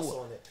It was sauce a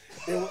on it.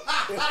 It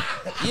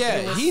was-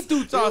 yeah. He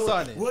threw sauce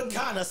on it. What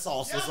kind of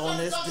sauce was Y'all on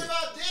this? talking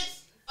about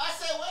dicks? I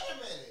said, wait a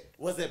minute.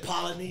 Was it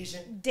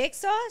Polynesian? Dick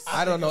sauce?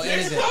 I don't know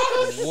anything.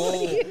 Whoa.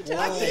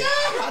 I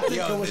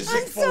think it was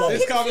I'm so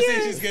This confused.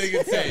 conversation's getting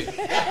insane.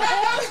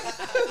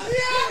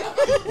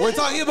 We're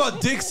talking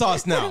about dick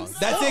sauce now.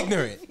 That's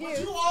ignorant. But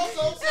you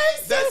also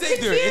said That's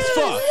ignorant. It's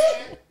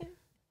fucked.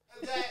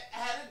 that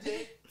had a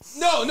dick.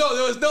 No,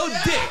 there was no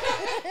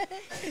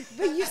dick.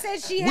 But you said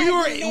she had We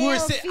were male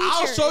sitting.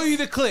 I'll features. show you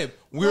the clip.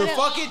 We were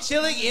What fucking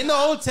chilling in the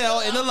hotel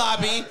in the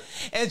lobby,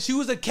 and she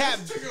was a cat.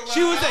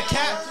 She was a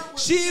cat.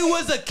 She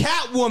was a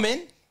cat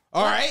woman.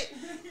 All right.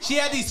 She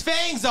had these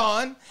fangs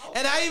on,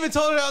 and I even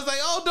told her, I was like,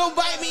 "Oh, don't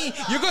bite me!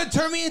 You're gonna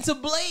turn me into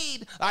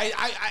Blade." I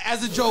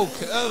as a joke.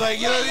 I was like,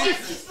 you know what I mean?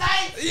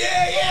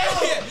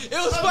 Yeah. It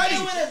was funny.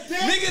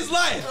 Niggas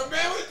life. A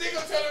man with a dick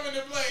will turn him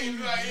into Blade.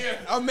 Like,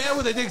 yeah. A man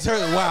with a dick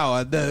turn.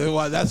 Wow,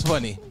 that's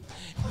funny.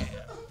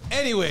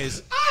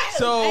 Anyways,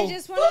 so I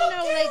just want to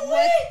know,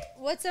 like,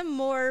 what's a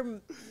more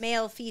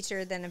male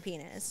feature than a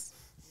penis?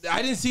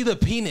 I didn't see the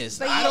penis.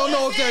 But I you- don't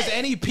know if there's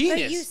any But you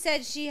penis.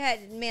 said she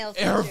had male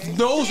Her features.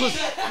 nose was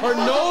her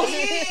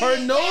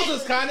nose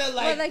was kind of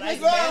like. But, like,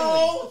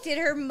 manly. did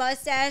her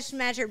mustache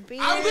match her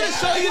beard? I'm gonna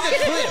show you the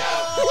clip.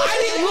 I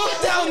didn't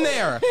look down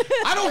there.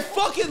 I don't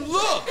fucking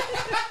look.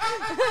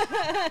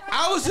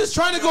 I was just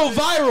trying to go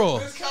viral.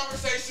 This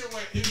conversation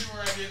went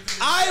anywhere I didn't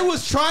think. I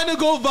was trying to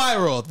go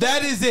viral.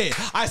 That is it.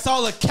 I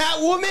saw a cat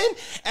woman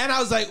and I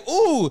was like,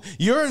 ooh,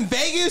 you're in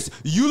Vegas?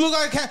 You look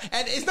like a cat.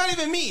 And it's not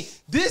even me.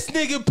 This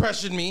nigga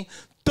pressured me.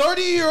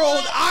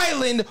 30-year-old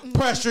Island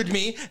pressured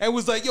me and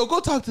was like, yo, go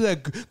talk to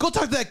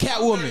that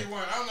cat woman.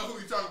 31. I don't know who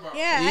you talking about.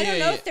 Yeah, I don't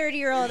know Yeah.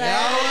 30-year-old.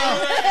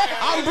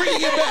 I'm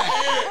bringing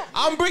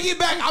it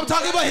back. I'm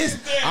talking about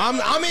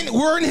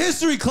we're in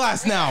history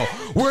class now.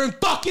 We're in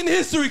fucking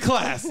history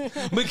class.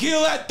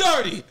 McKeel at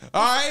 30.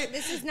 All right?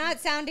 This is not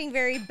sounding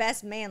very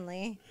best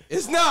manly.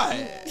 It's not.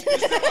 This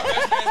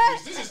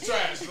is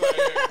trash right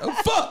here.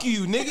 Fuck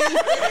you, nigga.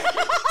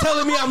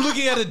 Telling me I'm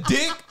looking at a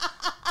dick.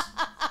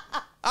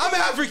 I'm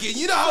African.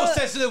 You know how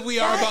sensitive we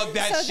are about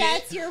that so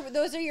shit.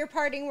 those are your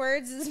parting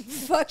words. Is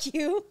fuck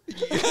you.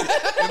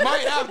 It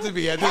might have to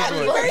be at this Happy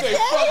point. birthday,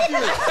 fuck you.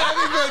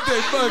 Happy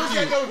birthday, fuck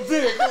you. No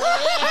dick.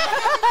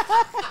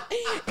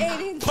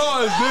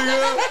 Pause,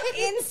 nigga.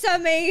 In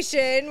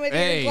summation, with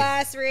Hey. your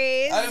glass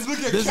raised. I just look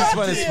at This is cat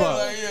fun as dick. fuck.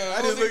 Like, yeah,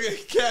 I just look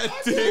at cat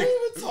I dick. can't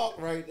even talk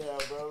right now,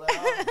 bro. Like,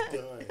 I'm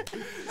done.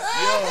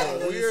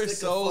 Yo, we are Stick a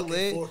so fucking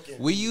lit. fork in.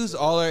 We use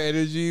all our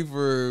energy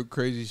for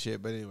crazy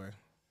shit. But anyway,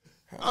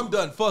 I'm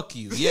done. Fuck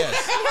you. Yes.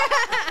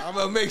 I'm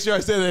gonna make sure I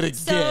say that again.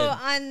 So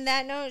on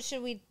that note,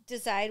 should we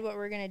decide what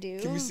we're gonna do?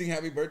 Can we sing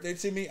happy birthday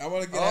to me? I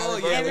want to get Oh happy yeah,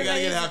 birthday. we gotta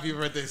Everybody's- get a happy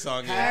birthday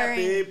song. Yeah.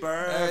 Happy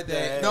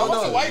birthday. No, I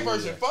want no. the white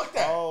version. Fuck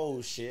that.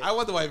 Oh, shit. I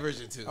want the white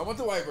version too. I want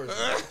the white version.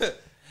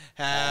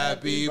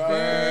 Happy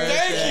birthday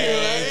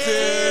birthday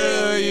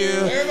to you.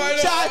 Everybody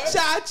know- Cha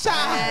cha cha.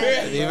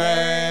 Happy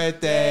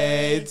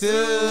birthday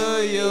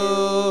to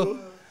you.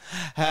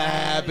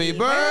 Happy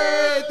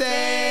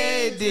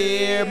birthday,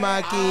 dear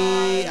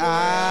Maki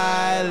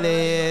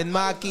Island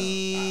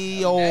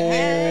Maki.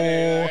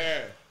 Oh.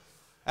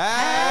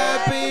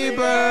 Happy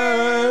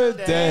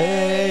birthday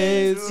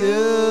to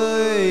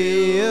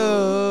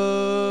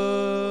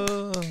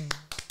you.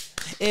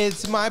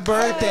 It's my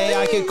birthday.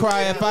 I can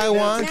cry if I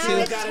want Now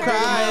to. it's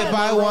Cry if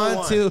I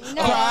want to.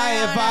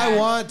 Cry if I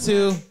want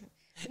to.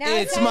 Now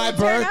It's time my to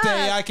turn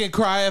birthday. up. I can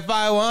cry if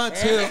I want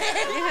to.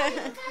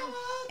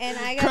 And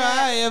I gotta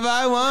Cry if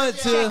I want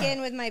check to.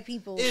 in with my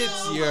people.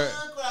 It's your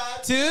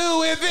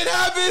two if it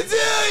happened to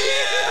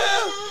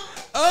you.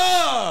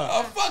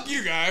 Oh, Fuck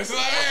you guys.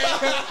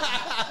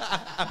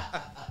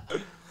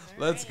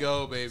 let's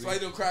go, baby. That's why you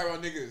don't cry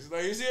around niggas.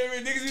 Like, you see what I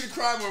mean? Niggas need to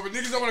cry more, but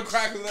niggas don't want to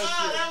cry because of that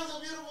shit. That was a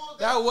beautiful.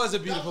 That was a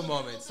beautiful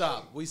moment.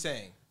 Stop. We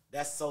sang.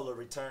 That's solar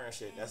return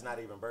shit. That's not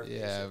even birthday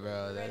Yeah, shit.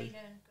 bro. Ready to go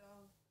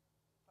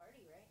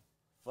party, right?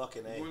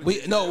 Fucking A.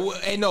 We no.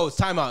 Hey, no. It's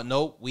time out.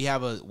 No, we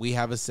have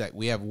a sec.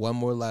 We have one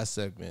more last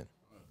segment.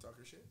 Talk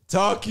your shit.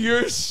 Talk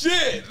your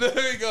shit.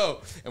 There we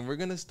go. And we're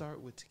gonna start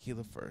with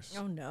tequila first.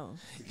 Oh no.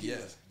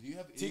 Yes. Do you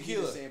have anything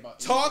Tequila. to say about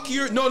Talk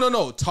your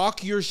no.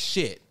 Talk your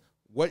shit.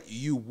 What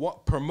you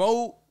want.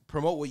 Promote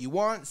what you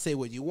want. Say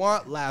what you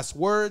want. Last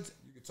words.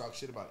 You can talk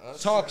shit about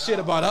us. Talk shit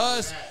about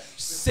us.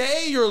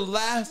 Say your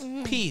last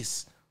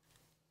piece.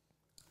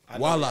 I know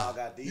Voila. y'all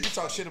got You these. can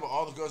talk shit about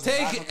all the girls. Take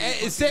that's not gonna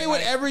be say pussy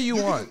whatever tonight. you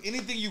can want. do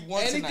anything you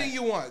want. Anything tonight.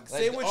 you want.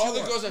 Say Like, what all you the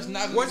want. girls that's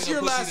not gonna What's be no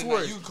your pussy last tonight,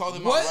 word? You can call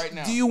them What out right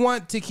now. do you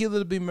want tequila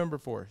to be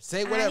remembered for?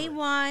 Say whatever. I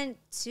want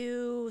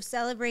to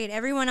celebrate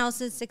everyone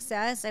else's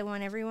success. I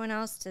want everyone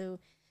else to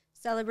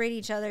celebrate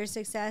each other's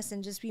success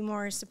and just be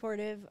more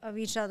supportive of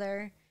each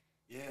other.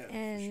 Yeah,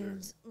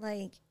 And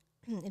like,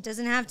 it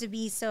doesn't have to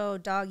be so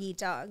dog eat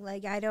dog.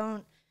 Like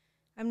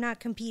I'm not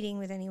competing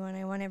with anyone.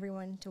 I want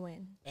everyone to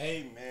win.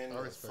 Amen. I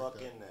respect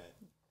Fucking that.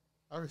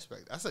 I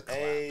respect. That's a clap.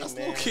 Amen That's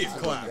low key a to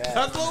clap. that.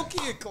 That's low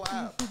key a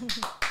clap.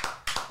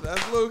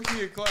 That's low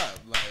key a clap.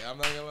 Like, I'm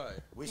not gonna lie.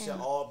 We should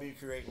all be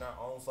creating our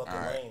own fucking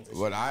lanes. It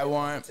What should I be a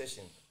want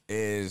competition.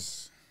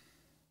 is,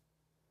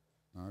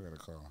 I gotta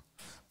call.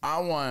 I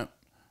want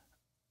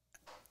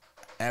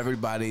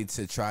everybody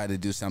to try to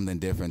do something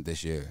different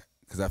this year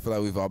because I feel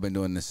like we've all been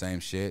doing the same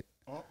shit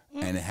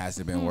and it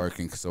hasn't been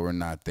working, so we're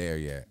not there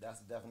yet. That's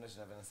the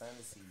definition of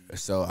insanity.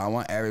 So I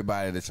want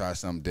everybody to try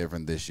something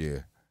different this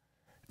year.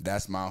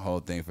 That's my whole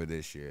thing for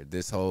this year.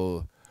 This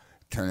whole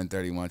turning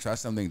 31, try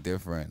something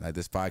different. Like,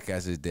 this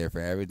podcast is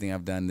different. Everything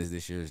I've done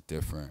this year is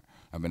different.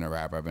 I've been a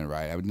rapper. I've been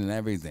writing. I've been doing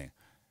everything.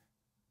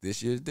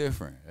 This year is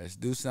different. Let's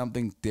do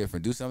something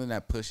different. Do something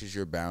that pushes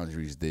your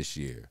boundaries this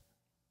year.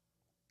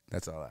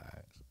 That's all I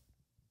ask.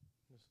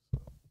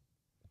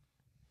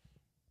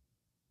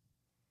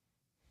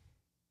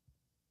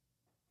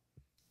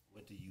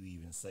 What do you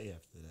even say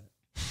after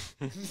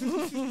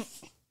that?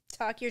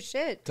 Talk your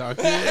shit. Talk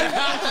to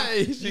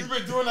you. You've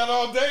been doing that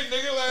all day,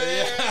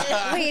 nigga.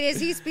 Like, Wait, is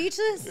he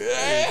speechless?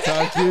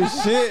 Talk your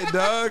shit,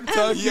 dog.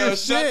 Talk yo, your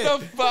shut shit. the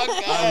fuck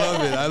up. I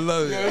love it. I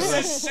love it. Yo,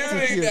 she's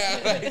shooting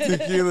that.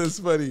 Tequila's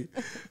funny.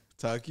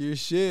 Talk your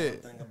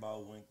shit. Think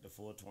about Wink the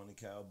 420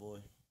 cowboy,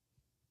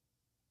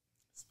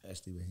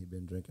 especially when he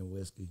been drinking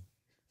whiskey.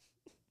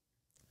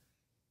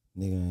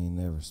 Nigga ain't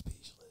never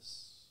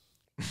speechless.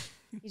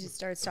 He just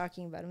starts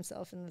talking about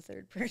himself in the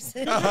third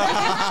person. Yo,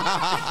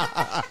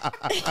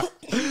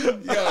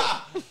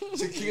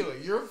 Tequila,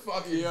 you're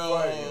fucking funny.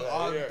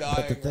 I'm Like, dying.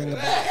 But the thing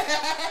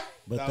right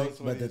about, That was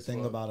funny the as thing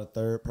fuck. about a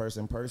third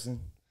person,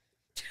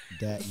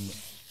 that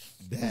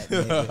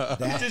nigga,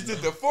 that just did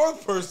the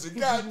fourth person.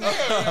 God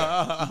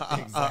damn.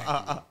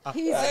 exactly.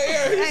 He's,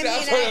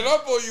 I turn it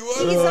up on you.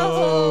 he's a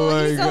whole,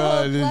 he's a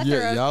whole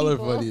plethora of y'all are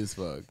people. funny as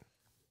fuck.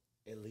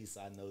 At least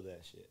I know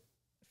that shit.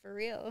 For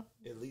real.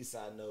 At least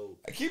I know.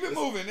 Keep it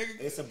moving,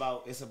 nigga. It's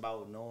about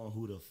knowing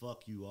who the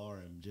fuck you are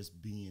and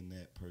just being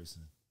that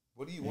person.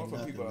 What do you want Ain't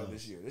from people out nothing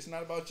this else. year? It's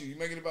not about you. You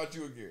make it about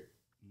you again.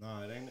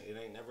 No, it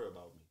ain't never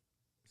about me.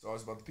 It's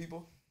always about the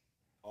people.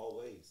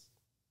 Always.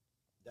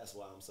 That's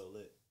why I'm so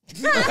lit.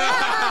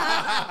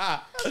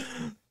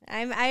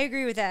 I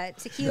agree with that.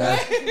 Tequila.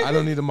 I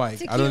don't need a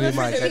mic. I don't need a mic.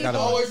 I It's got a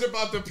mic. always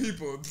about the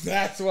people.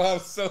 That's why I'm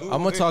so.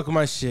 I'm gonna talk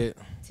my shit.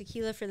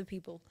 Tequila for the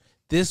people.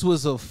 This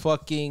was a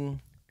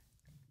fucking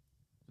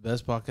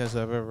best podcast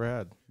I've ever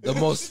had. The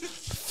most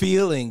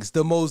feelings,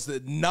 the most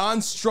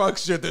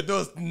non-structured, the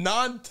most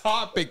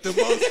non-topic, the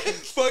most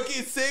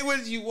fucking say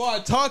what you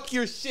want, talk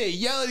your shit,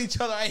 yell at each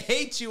other. I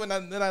hate you and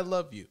then I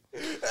love you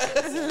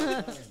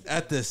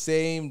at the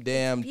same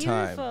damn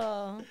time.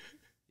 Beautiful.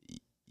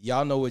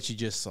 Y'all know what you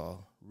just saw.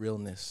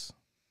 Realness.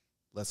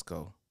 Let's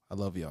go. I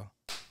love y'all.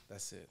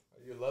 That's it.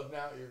 You love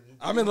now.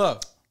 I'm in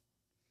love.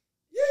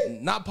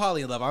 Not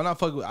poly in love. I'm not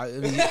fucking with. I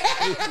mean,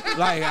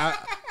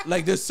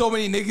 like there's so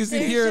many niggas in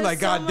There's here. just Like,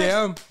 so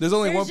goddamn, there's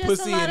only one There's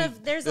just pussy a lot and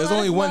of- there's a there's lot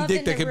only of one love dick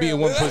in that the could be in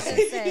room. one I was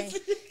pussy. gonna say.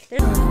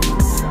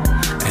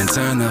 And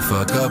turn the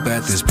fuck up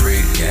at this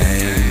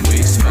pregame.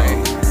 We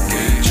smoke,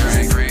 we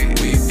drink,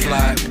 we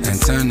plot. And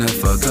turn the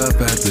fuck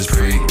up at this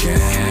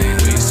pregame.